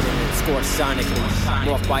 Bipolar coordinates, scorched sonically,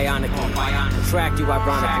 morph bionically. Attract you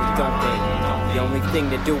ironically, don't they? The only thing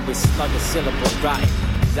to do is slug a syllable rotten.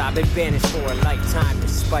 Cause I've been banished for a lifetime.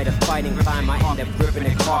 Despite a fighting climb, I end up ripping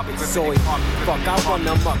the carpet soil. Fuck, I run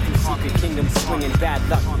them up through secret kingdoms, swinging bad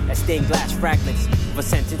luck as stained glass fragments of a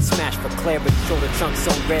sentence smash for clarity. Shoulder chunks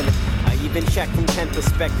so rarely. I even check from 10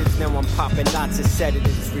 perspectives. Now I'm popping lots of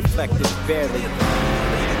sedatives, reflective barely.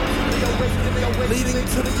 Leading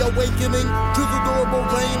to the awakening, drizzle durable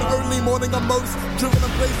rain, early morning immersed, driven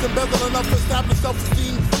and placed, embezzle enough to establish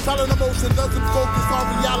self-esteem. Silent emotion doesn't focus on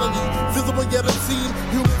reality, visible yet unseen.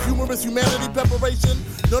 Humorous humanity preparation,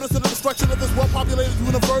 noticing the destruction of this well-populated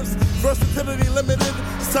universe. Versatility limited,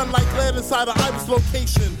 sunlight glared inside an iris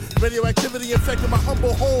location. Radioactivity infected my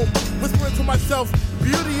humble home, whispering to myself,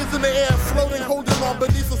 beauty is in the air, floating, holding on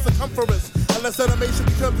beneath the circumference. Unless animation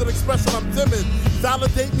becomes an expression, I'm timid.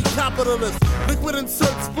 Validate me, capitalist. Liquid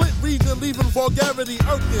insert, split region, leaving vulgarity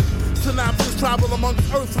irking. Synapses travel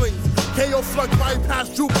amongst earthlings. KO flux bypass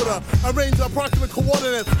Jupiter. Arrange approximate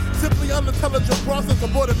coordinates. Simply unintelligent process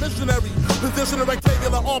aborted missionary. Position a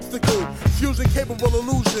rectangular obstacle. Fusion capable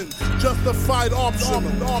illusion. Justified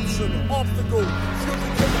option. Obstacle.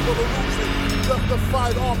 Fusion capable illusion.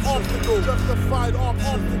 Justified obstacle. Justified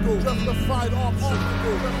obstacle. Justified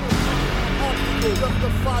obstacle.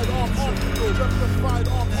 Justified obstacle. Justified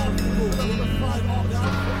obstacle. Justified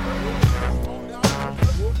obstacle.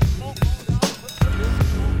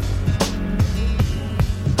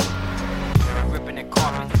 Ripping it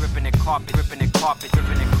carpet, ripping it carpet, ripping it carpet,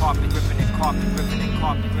 ripping it carpet, ripping it carpet, ripping it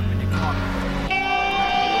carpet, ripping it carpet.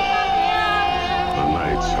 The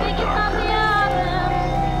nights are darker.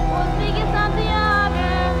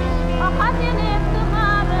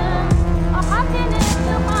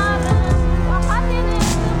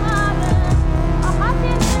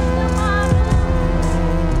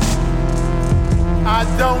 I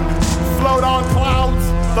don't float on clouds.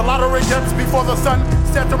 The lottery gets before the sun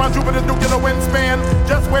sets around Jupiter's nuclear windspan.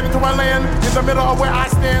 Just waiting till I land in the middle of where I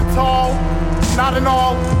stand tall. Not in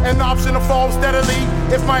all, an option to fall steadily.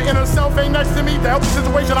 If my inner self ain't next to me, to help the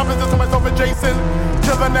situation, I'll position myself adjacent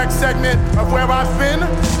to the next segment of where I've been.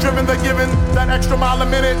 Driven the given, that extra mile a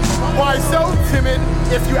minute. Why so timid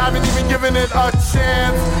if you haven't even given it a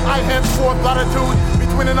chance? I henceforth latitude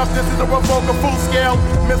between enough distance to revoke a full scale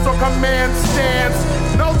missile command stance.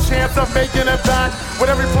 No chance of making it back. With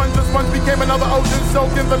every plunge, this once became another ocean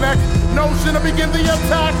soaked in the neck. Notion to begin the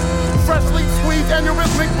attack. Freshly squeezed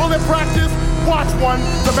aneurysmic bullet practice. Watch one,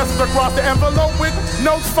 the message across the envelope with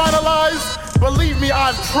notes finalized. Believe me,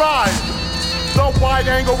 I've tried. The wide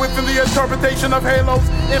angle within the interpretation of halos,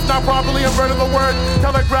 if not properly inverted the word,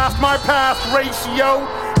 telegraph my path ratio.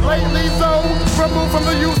 Lately though, removed from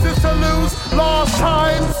the uses to lose, lost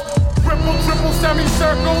times, triple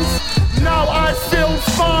semicircles. Now I feel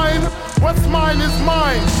fine. What's mine is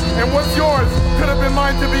mine, and what's yours could have been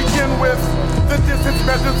mine to begin with. The distance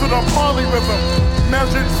measured to the polyrhythm,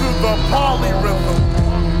 measured to the polyrhythm.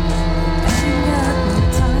 Ain't got no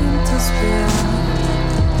time to spare.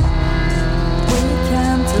 We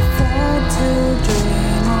can't afford to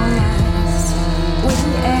dream or rise. We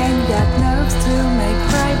ain't got nerves to make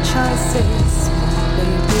right choices.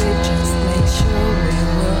 Baby, just make sure we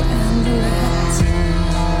will handle it.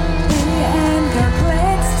 We ain't got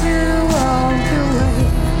legs to walk away.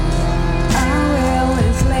 Our will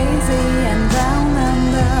is lazy and down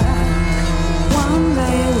under. One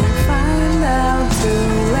day we'll find out too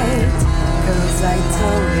late. 'Cause I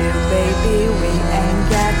told you, baby, we ain't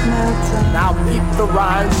got no time. Now peep the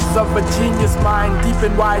rhymes of a genius mind, deep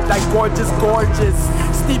and wide like gorgeous.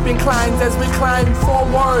 Steep inclines as we climb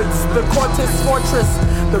forwards. The Cortez Fortress,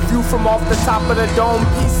 the view from off the top of the dome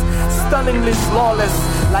piece, stunningly flawless.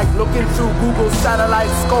 Like looking through Google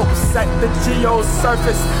satellite scopes at the geo's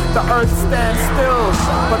surface. The earth stands still,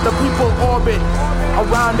 but the people orbit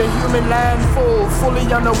around a human landfall, fully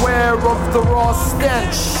unaware of the raw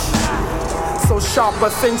stench. So sharper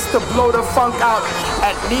things to blow the funk out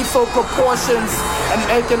at lethal proportions and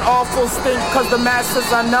make an awful stink, 'cause the masses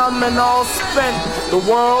are numb and all spent. The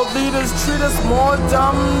world leaders treat us more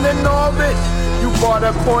dumb than orbit. You bought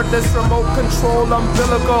a cordless remote control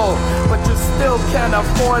umbilical, but you still can't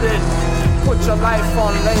afford it. put your life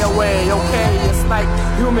on layaway, okay? It's like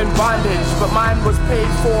human bondage, but mine was paid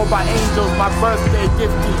for by angels. My birthday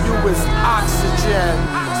gift to you is oxygen.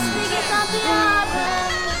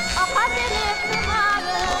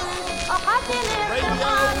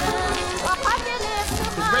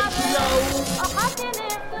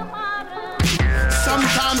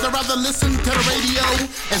 Sometimes I'd rather listen to the radio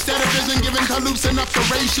instead of vision giving to loosen up the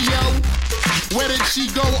ratio. Where did she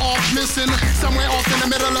go off missing? Somewhere off in the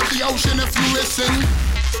middle of the ocean if you listen.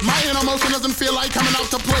 My inner motion doesn't feel like coming out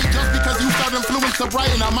to play just because you felt influence to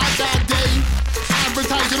brighten up my bad day.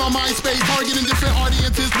 Advertising on MySpace, targeting different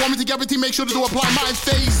audiences, want me to get everything, make sure to apply my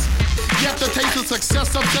face. Get the taste of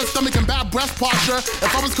success, upset stomach and bad breath posture.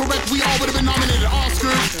 If I was correct, we all would have been nominated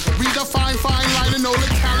Oscars. Redefine fine line and no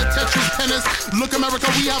talent, Tetris, tennis. Look, America,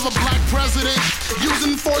 we have a black president.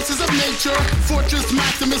 Using forces of nature. Fortress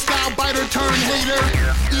Maximus style, biter, turn hater.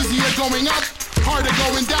 Easier going up, harder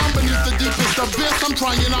going down. Beneath the deepest abyss, I'm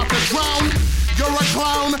trying not to drown. You're a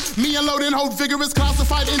clown, me and Loden hold vigorous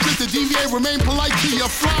classified interest. To deviate, remain polite to your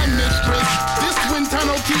fly mistress. This wind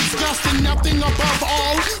tunnel keeps gusting, nothing above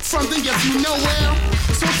all. Fronting gets you nowhere.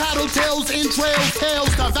 So tattletales, entrails, tales,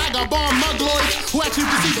 the vagabond mugloids who actually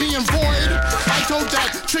perceive being void. I told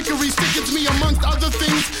that trickery stickens me amongst other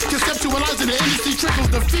things. Conceptualizing the industry trickles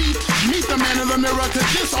defeat. Meet the man in the mirror, cause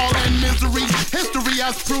this all end misery. History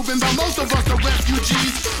has proven that most of us are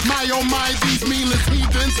refugees. My oh my, these meaningless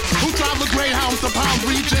heathens who travel greyhounds to pound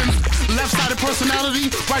regions. Left-sided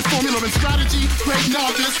personality, right formula and strategy. Great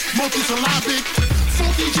novice, multisyllabic.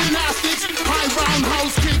 Faulty gymnastics, high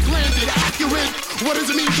roundhouse kick landed accurate. What does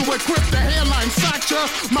it mean to equip the hairline fracture?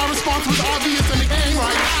 My response was obvious and it came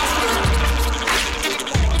right after.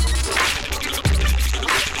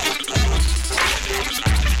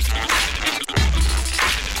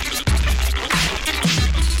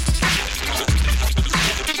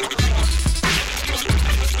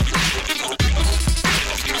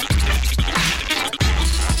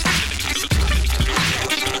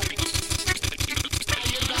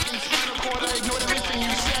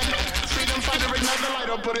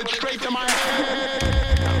 Put it straight to my head.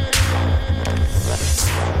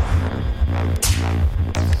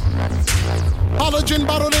 Halogen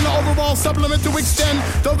bottled in the overall supplement to extend.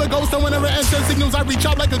 Though the ghost and whenever it sends signals, I reach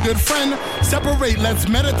out like a good friend. Separate, let's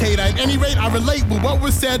meditate. At any rate, I relate with what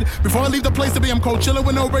was said. Before I leave the place to be, I'm cold chilling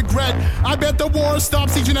with no regret. I bet the war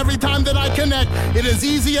stops each and every time that I connect. It is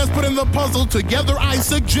easy as putting the puzzle together, I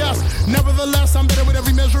suggest. Nevertheless, I'm better with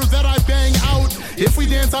every measure that I bang out. If we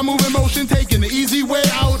dance, I move in motion, taking the easy way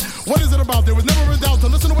out. What is it about? There was never a doubt to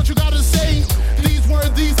listen to what you gotta say. These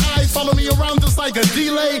words, these eyes follow me around just like a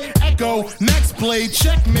delay. Echo, next play,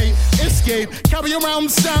 checkmate, escape. Carry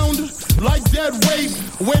around sound like dead weight.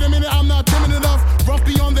 Wait a minute, I'm not timid enough. Rough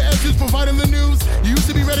beyond the edges, providing the news. You used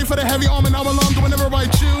to be ready for the heavy arm and now I'm alone whenever I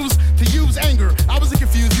choose to use anger. I wasn't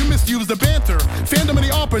confused, you misused the banter. Fandom of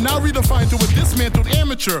the opera, now redefined to a dismantled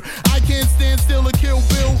amateur. I can't stand still or kill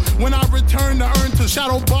Bill when I return to earn to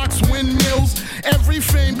shadow box windmills. Every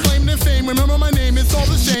fame, claim their fame, remember my name, it's all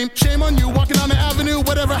the same. Shame on you, walking on the avenue,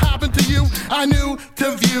 whatever happened to you, I knew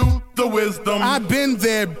to view the wisdom. I've been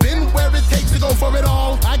there, been where it takes to go for it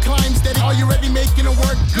all. I climb steady, are you ready making it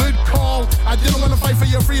work? Good call. I didn't want to fight for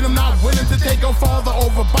your freedom, not willing to take a fall. The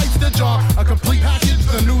over bites the jaw, a complete package,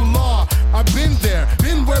 the new law. I've been there,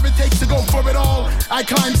 been where it takes to go for it all. I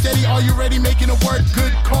climb steady, are you ready making it work?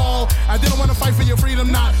 Good call. I didn't want to fight for your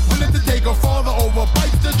freedom, not willing to take a fall. The over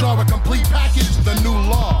bites the jaw, a complete package, the new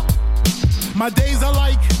law. My days are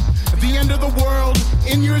like the end of the world.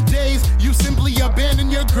 In your days, you simply abandon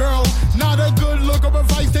your girl. Not a good look or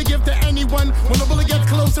advice to give to anyone. When the bullet gets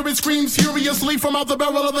closer, it screams furiously from out the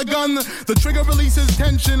barrel of the gun. The trigger releases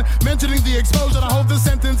tension, mentioning the exposure. I hold the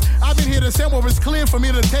sentence. I've been here to say what was clear for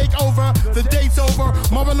me to take over. The date's over.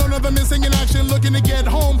 More alone of the missing in action, looking to get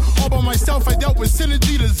home. All by myself, I dealt with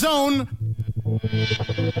synergy to zone.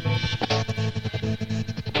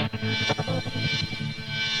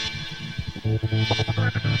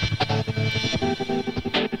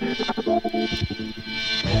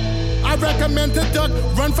 I recommend to duck,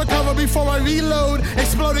 run for cover before I reload.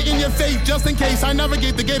 Explode it in your face just in case I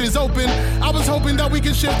navigate, the gate is open. I was hoping that we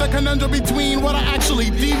could shift the conundrum between what I actually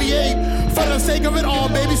deviate. For the sake of it all,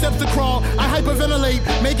 baby steps to crawl. I hyperventilate,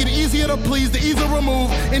 make it easier to please, the ease to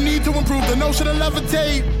remove. In need to improve the notion to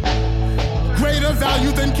levitate. Greater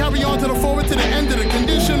value than carry on to the forward to the end of the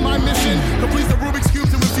condition. My mission, complete the Rubik's Cube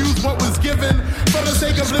to refuse what was given. For the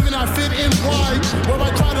sake of living, I fit in wide. Where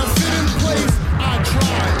I try to fit in place, I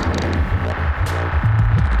try.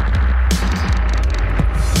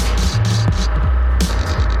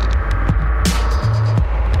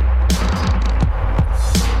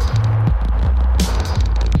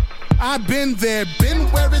 been there, been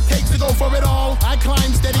where it takes to go for it all. I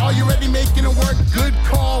climb steady, are you ready making it work? Good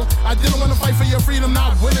call. I didn't want to fight for your freedom,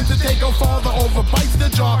 not willing to take a fall. The overbites the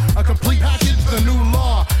jaw, a complete package, the new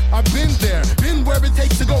law. I've been there, been where it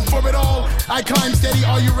takes to go for it all. I climb steady,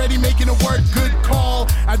 are you ready making it work? Good call.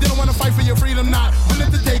 I didn't want to fight for your freedom, not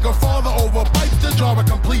willing to take a fall. The overbites the jaw, a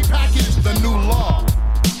complete package, the new law.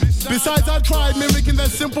 Besides, I tried mimicking that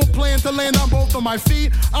simple plan to land on both of my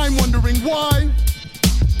feet. I'm wondering why.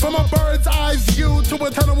 From a bird's eye view to a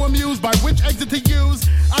tunnel amused by which exit to use.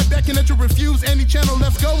 I beckon that you refuse any channel.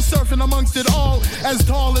 Let's go surfing amongst it all. As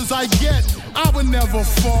tall as I get, I would never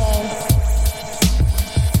fall.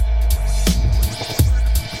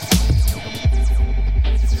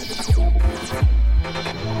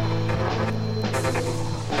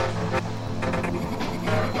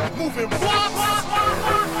 Moving blocks.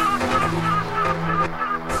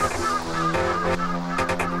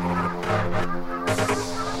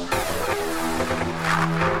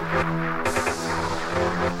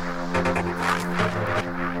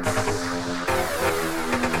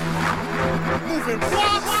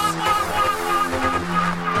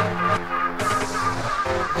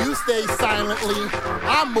 You stay silently,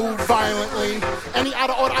 I move violently. Any out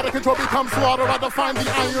of order, out of control becomes slaughter. I define the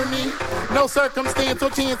irony. No circumstance or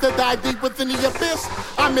chance to dive deep within the abyss.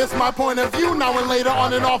 I miss my point of view now and later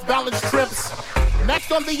on and off balance trips.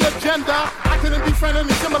 Next on the agenda, I couldn't befriend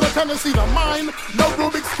any similar tendency to mine. No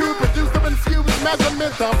Rubik's Cube produced or infused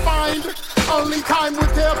measurement to find. Only time will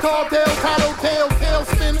tell, tall tale, tattletale,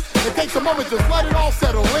 tailspin. It takes a moment, just let it all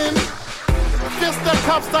settle in. Just the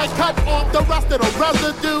cups I cut off, the rest of the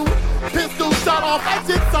residue. Pistol shot off,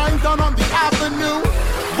 exit signs done on the avenue.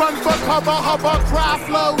 Run for cover, hovercraft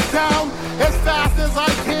slow down. As fast as I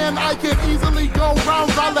can easily go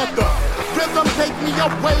rounds. I let the rhythm take me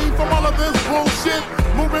away from all of this bullshit.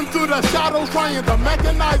 Moving through the shadows, trying to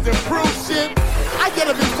mechanize and prove shit. I get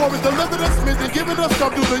it before it's delivered a smith and giving us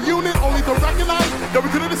stuff to the unit, only to recognize that we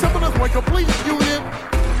could have assembled as one complete unit.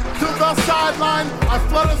 To the sideline, I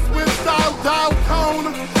flutter with style, dial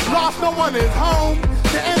tone. Lost, no one is home.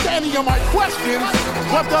 To answer any of my questions,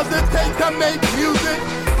 what does it take to make music?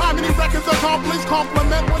 How many records accomplished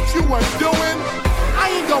complement what you are doing? I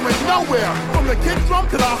ain't going nowhere. From the kick drum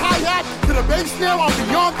to the hi-hat to the bass snare, I'm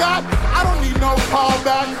beyond that. I don't need no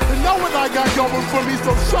callback to know what I got going for me.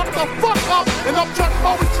 So shut the fuck up and upchuck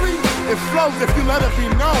poetry. It flows if you let it be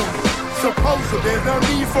known. Suppose there's no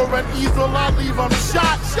need for an easel, I leave them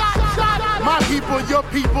shot. My people, your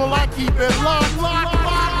people, I keep it locked.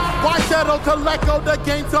 Why settle to let go to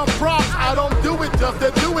gain some props? I don't do it just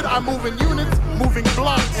to do it. I'm moving units, moving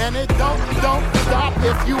blocks, and it don't stop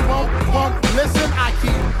if you won't listen. I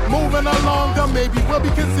keep moving along, then maybe we'll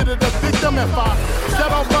be considered a victim if I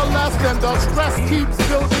settle for less. Then the stress keeps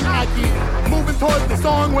building. I keep moving towards the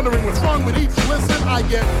song, wondering what's wrong with each listen. I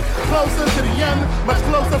get closer to the end, much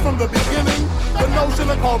closer from the beginning. The notion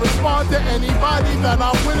to correspond to anybody that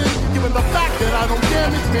I'm winning, given the fact that I don't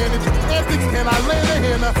manage ethics. Can I land a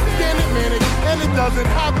hand, stand it, manage, and it doesn't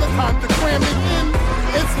have the time to cram it in.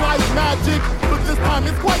 It's like magic, but this time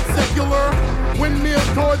it's quite secular. Windmill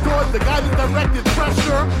towards the guidance directed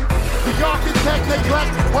pressure. The architect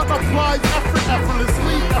neglects what applies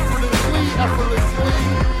effortlessly.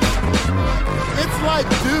 It's like,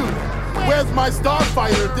 dude, where's my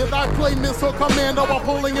starfighter? Did I play Missile Commando while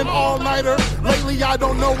pulling an all-nighter? Lately I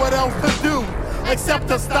don't know what else to do except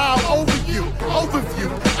to style overview.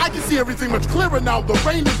 I can see everything much clearer now. The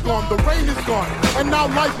rain is gone, and now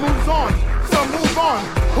life moves on. So move on.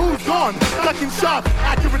 Who's gone? Second shot,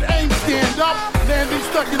 accurate aim, stand up. Landing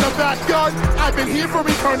stuck in the backyard. I've been here for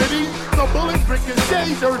eternity. The bullets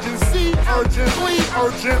ricochet, urgency, urgently.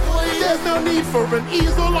 There's no need for an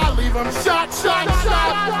easel. I leave them shot.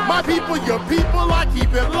 My people, your people, I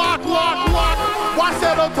keep it locked. Why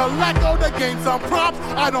settle to let go to gain some props?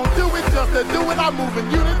 I don't do it just to do it. I'm moving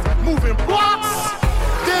units, moving blocks.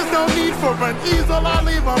 There's no need for an easel, I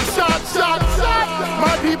leave them shot.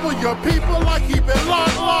 My people, your people, I keep it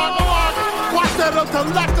locked. Why settle to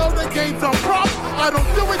let go to gain some props? I don't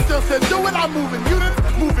do it just to do it, I'm moving units,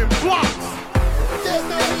 moving blocks. There's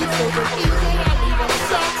no need for an easel, I